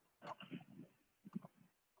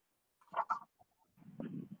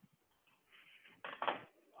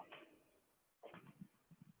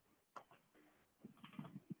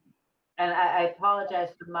 And I apologize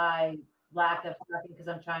for my lack of talking because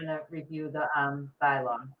I'm trying to review the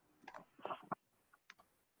bylaw.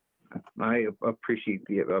 I appreciate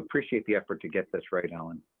the effort to get this right,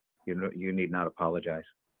 Alan. You need not apologize.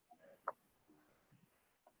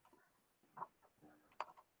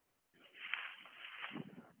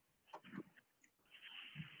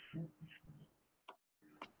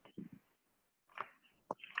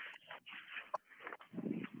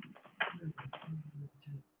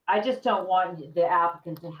 I just don't want the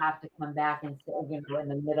applicant to have to come back and say, in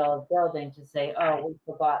the middle of building to say, oh, we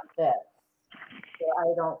forgot this. So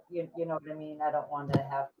I don't, you know what I mean? I don't want to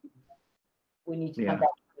have, we need to come back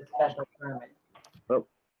with a special permit.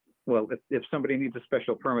 Well, if somebody needs a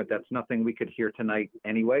special permit, that's nothing we could hear tonight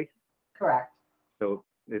anyway. Correct. So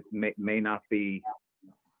it may not be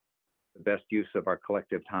the best use of our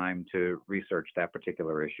collective time to research that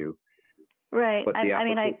particular issue. Right. But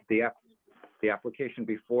the application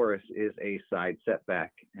before us is a side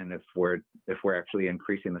setback, and if we're actually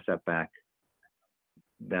increasing the setback,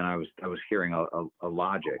 then I was hearing a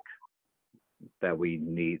logic that we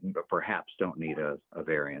need, but perhaps don't need a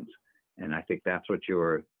variance, and I think that's what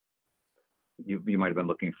you might have been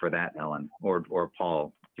looking for that, Ellen, or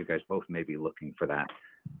Paul. You guys both may be looking for that.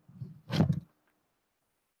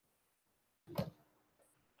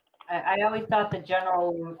 I always thought the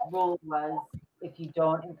general rule was if you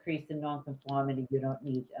don't increase the nonconformity, you don't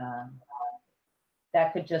need,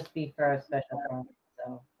 that could just be for a special permit,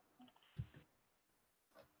 so.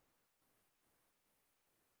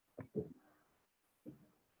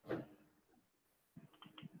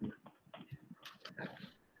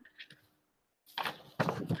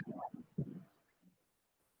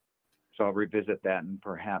 So I'll revisit that and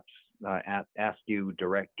perhaps ask you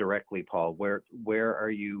directly, Paul, where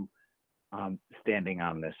are you standing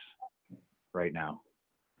on this right now?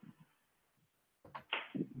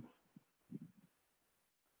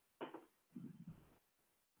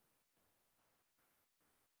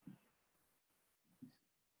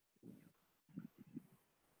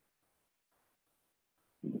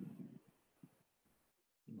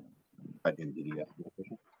 I didn't get the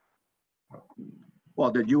application.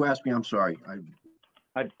 Well, did you ask me? I'm sorry.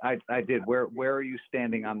 I did. Where are you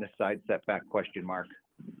standing on this side setback question mark?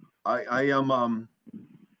 I am,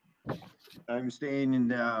 I'm staying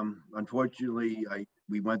in, unfortunately,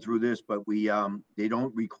 we went through this, but they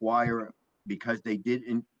don't require, because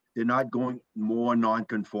they're not going more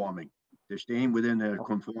non-conforming. They're staying within the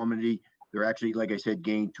conformity. They're actually, like I said,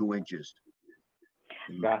 gained 2 inches.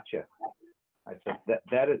 Gotcha.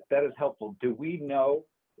 That is helpful. Do we know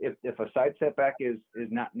if a side setback is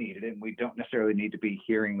not needed, and we don't necessarily need to be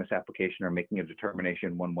hearing this application or making a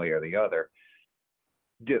determination one way or the other,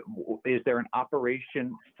 is there an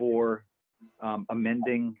operation for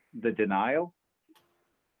amending the denial?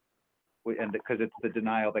 And because it's the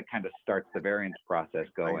denial that kind of starts the variance process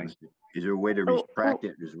going. Is there a way to retract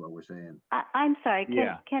it, is what we're saying? I'm sorry,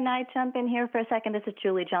 Yeah. can I jump in here for a second? This is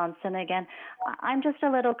Julie Johnson again. I'm just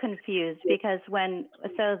a little confused because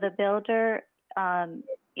so the builder,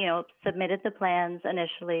 submitted the plans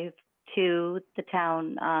initially to the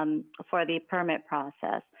town for the permit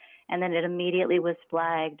process. And then it immediately was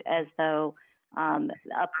flagged as though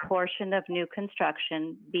a portion of new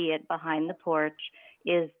construction, be it behind the porch,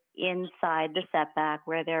 is inside the setback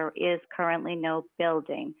where there is currently no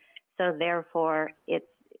building. So therefore, it's,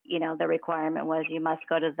 the requirement was you must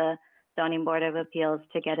go to the Zoning Board of Appeals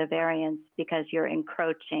to get a variance because you're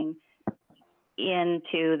encroaching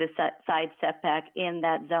into the side setback in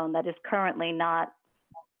that zone that is currently not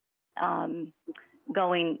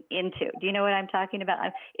going into. Do you know what I'm talking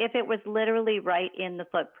about? If it was literally right in the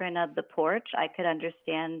footprint of the porch, I could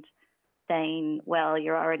understand saying, well,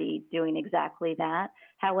 you're already doing exactly that.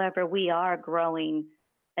 However, we are growing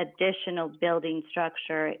additional building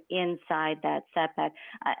structure inside that setback.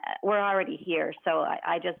 We're already here, so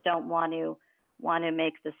I just don't want to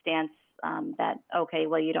make the stance that, okay,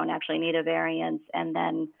 well, you don't actually need a variance, and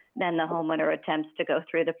then the homeowner attempts to go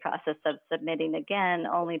through the process of submitting again,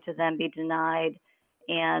 only to then be denied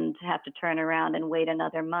and have to turn around and wait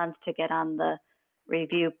another month to get on the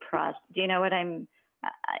review process. Do you know what I'm?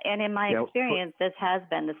 And in my experience, this has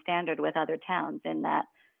been the standard with other towns in that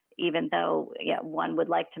even though one would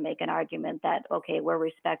like to make an argument that, okay, we're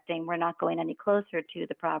not going any closer to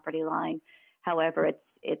the property line. However,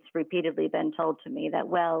 it's repeatedly been told to me that,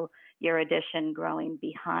 well, your addition growing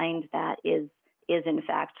behind that is in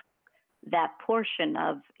fact, that portion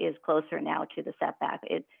is closer now to the setback.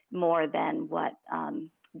 It's more than what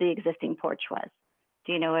the existing porch was.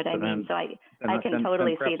 Do you know what I mean? So I can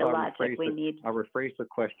totally see the logic we need. I'll rephrase the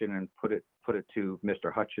question and put it to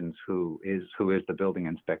Mr. Hutchins, who is the building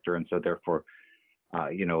inspector, and so therefore,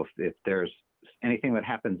 if there's anything that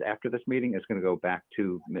happens after this meeting, it's going to go back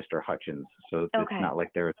to Mr. Hutchins. So it's not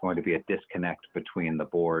like there is going to be a disconnect between the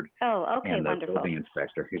board and the building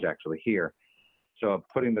inspector. He's actually here. So I'm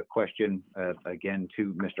putting the question again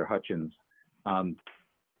to Mr. Hutchins.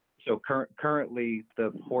 So currently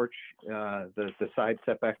the porch, the side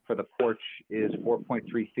setback for the porch is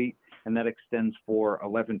 4.3 feet, and that extends for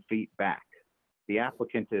 11 feet back. The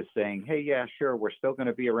applicant is saying, hey, yeah, sure, we're still going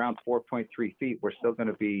to be around 4.3 feet. We're still going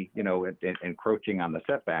to be, encroaching on the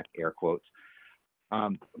setback, air quotes.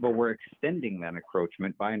 But we're extending that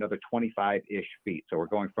encroachment by another 25-ish feet. So we're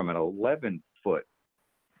going from an 11-foot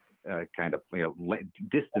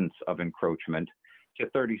distance of encroachment to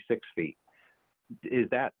 36 feet. Is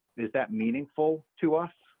that meaningful to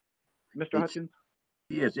us, Mr. Hutchins?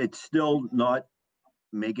 Yes, it's still not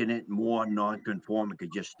making it more non-conforming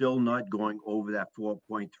because you're still not going over that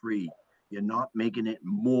 4.3. You're not making it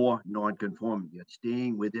more non-conforming. You're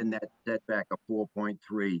staying within that setback of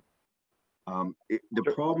 4.3.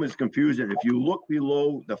 The problem is confusing. If you look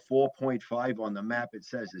below the 4.5 on the map, it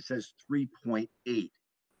says 3.8.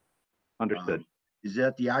 Understood. Is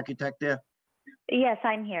that the architect there? Yes,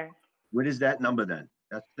 I'm here. What is that number then?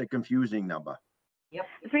 That's the confusing number. Yep.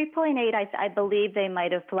 3.8, I believe they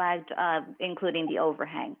might have flagged, including the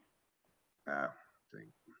overhang.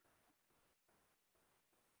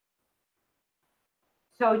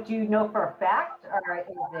 So do you know for a fact, or is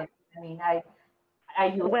it, are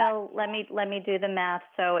you? Well, let me do the math.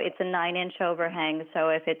 So it's a 9-inch overhang. So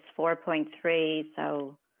if it's 4.3,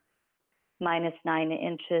 so minus 9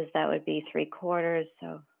 inches, that would be 3/4.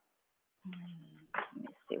 So let me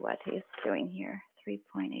see what he's doing here.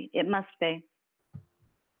 3.8. It must be.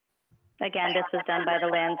 Again, this was done by the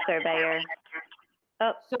land surveyor.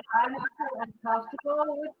 Oh. So I'm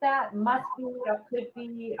uncomfortable with that. Must be or could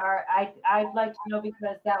be, or I'd like to know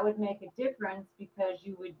because that would make a difference because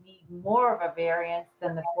you would need more of a variance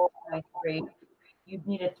than the 4.3. You'd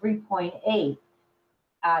need a 3.8.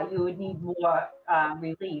 You would need more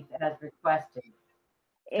relief as requested.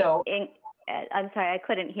 So I'm sorry, I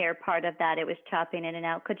couldn't hear part of that. It was chopping in and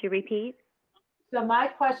out. Could you repeat? So my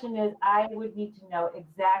question is, I would need to know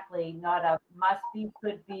exactly, not a must be,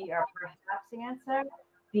 could be, or perhaps answer,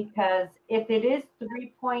 because if it is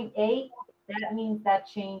 3.8, that means that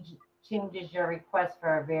changes your request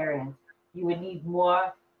for a variance. You would need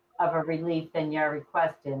more of a relief than you're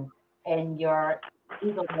requesting, and your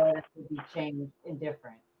legal notice would be changed and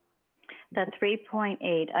different. The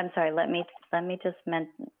 3.8, I'm sorry, let me just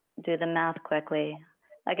do the math quickly.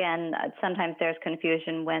 Again, sometimes there's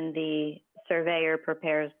confusion when the surveyor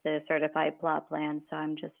prepares the certified plot plan, so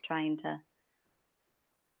I'm just trying to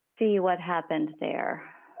see what happened there.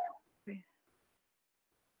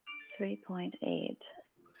 3.8.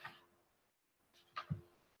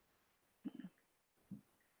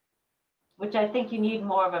 Which I think you need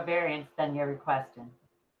more of a variance than you're requesting.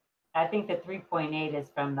 I think the 3.8 is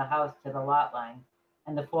from the house to the lot line,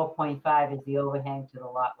 and the 4.5 is the overhang to the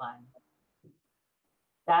lot line.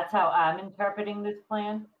 That's how I'm interpreting this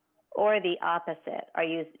plan. Or the opposite.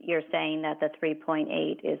 You're saying that the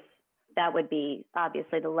 3.8 is, that would be,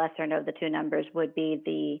 obviously the lesser of the two numbers would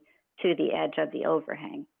be to the edge of the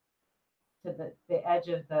overhang. To the edge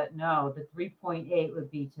of the, no, the 3.8 would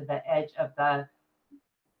be to the edge of the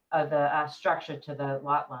structure to the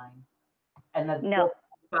lot line. And the No.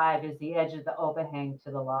 4.5 is the edge of the overhang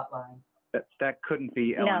to the lot line. That couldn't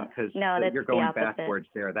be, Ellen, because that's you're the going opposite. backwards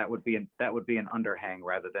there. That would be an underhang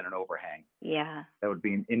rather than an overhang. Yeah. That would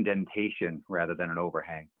be an indentation rather than an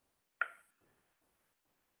overhang.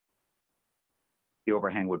 The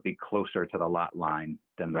overhang would be closer to the lot line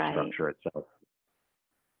than the Right. structure itself.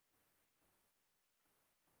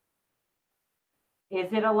 Is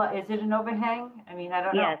it an overhang? I mean, I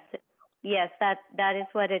don't know. Yes, that is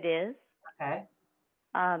what it is. Okay.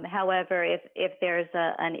 However, if there's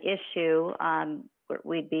an issue,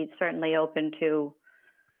 we'd be certainly open to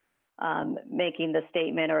making the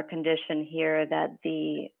statement or condition here that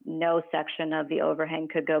the no section of the overhang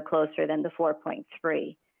could go closer than the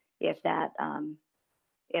 4.3, if that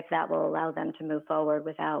will allow them to move forward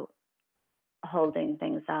without holding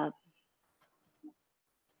things up.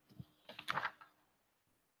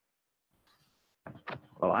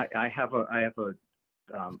 Well, I have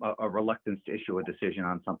a reluctance to issue a decision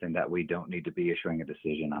on something that we don't need to be issuing a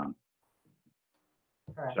decision on.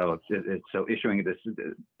 Correct. So issuing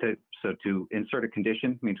to insert a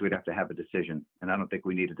condition means we'd have to have a decision, and I don't think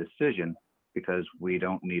we need a decision because we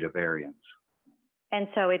don't need a variance. And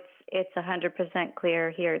so it's 100%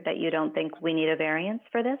 clear here that you don't think we need a variance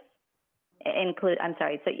for this? I'm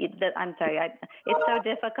sorry. It's so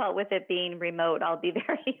difficult with it being remote. I'll be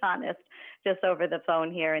very honest, just over the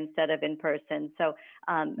phone here instead of in person. So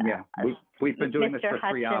yeah, we've been doing this Mr. for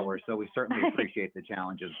 3 Hudson. hours, so we certainly appreciate the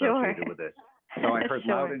challenges Sure. associated with this. So I heard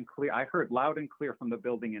loud Sure. and clear. I heard loud and clear from the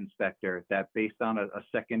building inspector that based on a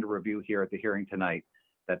second review here at the hearing tonight,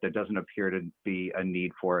 that there doesn't appear to be a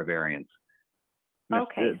need for a variance.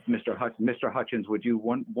 Okay. Mr. Hutchins, would you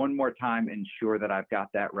one more time ensure that I've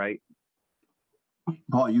got that right?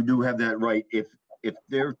 Paul, you do have that right. If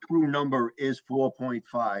their true number is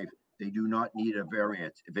 4.5, they do not need a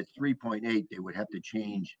variance. If it's 3.8, they would have to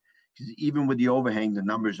change. Because even with the overhang, the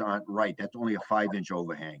numbers aren't right. That's only a 5-inch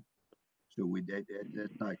overhang. So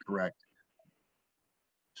that's not correct.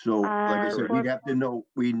 So like I said, we'd have to know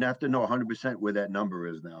 100% where that number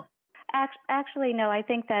is now. Actually, no, I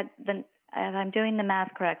think that if I'm doing the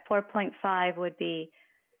math correct, 4.5 would be,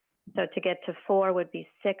 so to get to 4 would be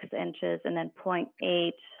 6 inches, and then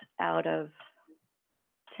 0.8 out of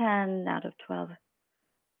 10 out of 12.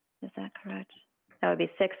 Is that correct? That would be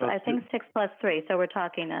 6. I think 6 plus 3. So we're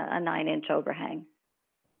talking a 9-inch overhang.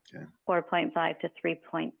 Okay. 4.5 to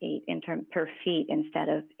 3.8 per feet instead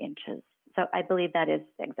of inches. So I believe that is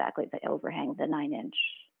exactly the overhang, the 9-inch.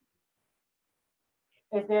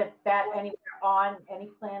 Is it that anywhere on any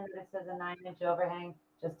plan that it says a 9-inch overhang,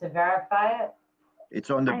 just to verify it? It's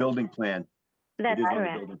on the building plan. That's It is on the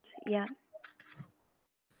correct. building. Yeah.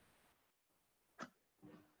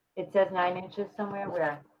 It says 9 inches somewhere,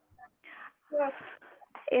 where?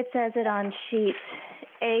 It says it on sheet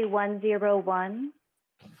A101.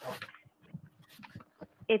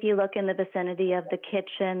 If you look in the vicinity of the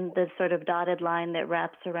kitchen, the sort of dotted line that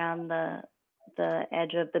wraps around the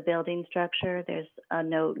edge of the building structure, there's a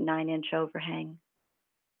note 9-inch overhang.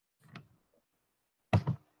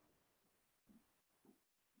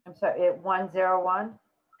 I'm sorry, 101?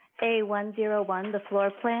 A101, the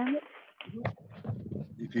floor plan.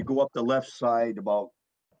 If you go up the left side about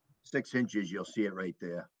 6 inches, you'll see it right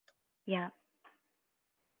there. Yeah.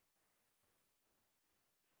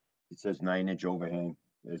 It says 9-inch overhang.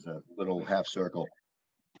 There's a little half circle.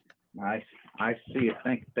 Nice. I see it.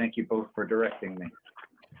 Thank you both for directing me.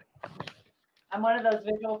 I'm one of those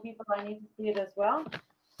visual people. I need to see it as well.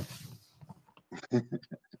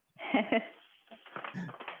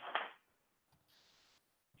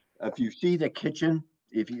 If you see the kitchen,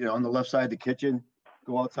 if you're on the left side of the kitchen,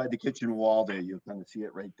 go outside the kitchen wall there, you'll kind of see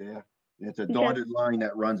it right there. And it's a dotted line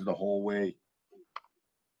that runs the whole way.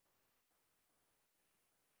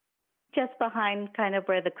 Just behind kind of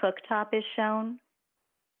where the cooktop is shown.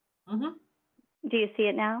 Mm-hmm. Do you see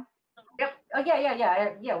it now? Yep. Oh,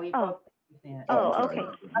 yeah. We both seen it. Oh, I'm okay.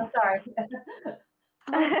 sorry. I'm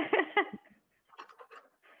sorry.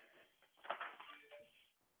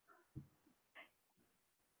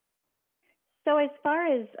 So as far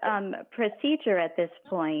as procedure at this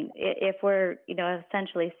point, if we're,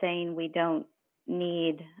 essentially saying we don't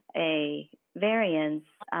need a variance,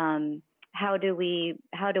 how do we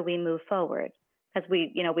move forward? Because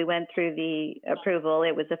we went through the approval,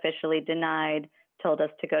 it was officially denied, told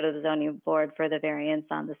us to go to the zoning board for the variance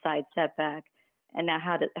on the side setback, and now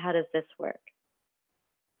how does this work?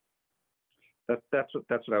 That's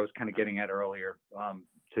what I was kind of getting at earlier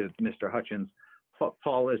to Mr. Hutchins.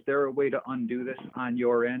 Paul, is there a way to undo this on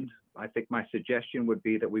your end? I think my suggestion would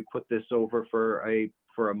be that we put this over for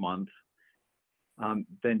a month.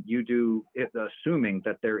 Then you do it, assuming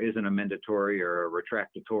that there is an amendatory or a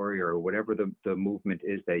retractatory or whatever the movement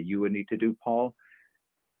is that you would need to do, Paul.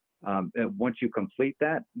 And once you complete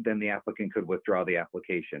that, then the applicant could withdraw the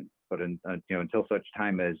application. But until such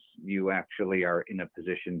time as you actually are in a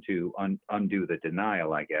position to undo the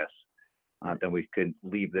denial, I guess, then we could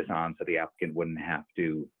leave this on so the applicant wouldn't have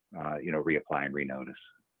to, reapply and renotice.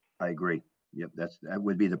 I agree. Yep, that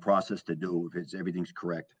would be the process to do if everything's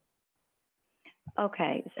correct.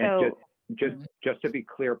 Okay, And so just to be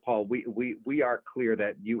clear, Paul, we are clear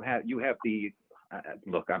that you have the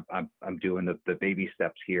look. I'm doing the baby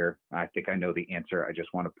steps here. I think I know the answer. I just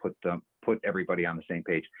want to put everybody on the same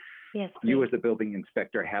page. yes, You please. as the building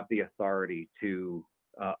inspector have the authority to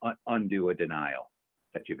undo a denial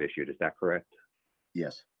that you've issued. Is that correct?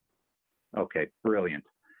 Yes. Okay, brilliant.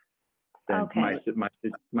 Then Okay.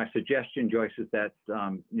 my suggestion, Joyce, is that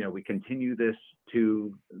we continue this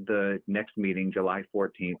to the next meeting, July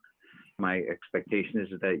 14th. My expectation is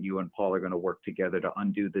that you and Paul are going to work together to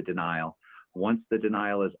undo the denial. Once the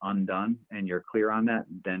denial is undone and you're clear on that,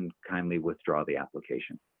 then kindly withdraw the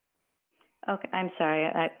application. Okay, I'm sorry.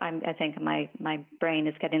 I think my brain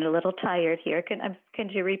is getting a little tired here. Can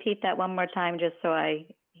you repeat that one more time just so I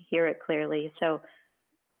hear it clearly? So,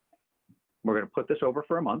 We're going to put this over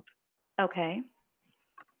for a month. okay,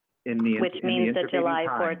 Which means the July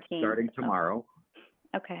 14th. Starting tomorrow.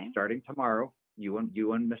 Okay, Starting tomorrow, you and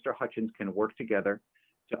Mr. Hutchins can work together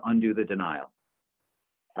to undo the denial.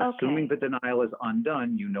 Assuming the denial is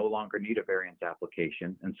undone, you no longer need a variance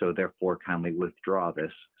application, and so therefore kindly withdraw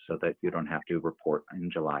this so that you don't have to report on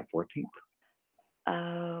July 14th.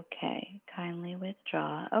 okay, kindly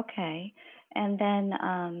withdraw. Okay, and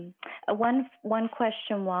then one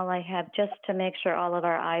question while I have, just to make sure all of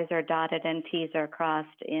our I's are dotted and T's are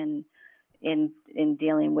crossed in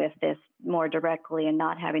dealing with this more directly and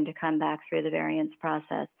not having to come back through the variance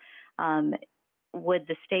process. Would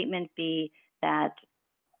the statement be that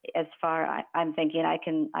as far I'm thinking I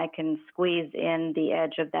can squeeze in the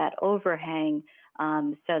edge of that overhang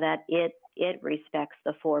so that it respects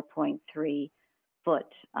the 4.3 foot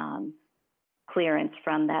clearance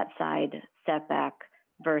from that side setback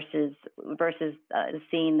versus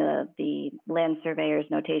seeing the land surveyor's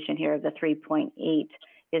notation here of the 3.8.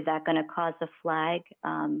 Is that going to cause a flag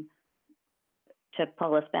to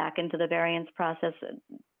pull us back into the variance process?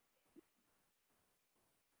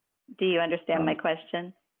 Do you understand my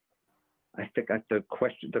question? I think the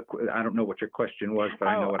question, I don't know what your question was, but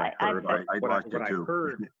I know what I heard.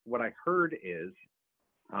 What I heard is,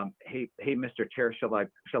 hey, Mr. Chair,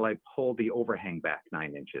 shall I pull the overhang back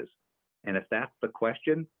 9 inches? And if that's the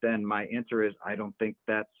question, then my answer is I don't think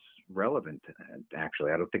that's relevant.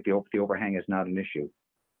 Actually, I don't think the overhang is not an issue.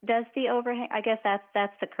 Does the overhang? I guess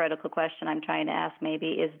that's the critical question I'm trying to ask.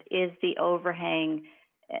 Maybe is the overhang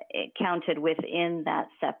counted within that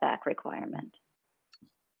setback requirement?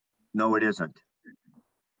 No, it isn't.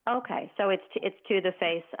 Okay, so it's to the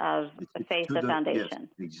face of the foundation.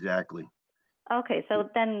 Yes, exactly. Okay, so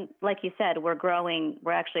then, like you said, we're pulling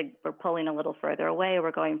a little further away.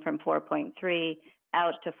 We're going from 4.3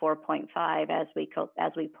 out to 4.5 as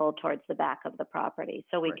we pull towards the back of the property.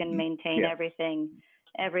 So we can maintain everything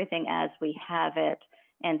as we have it,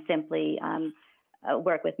 and simply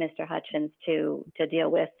work with Mr. Hutchins to deal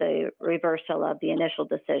with the reversal of the initial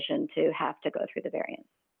decision to have to go through the variance.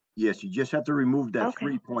 Yes, you just have to remove that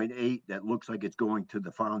 3.8 that looks like it's going to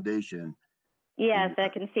the foundation Yes, I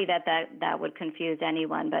can see that would confuse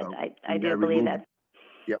anyone, but So, I you do gotta believe remove it.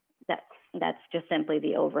 Yep. that's just simply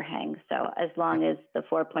the overhang. So as long as the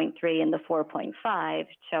 4.3 and the 4.5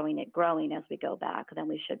 showing it growing as we go back, then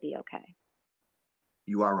we should be okay.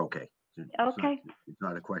 You are okay. Okay. It's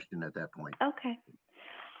not a question at that point. Okay.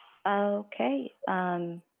 Okay.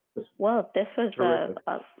 Well, this was Terrific.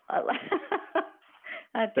 a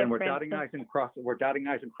Then we're different. dotting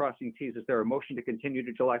i's and crossing t's. Is there a motion to continue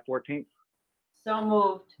to July 14th? So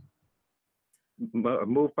moved.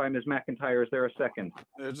 Moved by Ms. McIntyre. Is there a second?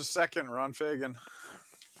 There's a second, Ron Fagan.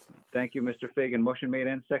 Thank you, Mr. Fagan. Motion made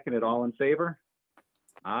and seconded. All in favor?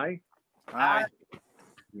 Aye? Aye.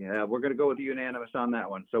 Yeah, we're going to go with unanimous on that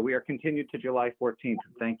one. So we are continued to July 14th.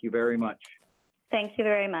 Thank you very much. Thank you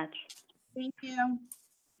very much. Thank you.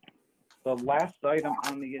 The last item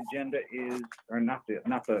on the agenda is, or not the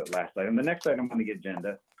last item, the next item on the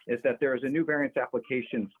agenda is that there is a new variance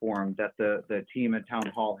application form that the team at Town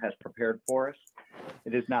Hall has prepared for us.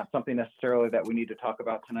 It is not something necessarily that we need to talk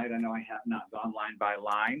about tonight. I know I have not gone line by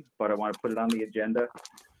line, but I want to put it on the agenda.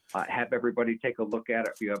 Have everybody take a look at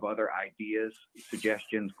it. If you have other ideas,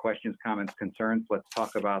 suggestions, questions, comments, concerns, let's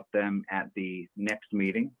talk about them at the next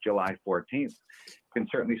meeting, July 14th. You can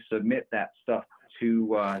certainly submit that stuff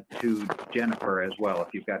to Jennifer as well. If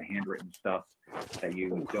you've got handwritten stuff that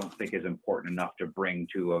you don't think is important enough to bring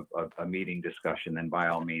to a meeting discussion, then by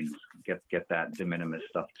all means, get that de minimis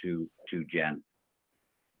stuff to Jen.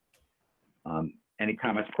 Any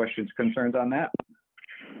comments, questions, concerns on that?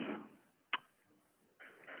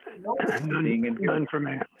 None for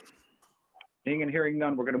me. Seeing and hearing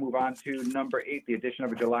none, we're going to move on to number 8, the addition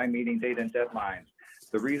of a July meeting date and deadlines.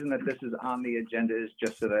 The reason that this is on the agenda is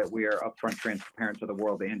just so that we are upfront transparent to the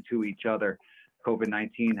world and to each other.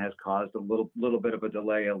 COVID-19 has caused a little bit of a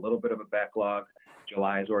delay, a little bit of a backlog.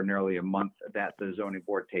 July is ordinarily a month that the zoning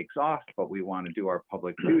board takes off, but we want to do our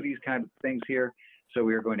public duties kind of things here. So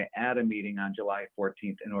we are going to add a meeting on July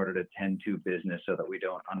 14th in order to tend to business so that we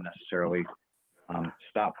don't unnecessarily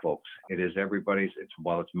stop folks. It is everybody's, it's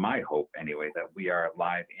my hope anyway, that we are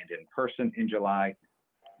live and in person in July.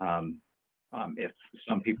 If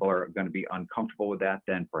some people are going to be uncomfortable with that,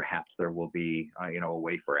 then perhaps there will be, a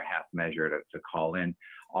way for a half measure to call in.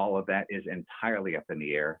 All of that is entirely up in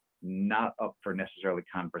the air, not up for necessarily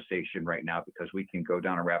conversation right now, because we can go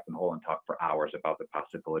down a rabbit hole and talk for hours about the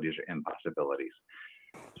possibilities or impossibilities.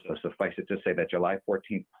 So suffice it to say that July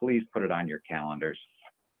 14th, please put it on your calendars.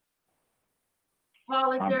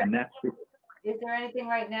 Paul, is And that's, there anything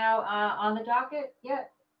right now on the docket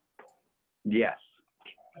yet? yes.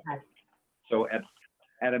 Okay. So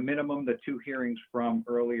at a minimum, the 2 hearings from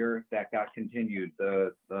earlier that got continued,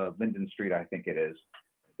 the Linden Street, I think it is,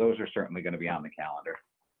 those are certainly going to be on the calendar.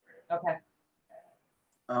 Okay.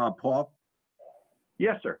 Paul,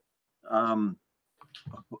 Yes, sir.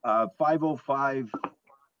 505,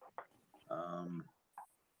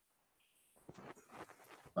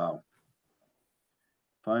 wow.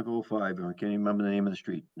 505, I can't even remember the name of the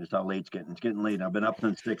street. That's how late it's getting. It's getting late. I've been up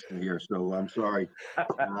since 6 here, so I'm sorry.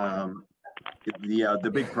 The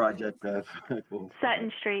big project.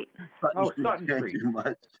 Sutton Street. Sutton Thank Street. you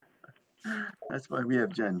much. That's why we have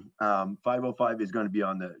Jen. 505 is going to be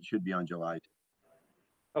should be on July.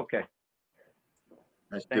 Okay.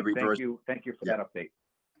 That's Thank reverse. you for Yeah. that update.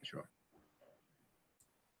 Sure.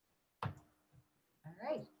 All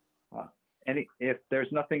right. If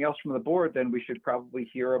there's nothing else from the board, then we should probably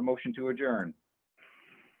hear a motion to adjourn.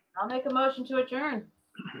 I'll make a motion to adjourn.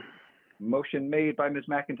 Motion made by Ms.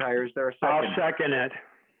 McIntyre. Is there a I'll second? second it.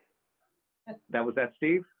 Was that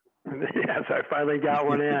Steve? Yes, I finally got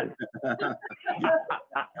one in.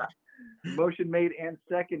 Motion made and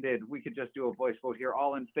seconded. We could just do a voice vote here.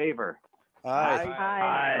 All in favor? Aye.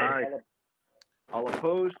 Aye. All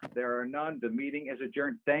opposed? There are none. The meeting is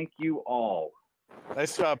adjourned. Thank you all.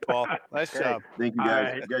 Nice job, Paul. Nice job. Thank you, guys. All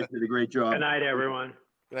right. You guys did a great job. Good night, everyone.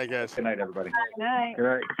 Good night, guys. Good night, everybody. Good night.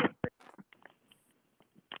 Good night.